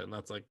direction.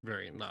 That's like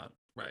very not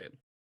right.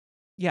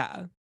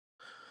 Yeah.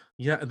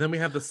 Yeah, and then we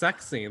have the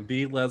sex scene,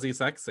 the Leslie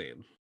sex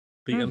scene,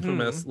 the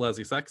infamous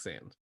Leslie sex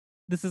scene.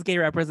 This is gay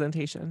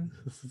representation.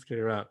 This is gay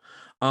rap.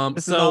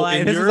 This is all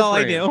I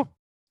do.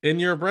 In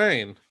your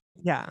brain.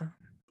 Yeah.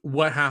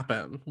 what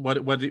happened?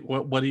 What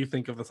do you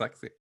think of the sex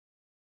scene?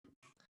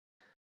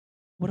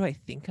 What do I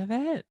think of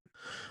it?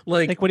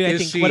 Like what do I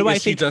is think? What do I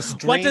is she think? just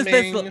dreaming? What does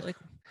this look like?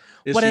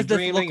 Is What she does this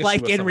dreaming? look Is she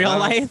like with in someone real else?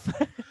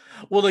 life?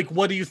 Well, like,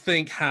 what do you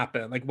think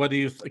happened? Like, what do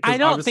you? 'Cause I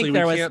don't obviously think we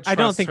there was. can't I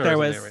don't trust think her there as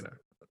a was. narrator.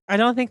 I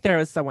don't think there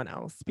was someone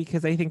else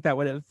because I think that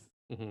would have.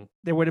 Mhm.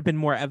 There would have been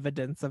more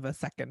evidence of a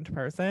second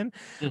person.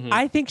 Mhm.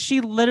 I think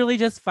she literally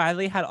just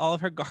finally had all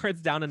of her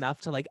guards down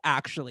enough to like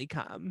actually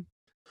come,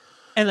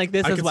 and like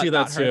this I is could what see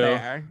that got her too.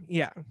 there.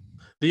 Yeah.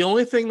 The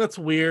only thing that's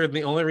weird, and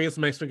the only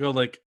reason it makes me go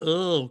like,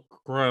 "Oh,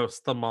 gross,"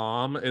 the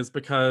mom is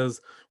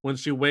because when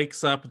she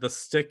wakes up, the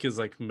stick is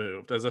like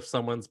moved as if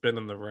someone's been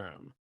in the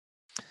room.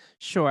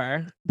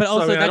 Sure, but So I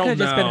also mean, I that could don't have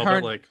just been know,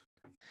 her. but like,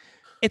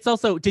 It's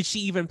also, did she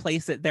even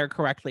place it there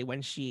correctly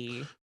when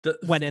she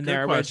went in good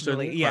there question,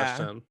 originally? good Yeah.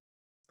 question.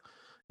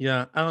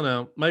 Yeah, I don't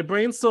know. My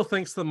brain still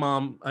thinks the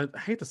mom. I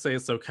hate to say it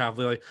so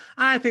casually. Like,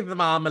 I think the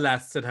mom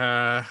molested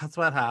her. That's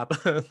what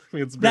happened. I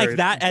mean, it's Like very,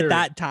 that at very.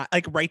 that time,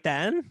 like right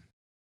then.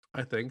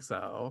 I think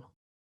so.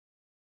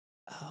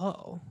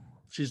 Oh.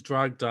 She's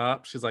drugged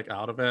up. She's like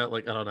out of it.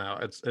 Like I don't know.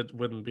 It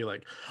wouldn't be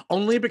like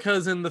only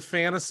because in the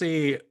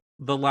fantasy,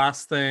 the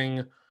last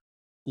thing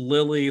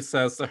Lily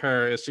says to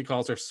her is she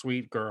calls her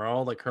sweet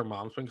girl. Like her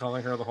mom's been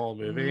calling her the whole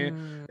movie,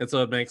 Mm, and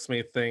so it makes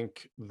me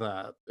think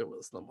that it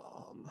was the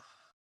mom.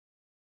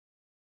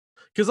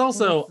 Because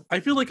also, well, I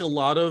feel like a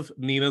lot of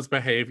Nina's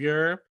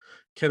behavior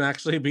can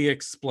actually be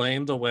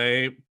explained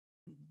away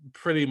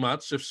pretty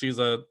much if she's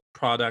a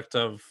product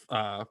of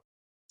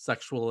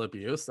sexual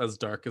abuse, as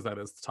dark as that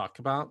is to talk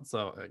about.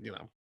 So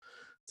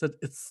so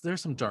it's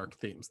there's some dark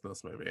themes in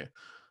this movie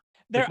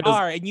there because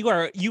are, and you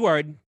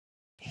are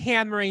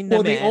hammering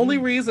well, them the only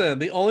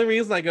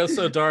reason I go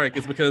so dark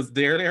is because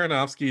Darren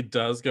Aronofsky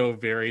does go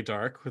very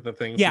dark with the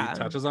things he Yeah,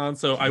 touches on.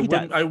 So I he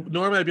wouldn't, does. I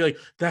normally I'd be like,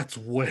 that's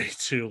way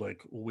too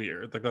like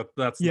weird. Like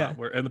that's Yeah. not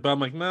where. And but I'm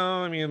like,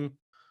 no, I mean,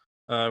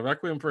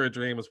 Requiem for a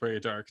Dream is very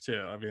dark too.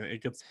 I mean,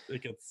 it gets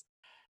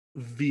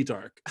the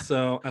dark.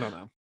 So I don't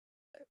know.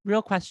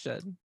 Real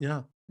question: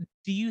 Yeah.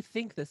 do you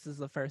think this is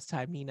the first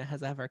time Nina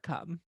has ever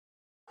come?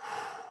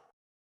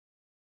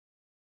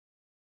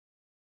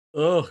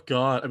 Oh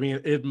God. I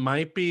mean, it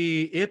might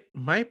be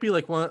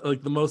like one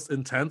like the most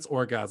intense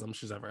orgasm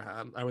she's ever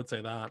had. I would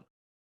say that.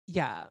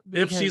 Yeah,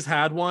 If she's because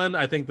had one,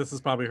 I think this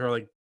is probably her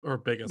like her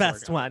biggest best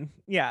orgasm. one.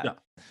 Yeah, Yeah.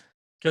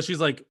 Because she's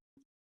like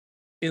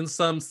in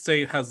some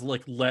state has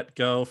like let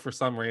go for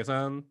some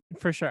reason.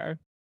 for sure.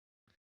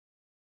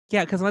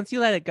 Yeah, because once you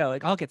let it go,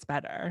 it all gets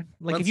better.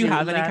 Like Once if you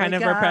have any let kind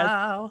it of repressed,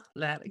 go,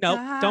 let it nope,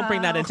 don't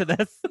bring that go. into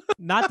this.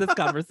 Not this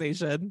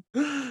conversation.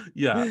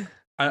 Yeah.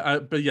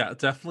 But yeah,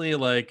 definitely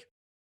like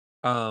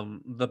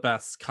the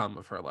best come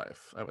of her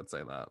life. I would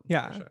say that.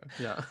 Yeah. For sure.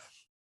 Yeah.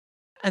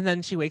 And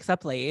then she wakes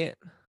up late.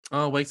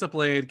 Oh, wakes up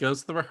late,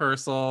 goes to the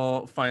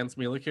rehearsal, finds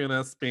Mila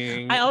Kunis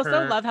being I also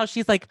her. love how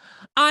she's like,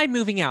 I'm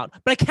moving out,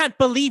 but I can't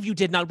believe you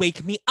did not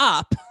wake me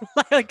up.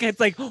 Like it's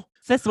like,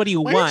 sis, what do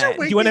you Why want? did you Do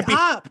wake you want me to be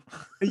up?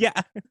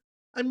 Yeah.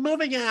 I'm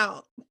moving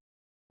out.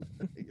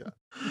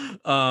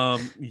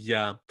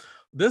 Yeah.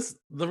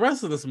 The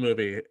rest of this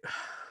movie,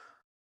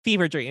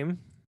 Fever dream.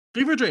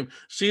 Fever Dream.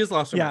 She has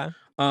lost her mind.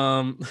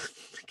 Yeah.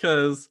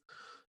 Because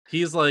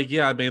he's like,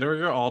 yeah, I made her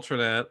your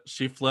alternate.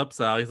 She flips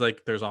out. He's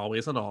like, there's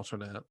always an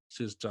alternate.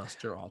 She's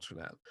just your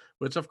alternate.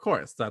 Which of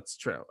course that's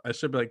true. I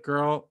should be like,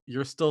 girl,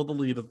 you're still the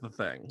lead of the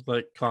thing.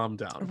 Like, calm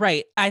down.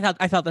 Right. I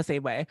felt the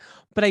same way.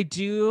 But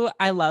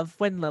I love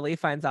when Lily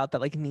finds out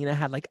that like Nina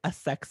had like a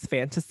sex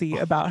fantasy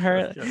about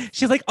her. Yes.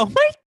 She's like, oh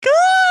my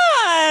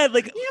God.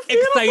 Like You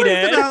excited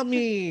fantasized about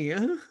me.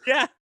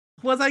 Yeah.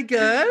 Was I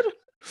good?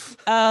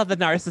 Oh, the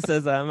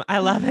narcissism. I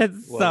love it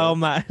so Love it.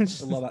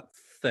 much. I love that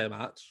so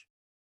much.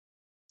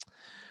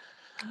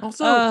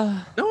 Also,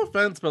 Uh, no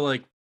offense, but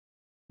like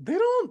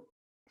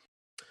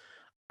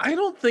I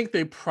don't think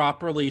they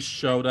properly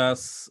showed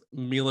us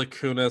Mila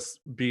Kunis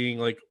being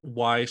like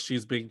why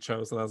she's being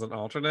chosen as an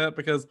alternate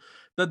because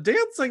the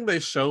dancing they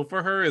show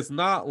for her is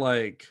not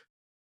like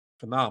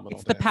phenomenal.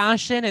 it's the dancing.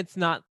 passion. It's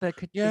not the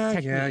Yeah.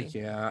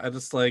 technique. I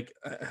just like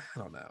I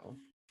don't know.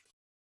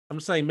 I'm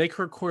just saying make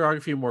her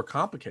choreography more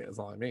complicated is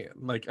all I mean.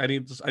 Like I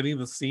need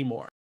to see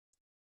more.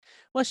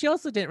 Well, she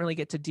also didn't really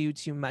get to do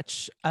too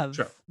much of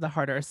True. the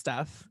harder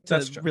stuff to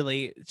That's true.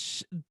 really.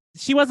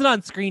 She wasn't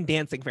on screen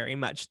dancing very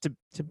much,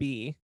 to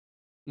be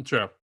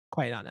True.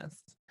 quite honest.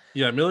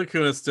 Yeah, Mila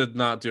Kunis did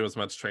not do as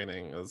much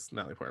training as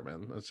Natalie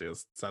Portman, as she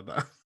has said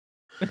that.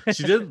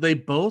 She did. They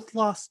both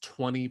lost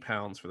 20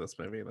 pounds for this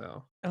movie,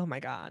 though. Oh my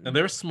God. And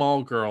they're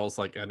small girls,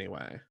 like,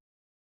 anyway.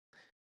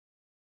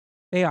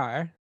 They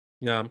are.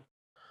 Yeah.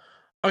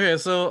 Okay,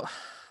 so,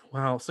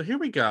 wow. So here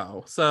we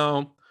go.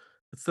 So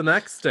it's the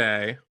next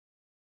day.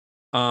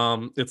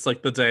 It's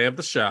like the day of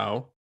the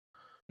show.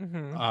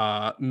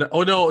 Mhm. No,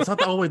 oh no, it's not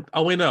the,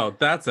 oh wait, no,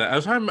 that's it. I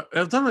was trying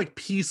to like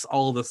piece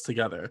all this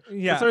together.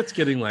 Yeah. It starts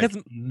getting like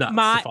 'Cause nuts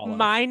to follow.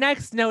 My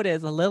next note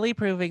is Lily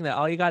proving that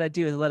all you got to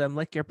do is let him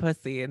lick your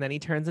pussy and then he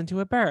turns into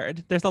a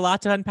bird. There's a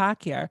lot to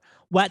unpack here.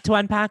 What to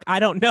unpack? I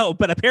don't know.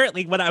 But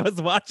apparently when I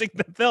was watching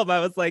the film, I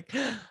was like,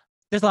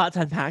 There's a lot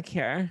to unpack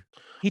here.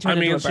 He I turned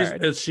mean, into a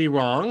bird. is she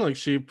wrong? Like,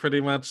 she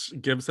pretty much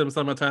gives him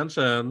some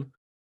attention,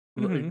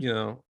 Mhm. you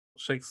know,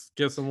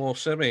 gives him a little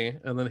shimmy,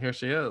 and then here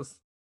she is.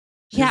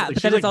 Yeah,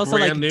 but then she's it's also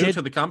like, brand new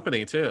to the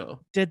company too.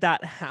 did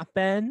that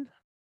happen?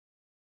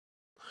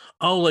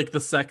 Oh, like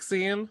the sex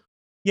scene?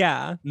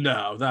 Yeah.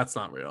 No, that's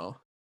not real.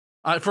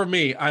 For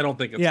me, I don't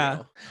think it's Yeah.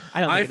 real.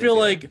 I don't I think it feel is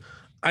like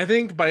I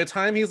think by the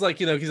time he's like,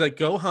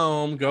 go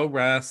home, go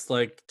rest,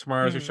 like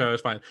tomorrow's your Mhm. show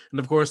is fine. And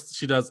of course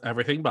she does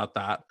everything but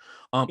that.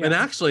 And Yeah.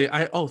 actually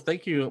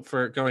thank you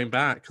for going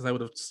back because I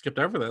would have skipped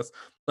over this.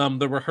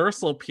 The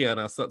rehearsal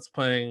pianist that's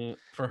playing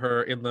for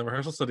her in the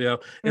rehearsal studio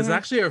is Mhm.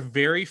 actually a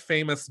very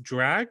famous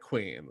drag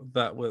queen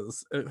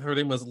her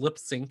name was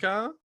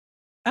Lipsinka.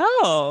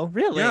 Oh,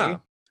 really? Yeah.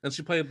 And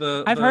she played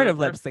I've heard of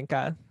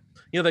Lipsinka.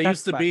 Yeah, they That's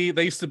used to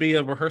fun. be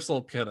a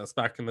rehearsal pianist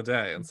back in the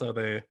day, and so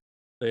they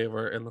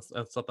were in this.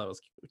 I thought that was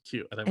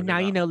cute. I never And knew now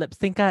you that. know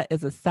Lipsinka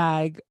is a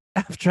SAG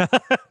AFTRA.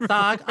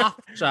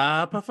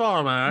 SAG-AFTRA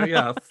performer.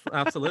 Yes,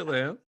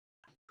 absolutely,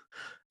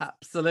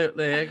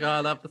 absolutely.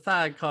 Got up the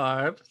SAG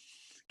card.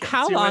 Gets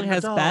How you long in the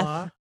has Beth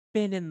door.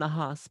 been in the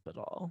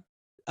hospital?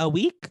 A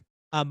week?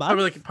 A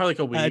month? Probably like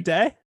a week. A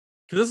day?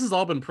 Because this has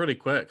all been pretty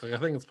quick. Like I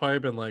think it's probably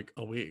been like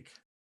a week.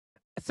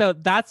 So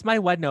that's my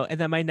one note, and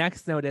then my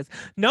next note is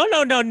no.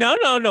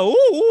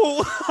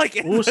 Ooh.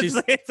 Like Ooh, she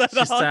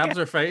stabs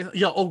her face.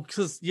 Yeah. Oh,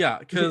 because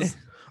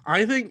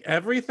I think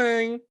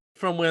everything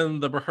from when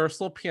the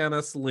rehearsal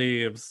pianist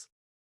leaves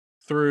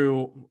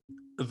through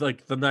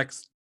like the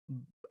next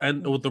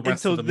and with the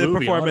rest until of the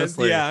movie, performance.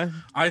 honestly, Yeah.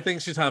 I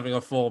think she's having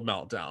a full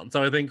meltdown.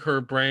 So I think her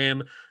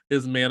brain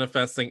is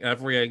manifesting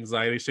every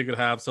anxiety she could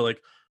have. So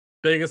like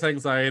biggest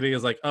anxiety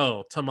is like,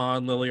 oh, Tama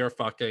and Lily are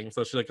fucking.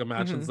 So she like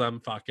imagines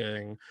them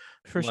fucking.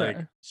 For Like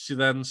sure.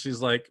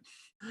 she's like,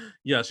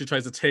 yeah, she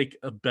tries to take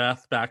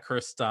Beth back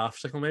her stuff.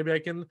 She's like, well, maybe I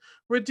can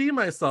redeem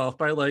myself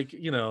by like,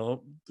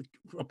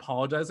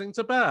 apologizing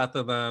to Beth.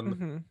 And then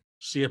Mhm.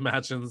 she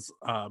imagines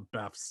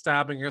Beth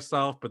stabbing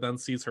herself, but then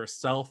sees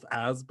herself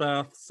as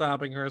Beth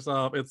stabbing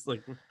herself. It's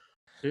like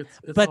it's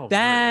all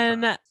very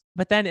intense.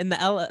 But then in the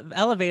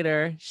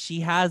elevator, she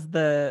has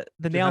the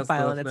She nail has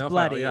file the and it's nail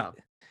file, bloody. yeah.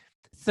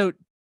 So,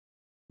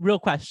 real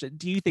question: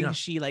 do you think Yeah.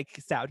 she like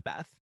stabbed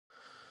Beth?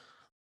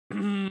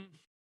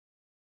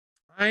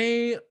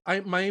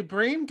 My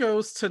brain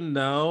goes to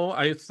no.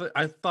 I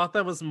thought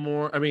that was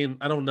more. I mean,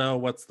 I don't know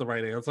what's the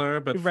right answer,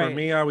 but for Right.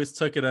 me, I always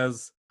took it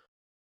as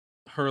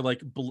her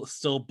like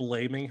still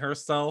blaming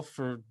herself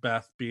for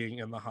Beth being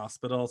in the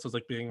hospital. So it's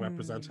like being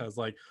represented as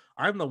like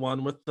I'm the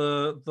one with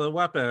the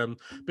weapon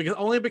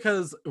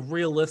because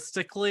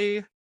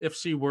realistically, if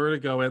she were to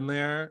go in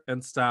there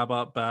and stab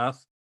up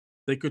Beth,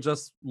 they could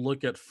just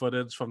look at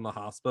footage from the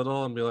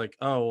hospital and be like,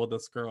 oh, well,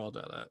 this girl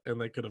did it. And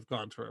they could have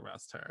gone to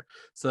arrest her.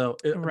 So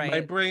my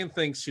Right. brain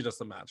thinks she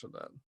just imagined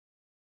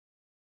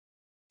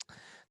it.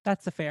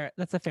 That's a fair.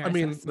 I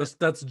mean, assessment.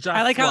 that's just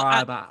I like how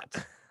why not.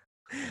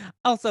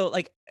 also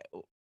like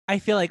I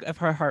feel like if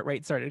her heart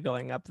rate started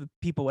going up, the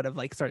people would have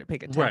like started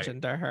paying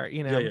attention to her.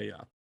 You know.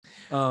 Yeah.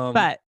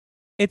 But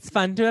it's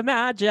fun to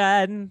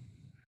imagine.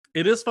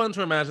 It is fun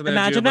to imagine the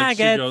Imagine idea of, like,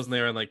 she maggots. goes in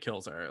there and like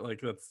kills her.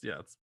 Like it's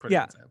pretty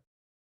insane.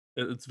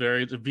 It's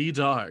very V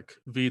dark.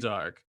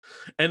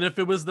 And if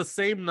it was the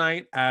same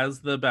night as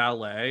the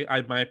ballet,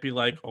 I might be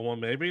like, oh well,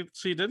 maybe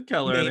she did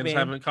kill her and they just Maybe.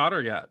 haven't caught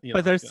her yet.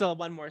 But there's still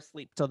one more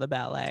sleep till the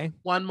ballet.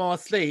 one more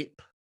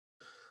sleep.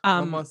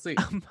 One more sleep.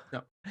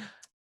 Yep.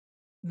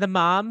 The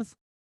mom's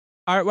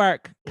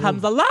artwork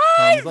comes Ooh,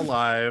 alive. Comes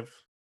alive.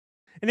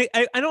 And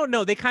I don't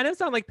know. They kind of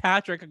sound like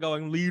Patrick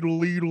going lead,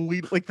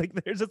 like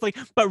they're just like,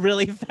 but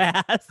really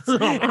fast and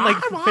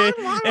like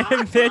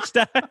and pitched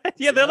up.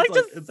 Yeah, they're like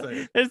just.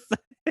 insane.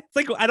 It's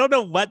like I don't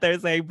know what they're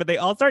saying, but they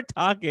all start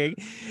talking,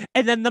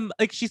 and then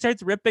she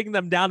starts ripping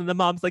them down, and the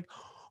mom's like,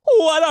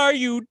 "What are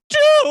you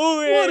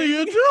doing? What are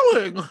you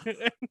doing?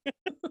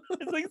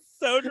 It's like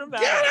so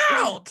dramatic. Get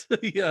out!"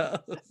 Yeah.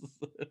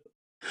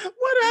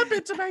 What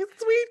happened to my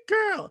sweet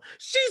girl?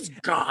 She's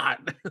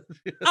gone.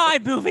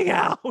 I'm moving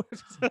out.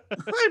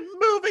 I'm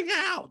moving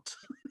out.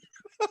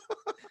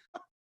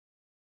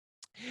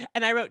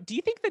 And I wrote, do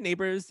you think the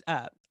neighbors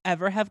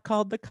ever have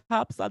called the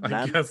cops on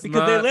them? guess Because they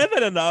not. live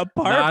in an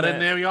apartment. Not in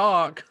New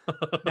York.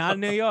 Not in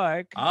New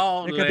York.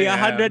 Oh, There could be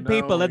 100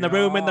 people in the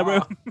room.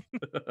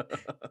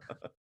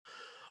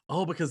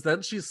 Oh, because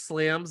then she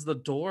slams the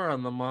door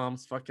on the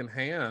mom's fucking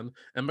hand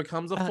and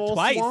becomes a full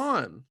twice.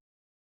 swan.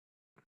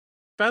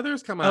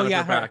 Feathers come out of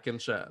her back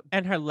and shit.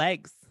 And her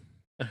legs.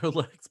 And her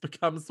legs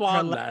become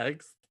swan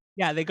legs.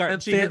 Yeah, they got.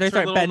 And she they hits her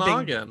start little bending.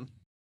 noggin.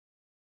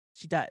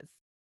 She does.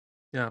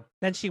 Yeah.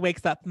 Then she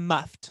wakes up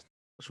muffed.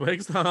 She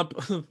wakes up.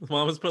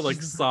 Mom has put like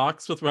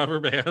socks with rubber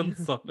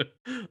bands on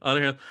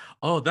her hand.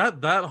 Oh,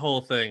 that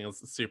whole thing is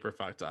super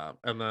fucked up.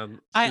 And then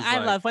I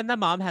love when the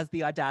mom has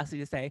the audacity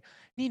to say,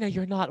 Nina,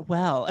 you're not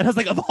well. And I was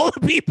like, of all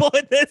the people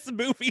in this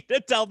movie to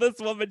tell this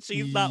woman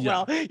she's not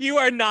well, you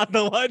are not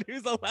the one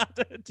who's allowed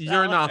to tell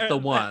You're not her the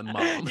that. one,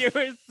 Mom. You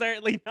are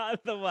certainly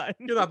not the one.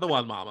 You're not the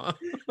one, Mama.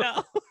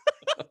 No.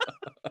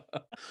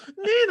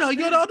 Nina,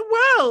 you're not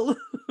well.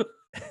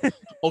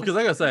 Oh, because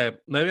I gotta say,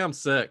 maybe I'm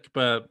sick,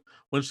 but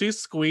when she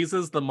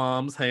squeezes the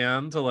mom's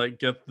hand to like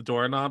get the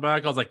doorknob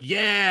back, I was like,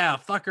 yeah,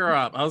 fuck her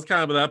up. I was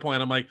kind of at that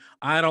point. I'm like,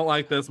 I don't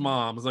like this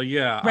mom. So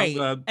yeah, I'm Right.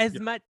 glad. As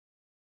Yeah.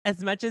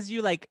 much as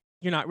you like,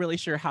 you're not really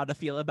sure how to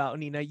feel about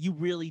Nina, you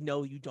really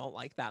know you don't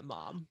like that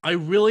mom. I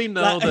really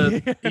know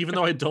that Like- even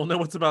though I don't know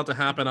what's about to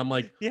happen, I'm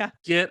like, Yeah.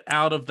 get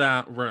out of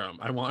that room.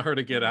 I want her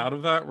to get out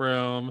of that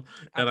room.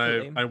 And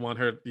Absolutely. I want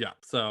her, yeah.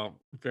 So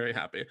very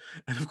happy.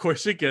 And of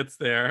course she gets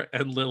there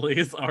and Lily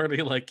is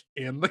already like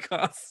in the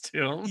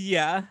costume.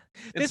 Yeah.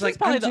 It's This like, is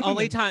probably I'm the doing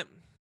only it. time.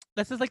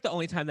 This is like the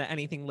only time that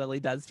anything Lily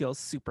does feels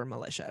super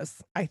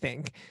malicious, I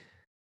think.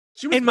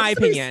 She was in my supposed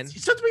to be- opinion.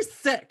 she's supposed to be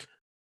sick.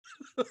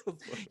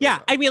 Yeah,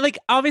 I mean, like,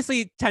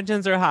 obviously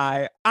tensions are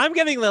high. I'm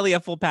giving Lily a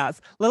full pass.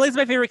 Lily's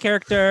my favorite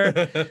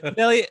character.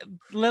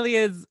 Lily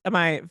is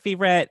my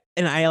favorite,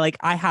 and I Lily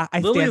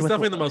stand is with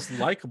definitely the most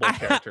likable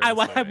character. I in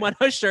this movie. want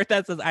a shirt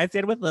that says "I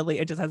stand with Lily."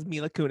 It just has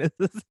Mila Kunis'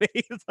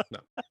 face.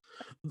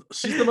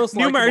 She's the most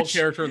New likable merch.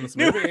 character in this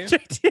New movie. merch.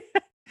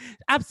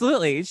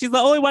 Absolutely, she's the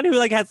only one who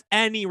like has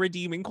any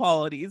redeeming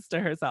qualities to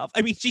herself.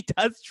 I mean, she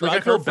does drug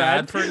Like I feel her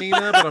bad friend, for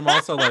Nina, but I'm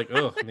also like,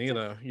 oh,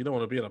 Nina, you don't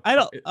want to be in a. I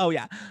don't. Oh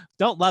yeah,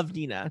 don't love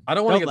Nina. I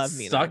don't want to get love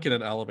stuck Nina.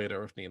 in an elevator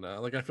with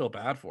Nina. Like I feel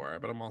bad for her,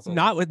 but I'm also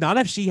Not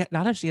if she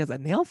has a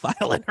nail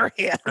file in her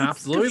hand.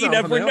 Absolutely You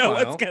not with a never know know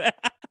file. what's gonna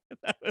happen.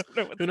 I don't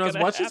know what's who knows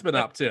gonna what she's been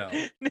happen. up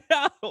to.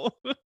 No.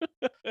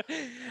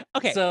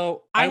 Okay.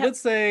 So I I ha- would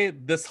say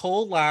this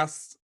whole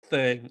last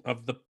thing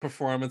of the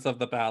performance of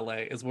the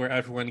ballet is where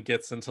everyone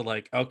gets into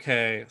like,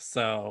 okay,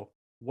 so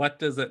what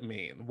does it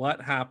mean?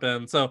 What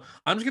happened? So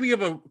I'm just gonna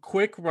give a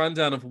quick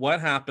rundown of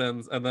what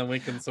happens, and then we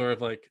can sort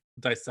of like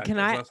dissect. Can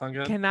Does I? that sound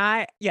good? Can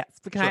I? Yes.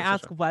 But can I Sure, sure,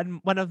 ask sure.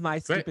 one of my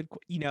Great. stupid?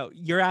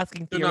 You're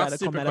asking They're not theoretical,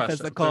 stupid questions. They're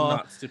metaphysical.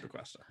 not stupid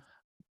questions.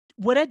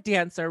 Would a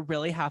dancer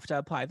really have to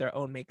apply their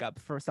own makeup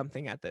for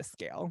something at this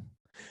scale?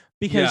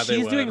 Because Yeah,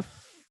 they would.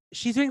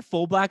 she's doing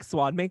full black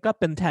swan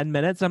makeup in 10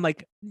 minutes. I'm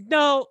like,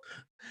 no,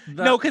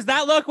 That- because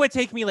that look would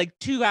take me like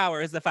 2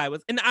 hours if I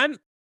was, and I'm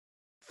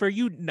for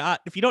you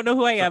not if you don't know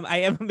who I am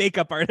a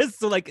makeup artist.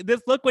 So like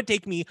this look would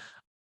take me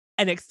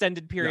an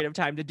extended period of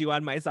time to do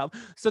on myself.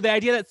 So the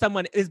idea that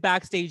someone is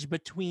backstage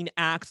between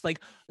acts, like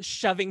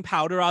shoving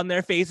powder on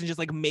their face and just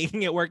like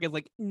making it work is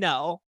like,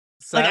 no.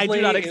 Like I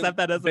do not Sadly, accept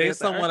that as an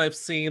based on answer. what I've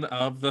seen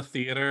of the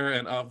theater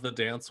and of the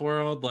dance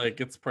world, like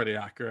it's pretty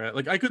accurate.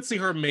 Like I could see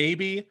her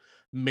maybe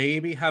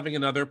having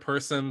another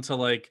person to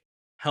like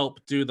help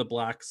do the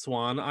black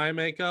swan eye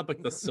makeup,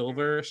 like the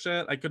silver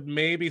shit. I could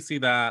maybe see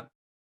that.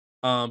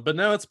 But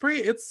no,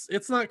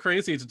 it's not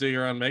crazy to do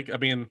your own makeup. I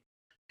mean,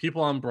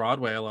 people on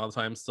Broadway a lot of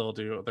times still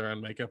do their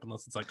own makeup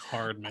unless it's like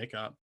hard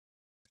makeup.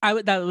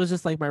 That was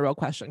just like my real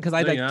question because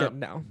I like Yeah. didn't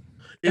know.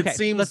 It Okay,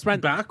 seems let's run-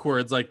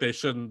 backwards, like they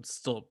shouldn't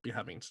still be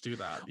having to do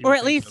that. You Or would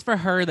at think least that- for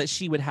her that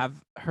she would have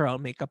her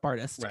own makeup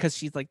artist Right. because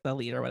she's like the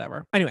lead or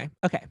whatever. Anyway,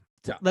 okay.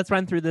 So Yeah. let's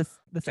run through this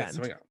Okay, end.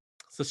 so we go.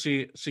 So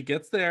she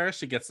gets there,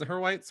 she gets in her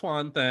white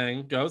swan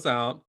thing, goes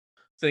out,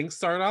 things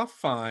start off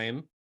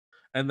fine,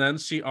 and then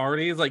she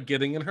already is like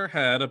getting in her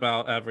head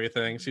about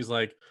everything. She's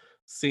like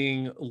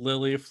seeing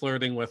Lily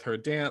flirting with her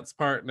dance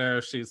partner,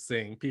 she's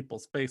seeing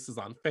people's faces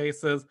on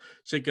faces.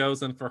 She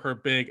goes in for her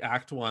big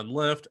act 1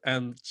 lift,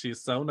 and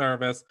she's so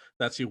nervous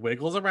that she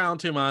wiggles around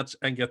too much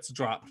and gets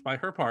dropped by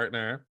her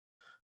partner.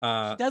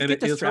 does And get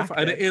it is her and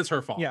it distracted. is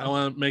her fault. Yeah. I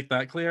want to make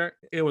that clear.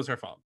 It was her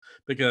fault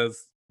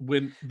because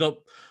when the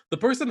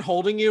person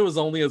holding you is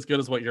only as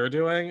good as what you're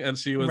doing, and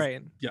she was Right.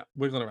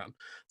 wiggling around.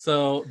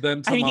 So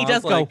then I mean, he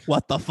Tomas, does like, go,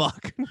 what the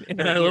fuck? in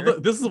and her I love ear.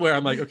 that this is where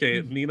I'm like,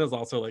 okay, Nina's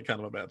also like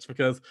kind of a bitch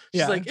because she's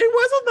Yeah. like, it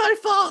wasn't my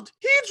fault.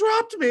 He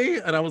dropped me,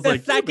 and I was The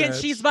like, "You second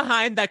bitch." she's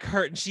behind that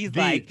curtain, she's The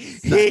like,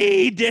 second-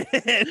 he did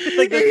it.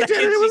 Like, the he did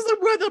second it. It she's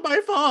wasn't my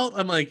fault.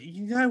 I'm like,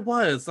 yeah, it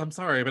was. I'm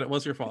sorry, but it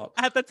was your fault.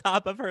 at the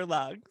top of her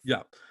lungs.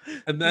 Yeah.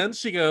 And then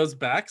she goes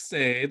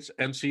backstage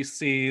and she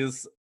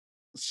sees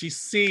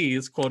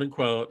quote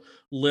unquote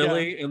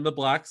Lily in the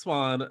black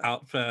swan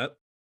outfit.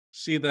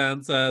 She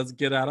then says,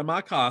 get out of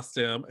my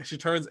costume. She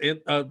turns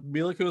in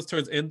Mila Kunis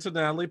turns into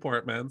Natalie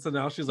Portman. So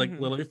now she's like Mhm.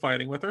 Lily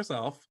fighting with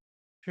herself.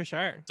 For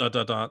sure. Dot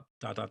dot dot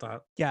dot dot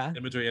dot. Yeah.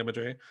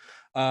 Imagery.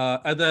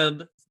 And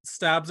then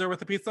stabs her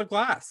with a piece of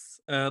glass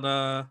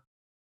and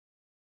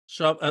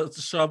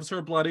shoves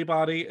her bloody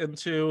body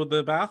into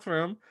the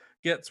bathroom,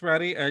 gets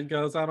ready, and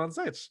goes out on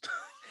stage.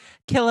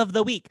 Kill of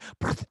the week.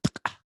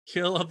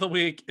 Kill of the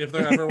week, if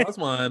there ever was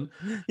one.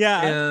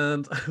 Yeah.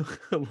 And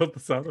I love the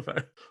sound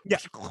effect. Yeah.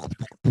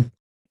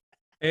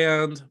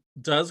 And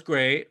does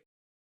great,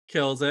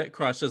 kills it,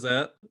 crushes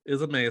it,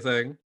 is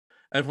amazing.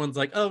 Everyone's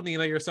like, oh,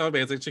 Nina, you're so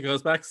amazing. She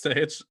goes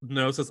backstage,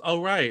 says,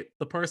 oh, right,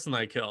 the person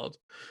I killed.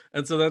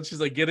 And so then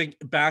she's like getting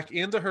back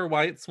into her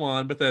white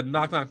swan, but then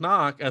knock, knock,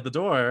 knock at the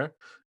door.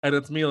 And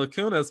it's Mila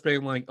Kunis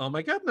being like, oh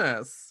my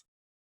goodness,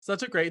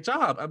 such a great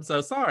job. I'm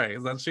so sorry.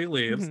 And then she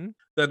leaves. Mhm.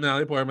 Then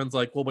Natalie Portman's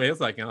like, well, wait a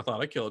second. I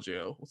thought I killed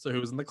you. So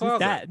who's in the Who's closet?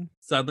 dead?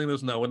 Suddenly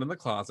there's no one in the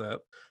closet.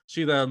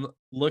 She then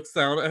looks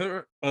down at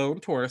her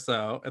own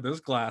torso and there's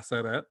glass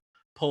in it,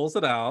 pulls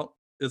it out,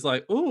 is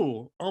like,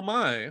 ooh, oh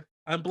my,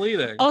 I'm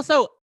bleeding.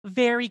 Also,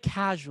 very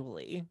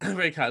casually.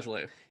 Very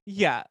casually.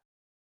 Yeah.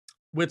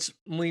 Which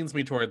leans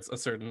me towards a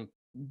certain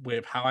way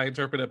of how I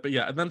interpret it. But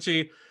yeah, and then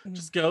she Mm.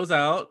 just goes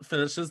out,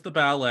 finishes the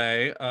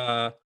ballet,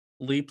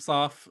 leaps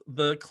off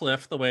the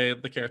cliff the way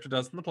the character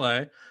does in the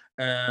play,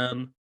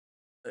 and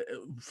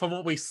from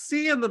what we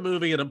see in the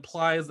movie, it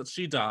implies that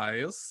she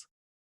dies,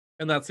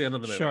 and that's the end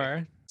of the movie.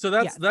 Sure. So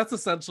Yes. that's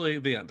essentially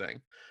the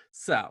ending.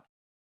 So,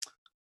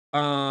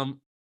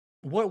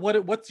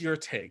 what's your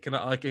take? And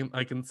I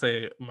can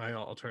say my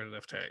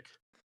alternative take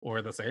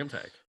or the same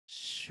take.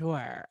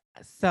 Sure.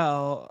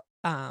 So,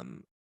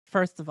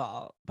 first of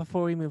all,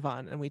 before we move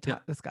on and we Yeah.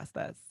 discuss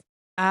this,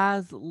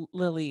 as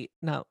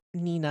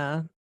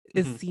Nina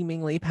is Mhm.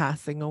 seemingly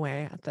passing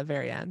away at the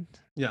very end,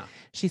 Yeah.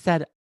 she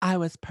said, "I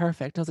was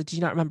perfect." I was like, "Do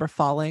you not remember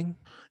falling?"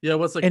 Yeah,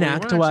 what's like In well, you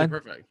Act weren't actually 1.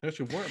 perfect. You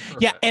actually weren't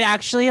perfect. Yeah, it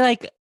actually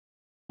like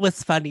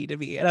was funny to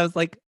me, and I was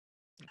like,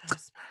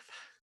 That's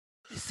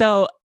perfect.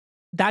 so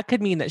that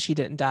could mean that she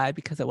didn't die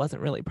because it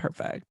wasn't really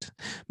perfect.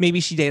 Maybe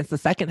she danced the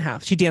second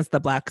half. She danced the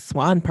Black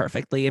Swan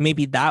perfectly, and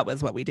maybe that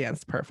was what we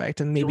danced perfect,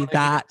 and Do you maybe wanna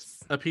hear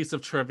that's a piece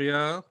of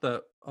trivia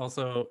that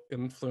also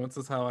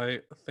influences how I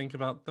think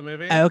about the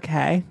movie?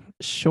 okay.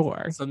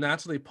 Sure. So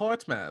Natalie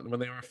Portman, when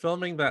they were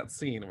filming that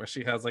scene where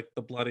she has like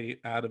the bloody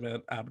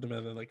abdomen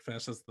and like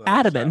finishes the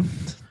Adamant.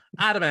 show.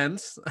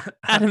 Adamant.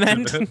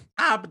 Adamant.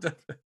 Abdomen.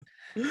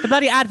 The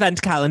bloody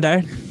Advent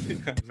calendar.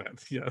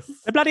 Advent, yes.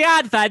 The bloody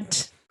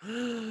Advent.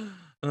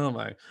 Oh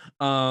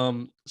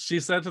my. She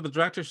said to the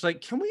director, she's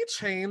like, can we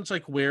change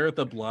like where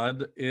the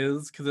blood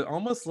is? Because it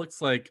almost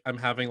looks like I'm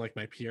having like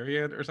my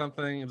period or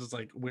something. It's just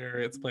like where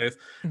it's placed.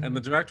 And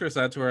the Mhm. director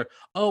said to her,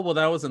 oh, well,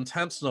 that was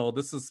intentional.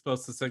 This is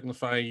supposed to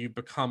signify you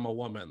become a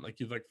woman. Like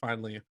you've like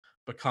finally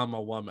become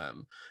a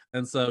woman.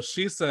 And so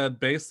she said,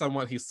 based on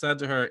what he said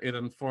to her,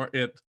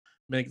 it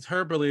makes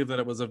her believe that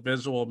it was a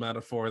visual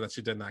metaphor that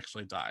she didn't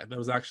actually die. That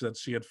was actually that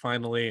she had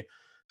finally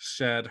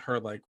shed her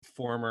like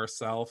former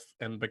self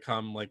and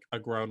become like a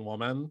grown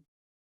woman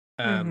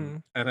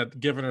Mhm. and had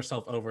given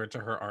herself over to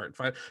her art,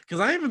 right? Because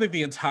I even think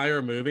the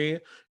entire movie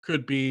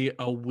could be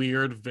a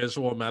weird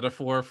visual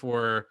metaphor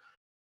for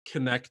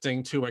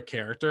connecting to a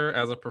character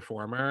as a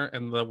performer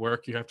and the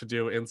work you have to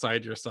do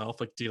inside yourself,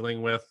 like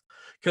dealing with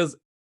because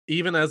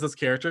even as this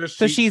character,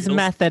 So she she's feels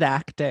method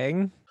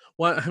acting.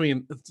 what I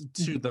mean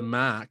to the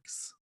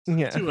max.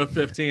 Yeah. To a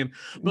 15,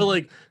 but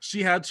like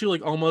she had to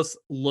like almost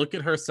look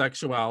at her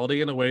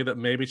sexuality in a way that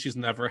maybe she's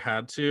never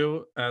had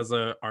to as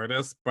a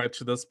artist right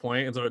to this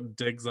point, and so it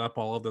digs up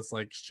all of this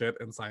like shit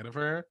inside of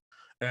her.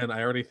 And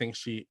I already think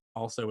she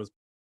also was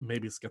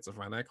maybe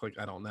schizophrenic, like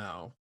I don't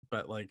know,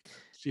 but like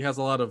she has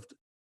a lot of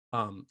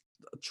um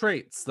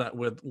traits that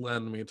would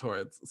lend me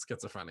towards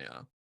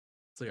schizophrenia.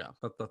 So yeah,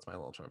 that's my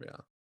little trivia.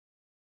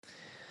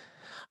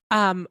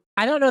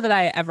 I don't know that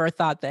I ever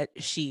thought that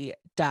she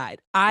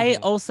died.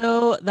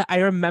 Mhm. I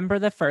remember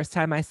the first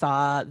time I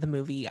saw the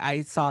movie,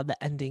 I saw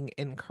the ending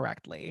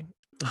incorrectly.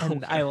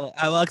 And Okay.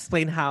 I will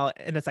explain how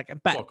in a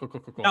second. But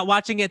Cool. not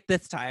watching it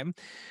this time,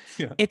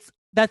 Yeah. it's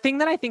the thing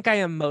that I think I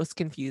am most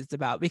confused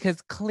about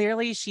because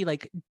clearly she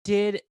like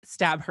did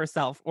stab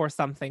herself or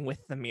something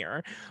with the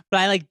mirror, but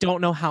I like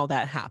don't know how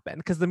that happened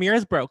because the mirror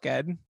is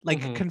broken, like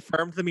Mhm.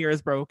 confirmed the mirror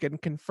is broken,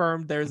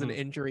 confirmed there's an Mhm.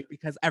 injury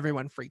because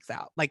everyone freaks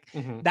out. Like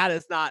Mhm. that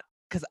is not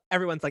because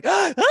everyone's like,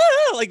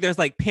 like there's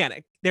like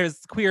panic,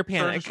 there's queer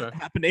panic Sure.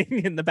 happening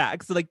in the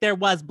back. So like there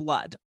was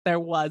blood,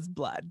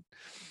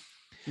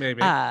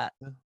 Maybe. Uh,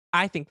 Yeah.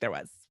 I think there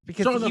was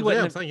because Sure, no, he yeah, wouldn't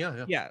I'm have, saying,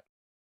 yeah. yeah.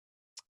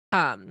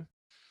 Um,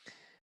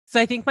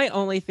 so I think my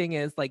only thing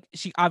is like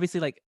she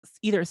obviously like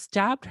either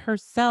stabbed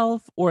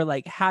herself or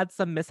like had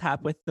some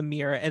mishap with the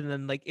mirror and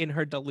then like in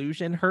her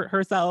delusion hurt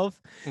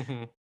herself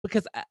Mhm.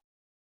 because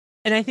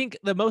and I think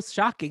the most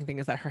shocking thing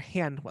is that her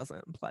hand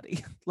wasn't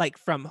bloody like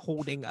from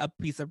holding a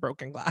piece of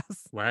broken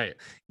glass Right.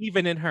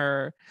 even in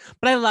her.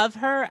 But I love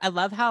her. I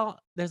love how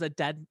there's a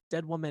dead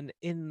woman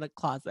in the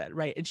closet,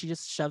 right? And she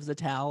just shoves a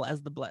towel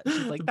as the blood.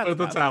 She's like, that's Put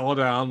the not towel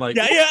down, like,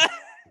 yeah, yeah.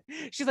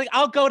 She's like,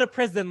 I'll go to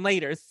prison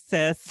later,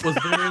 sis. was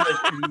very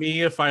like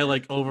me if I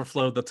like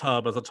overflowed the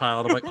tub as a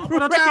child. I'm like, oh,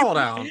 put a Right. towel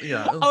down.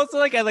 Yeah. Also,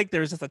 like, I like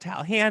there was just a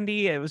towel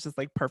handy. It was just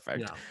like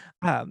perfect.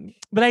 Yeah.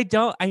 But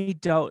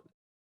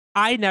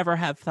I never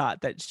have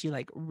thought that she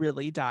like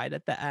really died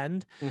at the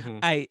end. Mhm.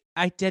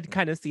 I did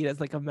kind of see it as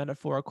like a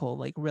metaphorical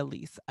like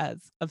release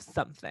as of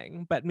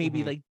something, but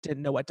maybe Mhm. like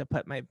didn't know what to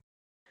put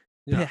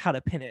Yeah. how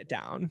to pin it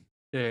down.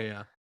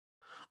 Yeah.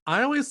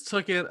 I always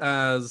took it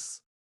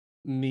as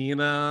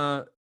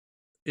Nina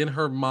in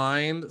her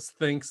mind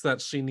thinks that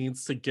she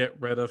needs to get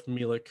rid of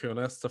Mila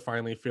Kunis to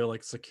finally feel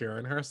like secure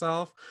in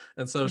herself.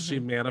 And so she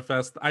Mhm.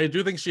 manifests. I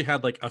do think she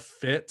had like a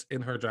fit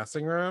in her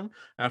dressing room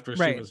after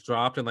she Right. was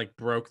dropped and like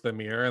broke the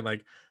mirror and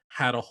like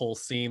had a whole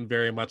scene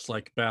very much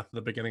like Beth at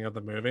the beginning of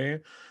the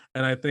movie.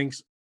 And I think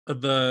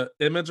the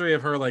imagery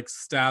of her like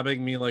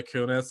stabbing Mila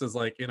Kunis is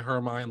like in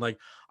her mind, like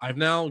I've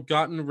now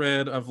gotten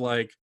rid of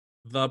like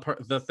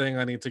the thing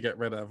I need to get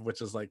rid of,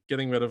 which is like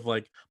getting rid of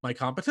like my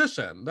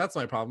competition. That's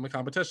my problem, the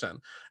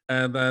competition.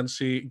 And then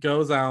she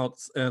goes out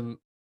and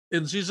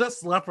and she's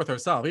just left with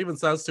herself. He even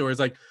says to her, he's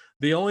like,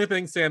 the only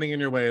thing standing in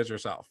your way is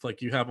yourself.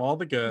 Like, you have all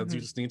the goods,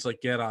 you just need to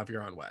like get out of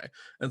your own way.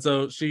 And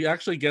so she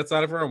actually gets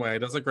out of her own way,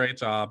 does a great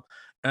job.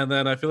 And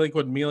then I feel like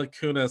when Mila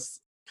Kunis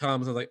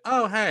comes and like,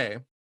 oh hey,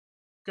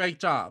 great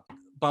job,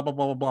 blah blah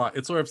blah blah blah,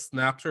 it sort of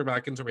snaps her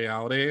back into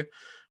reality,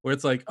 where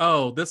it's like,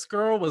 oh, this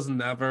girl was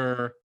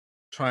never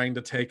trying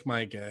to take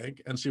my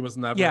gig, and she was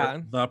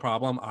never the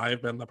problem.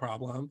 I've been the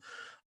problem.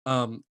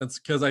 It's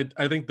because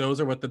I think those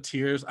are what the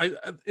tears.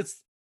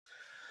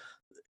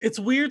 It's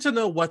weird to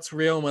know what's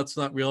real and what's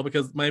not real,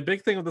 because my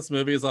big thing with this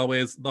movie is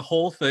always the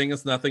whole thing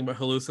is nothing but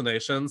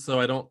hallucination. So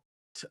I don't.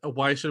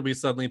 Why should we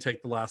suddenly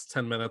take the last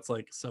 10 minutes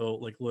like so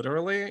like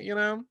literally? You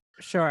know?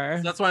 Sure.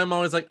 So that's why I'm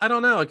always like, I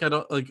don't know. Like I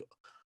don't like.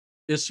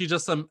 Is she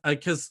just some?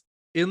 Because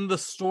in the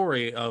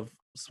story of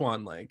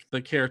Swan Lake, the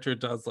character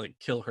does like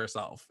kill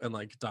herself and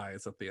like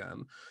dies at the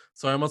end.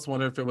 So I almost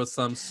wonder if it was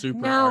some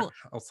super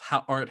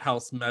art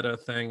house meta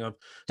thing of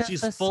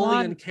she's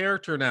fully in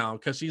character now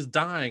because she's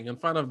dying in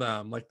front of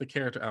them, like the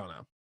character. I don't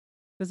know.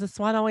 Does the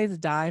swan always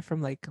die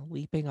from like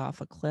leaping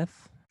off a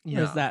cliff?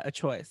 Yeah. Or is that a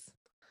choice?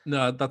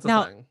 No, that's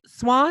a thing.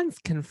 Swans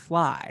can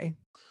fly.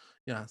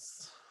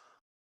 Yes.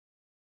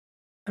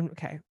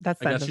 Okay, that's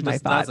I guess she my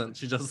just thought. doesn't.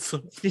 She just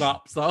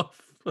flops off.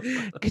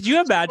 Could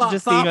you imagine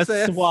just seeing a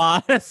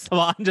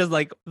swan just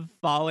like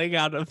falling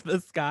out of the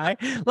sky,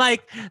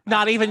 like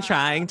not even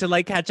trying to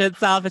like catch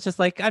itself? It's just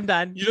like, I'm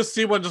done. You just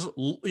see one just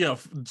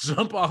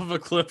jump off of a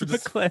cliff and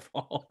just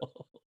falls.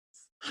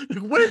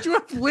 When did you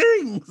have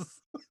wings?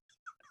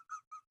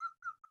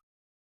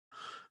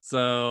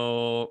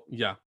 So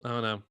yeah, I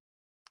don't know.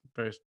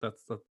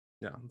 That's all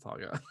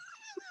I got.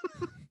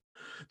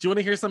 Do you want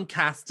to hear some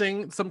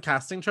casting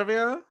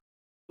trivia?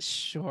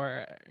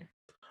 Sure.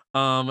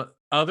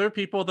 Other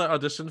people that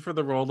auditioned for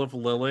the role of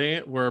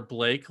Lily were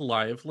Blake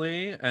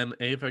Lively and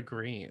Ava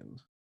Green.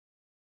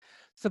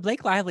 So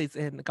Blake Lively's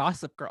in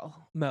Gossip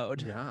Girl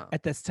mode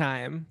at this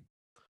time.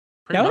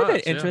 Pretty that would have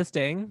much, been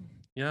interesting.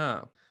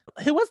 Yeah.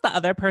 Who was the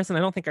other person? I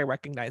don't think I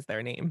recognized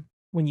their name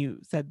when you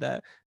said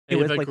that it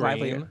Ava was Blake Green.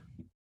 Lively.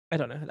 I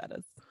don't know who that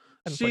is.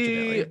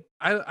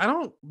 I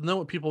don't know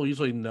what people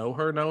usually know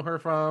her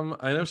from.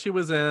 I know she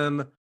was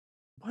in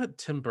what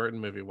Tim Burton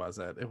movie was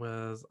it? It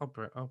was I'll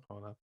pull it up.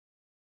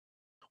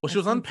 Well, she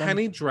was on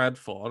Penny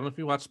Dreadful. I don't know if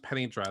you watched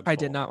Penny Dreadful. I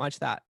did not watch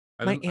that.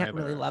 My aunt either.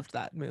 really loved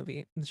that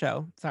movie, the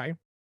show. Sorry.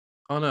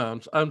 Oh no,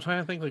 I'm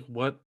trying to think like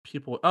what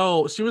people.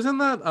 Oh, she was in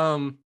that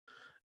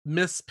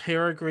Miss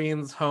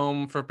Peregrine's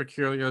Home for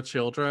Peculiar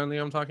Children. You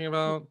know what I'm talking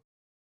about?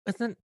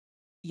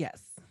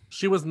 Yes.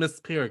 She was Miss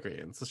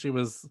Peregrine, so she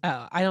was.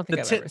 Oh, I don't think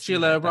the I've ever seen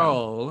titular that,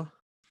 role.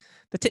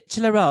 The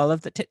titular role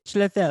of the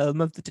titular film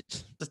of the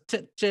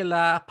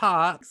titular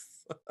parts.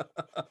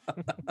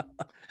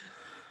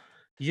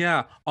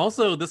 Yeah.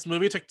 Also, this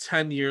movie took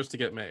 10 years to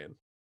get made.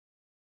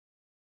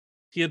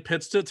 He had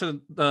pitched it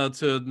to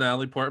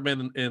Natalie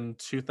Portman in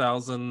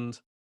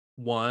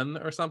 2001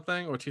 or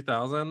something, or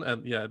 2000,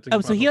 and yeah.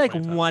 So he like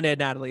wanted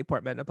Natalie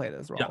Portman to play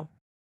this role.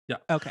 Yeah.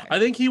 Okay. I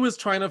think he was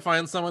trying to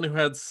find someone who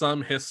had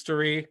some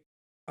history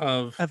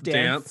of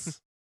dance.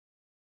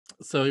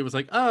 So he was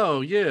like, "Oh,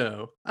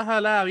 you,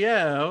 hello,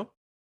 you."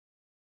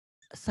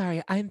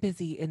 Sorry, I'm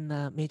busy in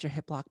the major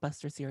hit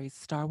blockbuster series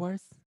Star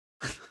Wars.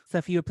 So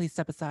if you would please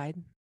step aside.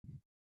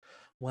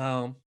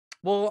 Well,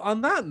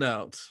 on that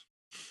note,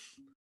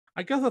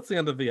 I guess that's the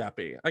end of the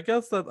epi.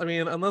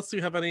 Unless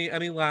you have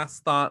any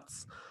last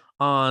thoughts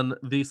on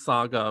the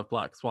saga of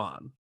Black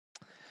Swan.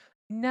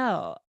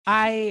 No,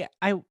 I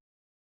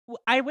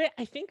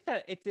think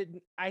that it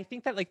didn't. I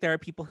think that like there are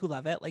people who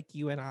love it, like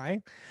you and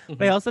I. Mm-hmm.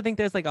 But I also think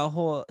there's like a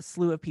whole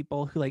slew of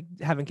people who like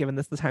haven't given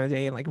this the time of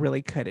day and like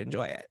really could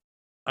enjoy it.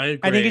 I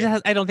agree.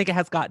 I don't think it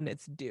has gotten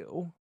its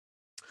due.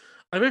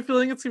 I have a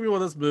feeling it's gonna be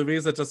one of those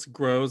movies that just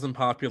grows in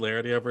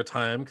popularity over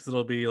time, because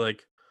it'll be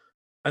like,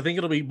 I think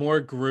it'll be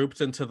more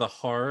grouped into the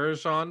horror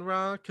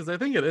genre, because I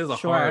think it is a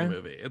horror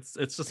movie. It's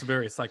just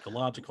very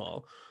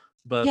psychological,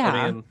 but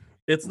I mean,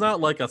 it's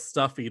not like a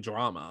stuffy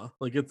drama.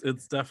 Like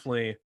it's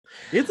definitely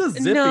a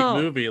zippy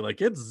movie.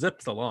 Like it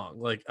zips along.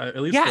 Like at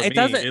least for me,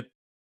 doesn't.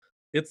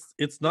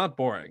 It's not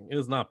boring. It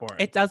is not boring.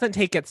 It doesn't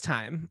take its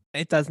time.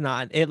 It does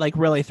not. It like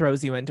really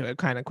throws you into it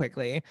kind of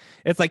quickly.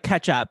 It's like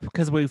catch up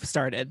because we've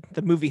started.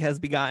 The movie has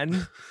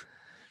begun.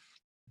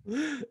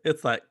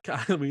 It's like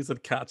when you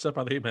said catch up,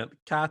 I think you meant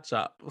catch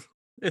up.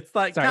 It's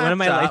like sorry, one of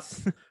my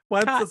lights.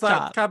 Once it's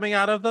like coming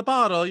out of the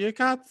bottle, you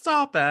can't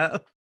stop it.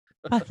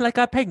 But like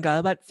a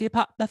Pringle, once you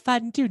pop, the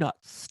fun do not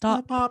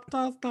stop. The pop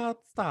does not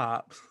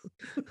stop.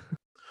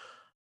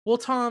 Well,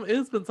 Tom,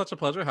 it's been such a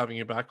pleasure having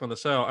you back on the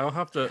show.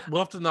 We'll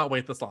have to not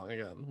wait this long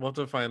again. We'll have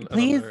to find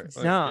another. Please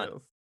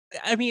don't.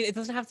 I mean, it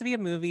doesn't have to be a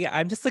movie.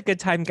 I'm just a good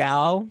time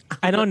gal.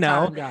 I don't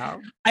know.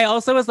 I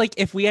also was like,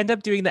 if we end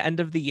up doing the end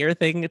of the year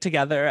thing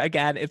together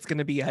again, it's going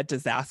to be a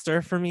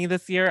disaster for me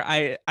this year.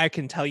 I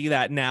can tell you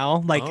that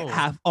now, like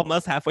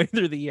almost halfway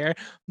through the year.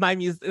 My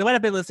music, what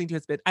I've been listening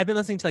to I've been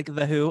listening to like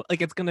The Who.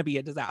 Like it's going to be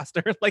a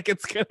disaster. Like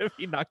it's going to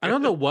be not good. I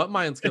don't know what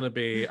mine's going to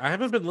be. I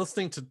haven't been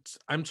listening to,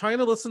 I'm trying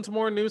to listen to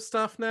more new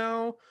stuff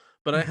now,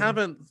 but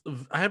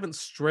Mhm. I haven't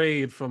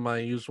strayed from my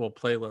usual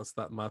playlist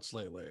that much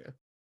lately.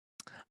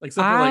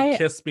 Except for like I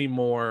Kiss Me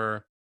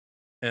More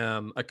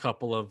and a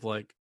couple of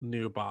like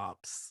new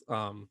bops.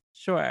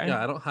 Sure.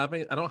 Yeah, I don't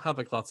have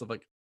like lots of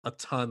like a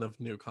ton of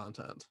new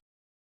content.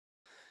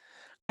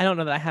 I don't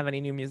know that I have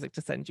any new music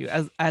to send you.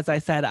 As I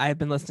said, I've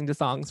been listening to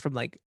songs from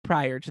like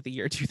prior to the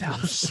year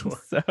 2000. Sure.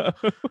 So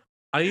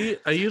I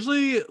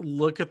usually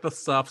look at the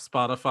stuff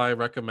Spotify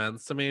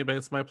recommends to me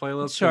based on my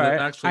playlist because it sure.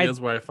 actually I is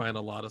where I find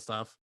a lot of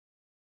stuff.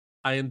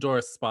 I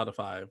endorse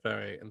Spotify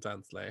very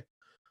intensely.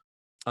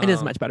 It is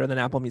Um, much better than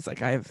Apple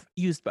Music. I've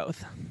used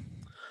both.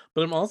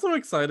 but I'm also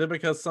excited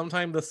because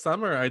sometime this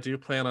summer I do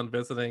plan on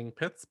visiting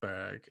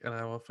Pittsburgh and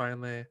I will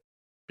finally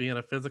be in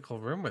a physical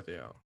room with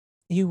you.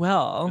 You Is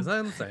will.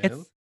 that insane?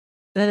 It's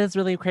that is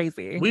really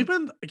crazy. We've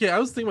been okay. I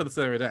was thinking about this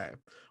the other day.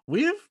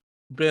 We've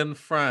been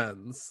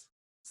friends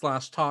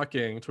slash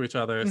talking to each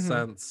other Mhm.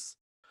 since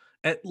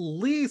at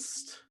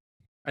least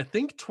I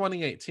think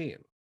 2018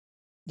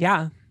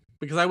 Yeah.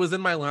 because I was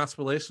in my last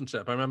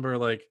relationship. I remember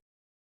like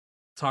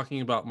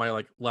talking about my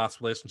like last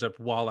relationship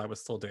while I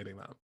was still dating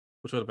them,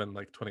 which would have been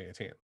like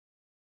 2018.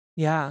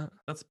 Yeah.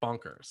 That's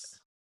bonkers.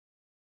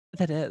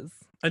 That is.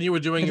 And you were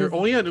doing That your is.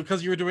 oh yeah,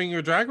 because you were doing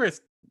your drag race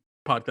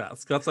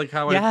podcast. That's like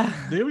how I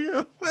Yeah. knew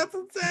you. That's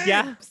insane.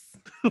 Yes.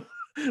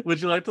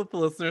 Would you like to let the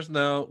listeners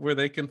know where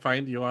they can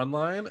find you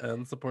online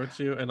and support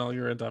you in all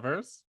your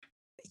endeavors?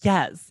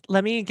 Yes.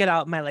 Let me get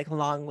out my like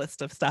long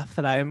list of stuff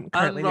that I'm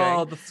currently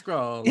Unroll doing. the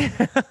scroll.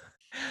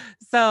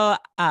 So,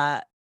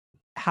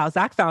 how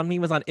Zach found me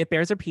was on It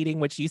Bears Repeating,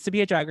 which used to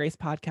be a drag race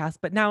podcast,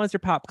 but now is your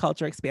pop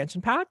culture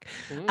expansion pack.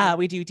 Mm.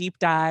 We do deep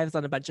dives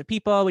on a bunch of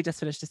people. We just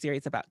finished a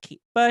series about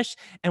Kate Bush,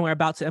 and we're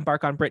about to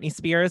embark on Britney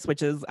Spears,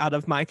 which is out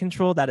of my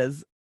control. That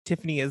is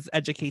Tiffany is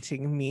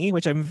educating me,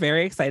 which I'm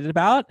very excited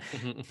about.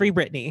 Free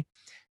Britney.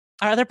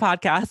 Our other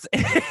podcast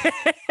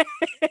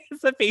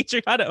is a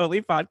Patreon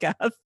only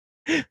podcast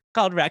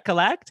called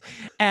Recollect.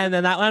 And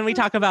then that one we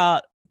talk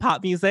about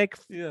pop music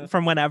Yeah.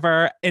 from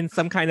whenever in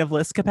some kind of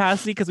list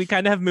capacity because we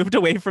kind of have moved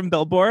away from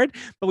Billboard,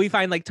 but we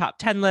find like top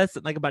 10 lists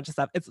and like a bunch of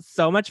stuff. It's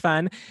so much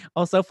fun.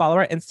 Also follow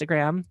our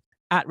Instagram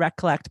at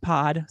Recollect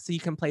Pod so you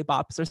can play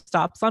bops or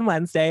stops on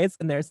Wednesdays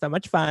and there's so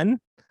much fun.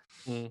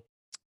 Mm.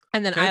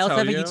 And then Can I I also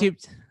tell have a you?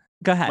 YouTube.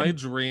 Go ahead. My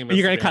dream Are is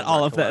you to going be to cut on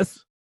all of this?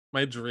 Recollect.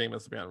 My dream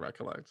is to be on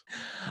Recollect.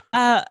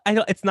 I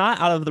don't. It's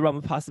not out of the realm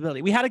of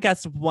possibility. We had a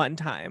guest one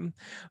time,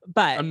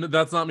 but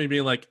That's not me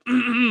being like,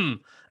 I'm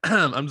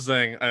just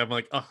saying, I'm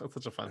like, oh, it's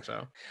such a fun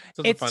show.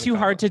 Such a it's fun too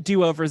hard concept. to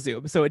do over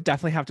Zoom. So it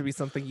definitely have to be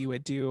something you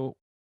would do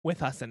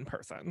with us in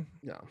person.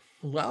 Yeah.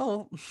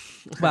 Well,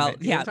 Well,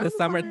 yeah, anytime this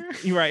summer,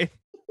 you're right.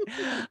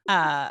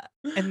 summer.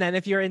 And then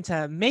if you're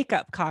into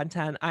makeup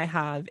content, I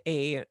have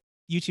a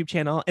YouTube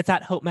channel. It's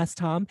at Hope Mess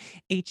Tom,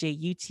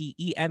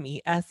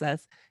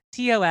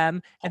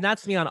 HAUTEMESSTOM, and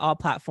that's me on all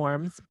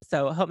platforms.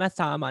 So Hope Mess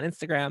Tom on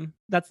Instagram.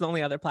 That's the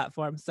only other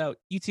platform. So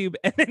YouTube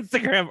and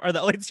Instagram are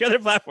the only two other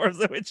platforms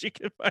on which you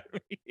can find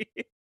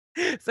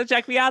me. So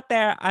check me out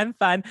there. I'm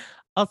fun.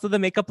 Also, the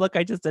makeup look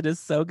I just did is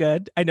so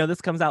good. I know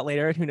this comes out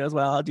later, and who knows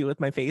what I'll do with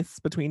my face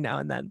between now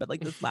and then. But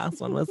like this last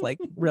one was like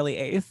really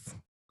ace.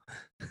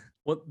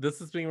 What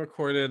this is being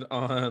recorded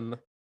on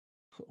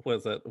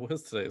what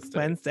is today's date?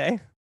 Wednesday.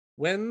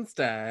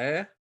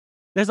 Wednesday,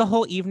 There's a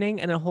whole evening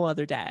and a whole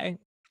other day.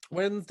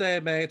 May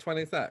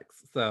 26th.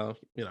 So,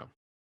 you know,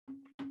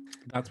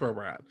 that's where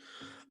we're at.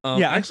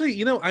 Yeah. Actually,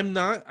 you know, I'm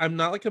not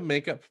like a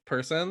makeup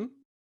person,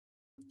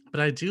 but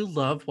I do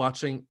love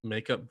watching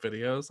makeup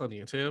videos on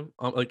YouTube,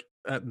 like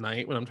at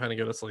night when I'm trying to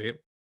go to sleep.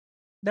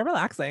 They're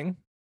relaxing.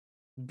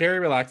 Very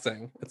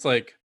relaxing. It's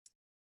like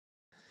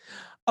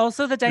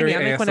Also, the very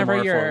dynamic whenever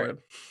ASMR you're forward.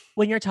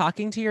 when you're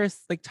talking to your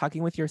like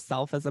talking with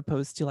yourself as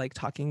opposed to like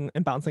talking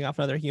and bouncing off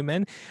another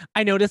human,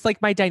 I notice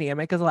like my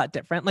dynamic is a lot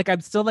different. Like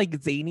I'm still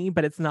like zany,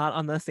 but it's not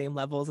on the same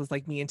levels as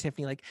like me and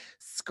Tiffany like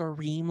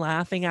scream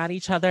laughing at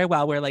each other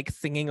while we're like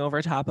singing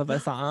over top of a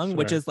song,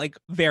 which Sure. is like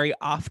very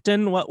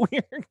often what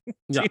we're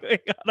Yeah. doing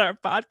on our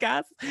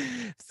podcast.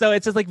 So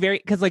it's just like very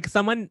because like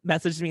someone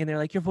messaged me and they're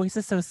like, "Your voice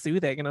is so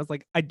soothing," and I was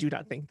like, "I do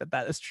not think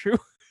that is true."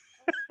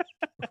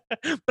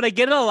 But I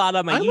get it a lot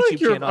on my I YouTube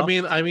like your channel.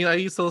 I mean I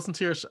used to listen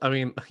to your I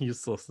mean I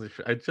used to listen to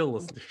your I still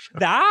listen to your show.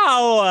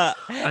 Now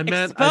I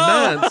meant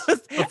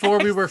exposed. before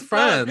we were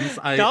Exposed.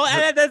 friends. Don't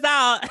edit this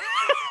out.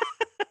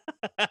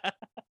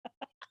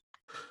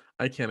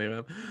 I can't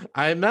even.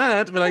 I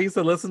meant when I used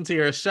to listen to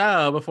your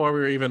show before we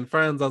were even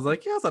friends. I was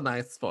like, he has a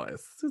nice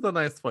voice. He's a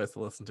nice voice to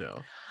listen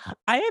to.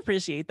 I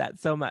appreciate that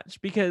so much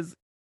because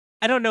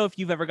I don't know if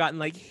you've ever gotten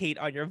like hate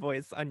on your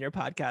voice on your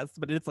podcast,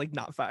 but it's like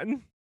not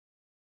fun.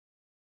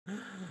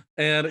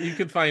 And you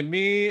can find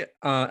me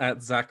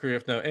at Zachary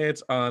with no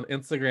H on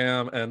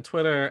Instagram and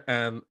Twitter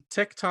and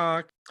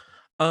TikTok.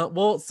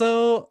 Well,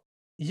 so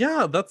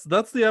yeah, that's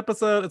the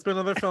episode. It's been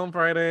another Film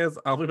Fridays.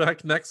 I'll be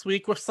back next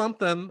week with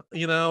something.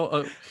 You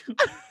know,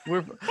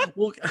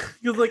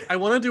 because like I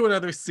want to do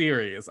another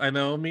series. I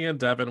know me and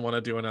Devin want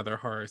to do another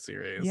horror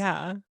series.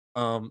 Yeah.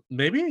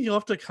 Maybe you'll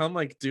have to come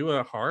like do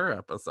a horror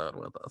episode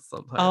with us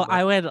sometime. Oh,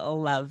 I would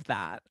love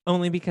that.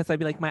 Only because I'd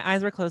be like, my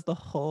eyes were closed the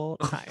whole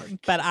time.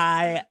 But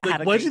I like,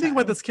 had a what did you think time.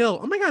 about this kill?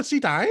 Oh my god, she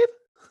died?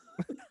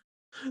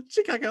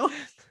 She got killed.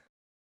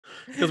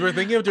 Because we're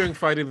thinking of doing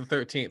Friday the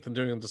 13th and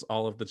doing just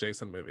all of the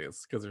Jason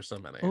movies because there's so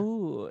many.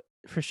 Ooh,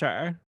 for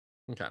sure.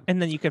 Okay.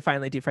 And then you could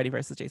finally do Freddy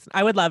versus Jason.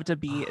 I would love to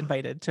be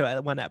invited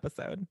to one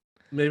episode.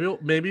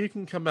 Maybe you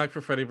can come back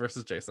for Freddy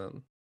versus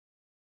Jason.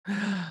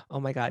 Oh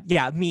my god.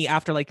 Yeah, me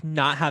after like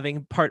not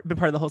having been part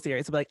of the whole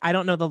series. I'll be like, I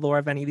don't know the lore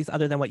of any of these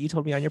other than what you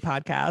told me on your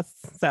podcast.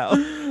 So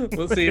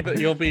we'll see, but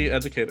you'll be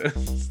educated.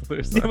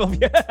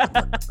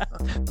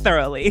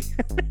 Thoroughly.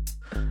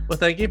 Well,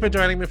 thank you for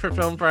joining me for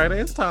Film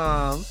Fridays,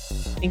 Tom.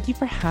 Thank you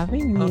for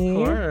having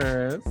me. Of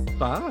course.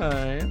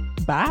 Bye.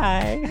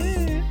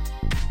 Bye.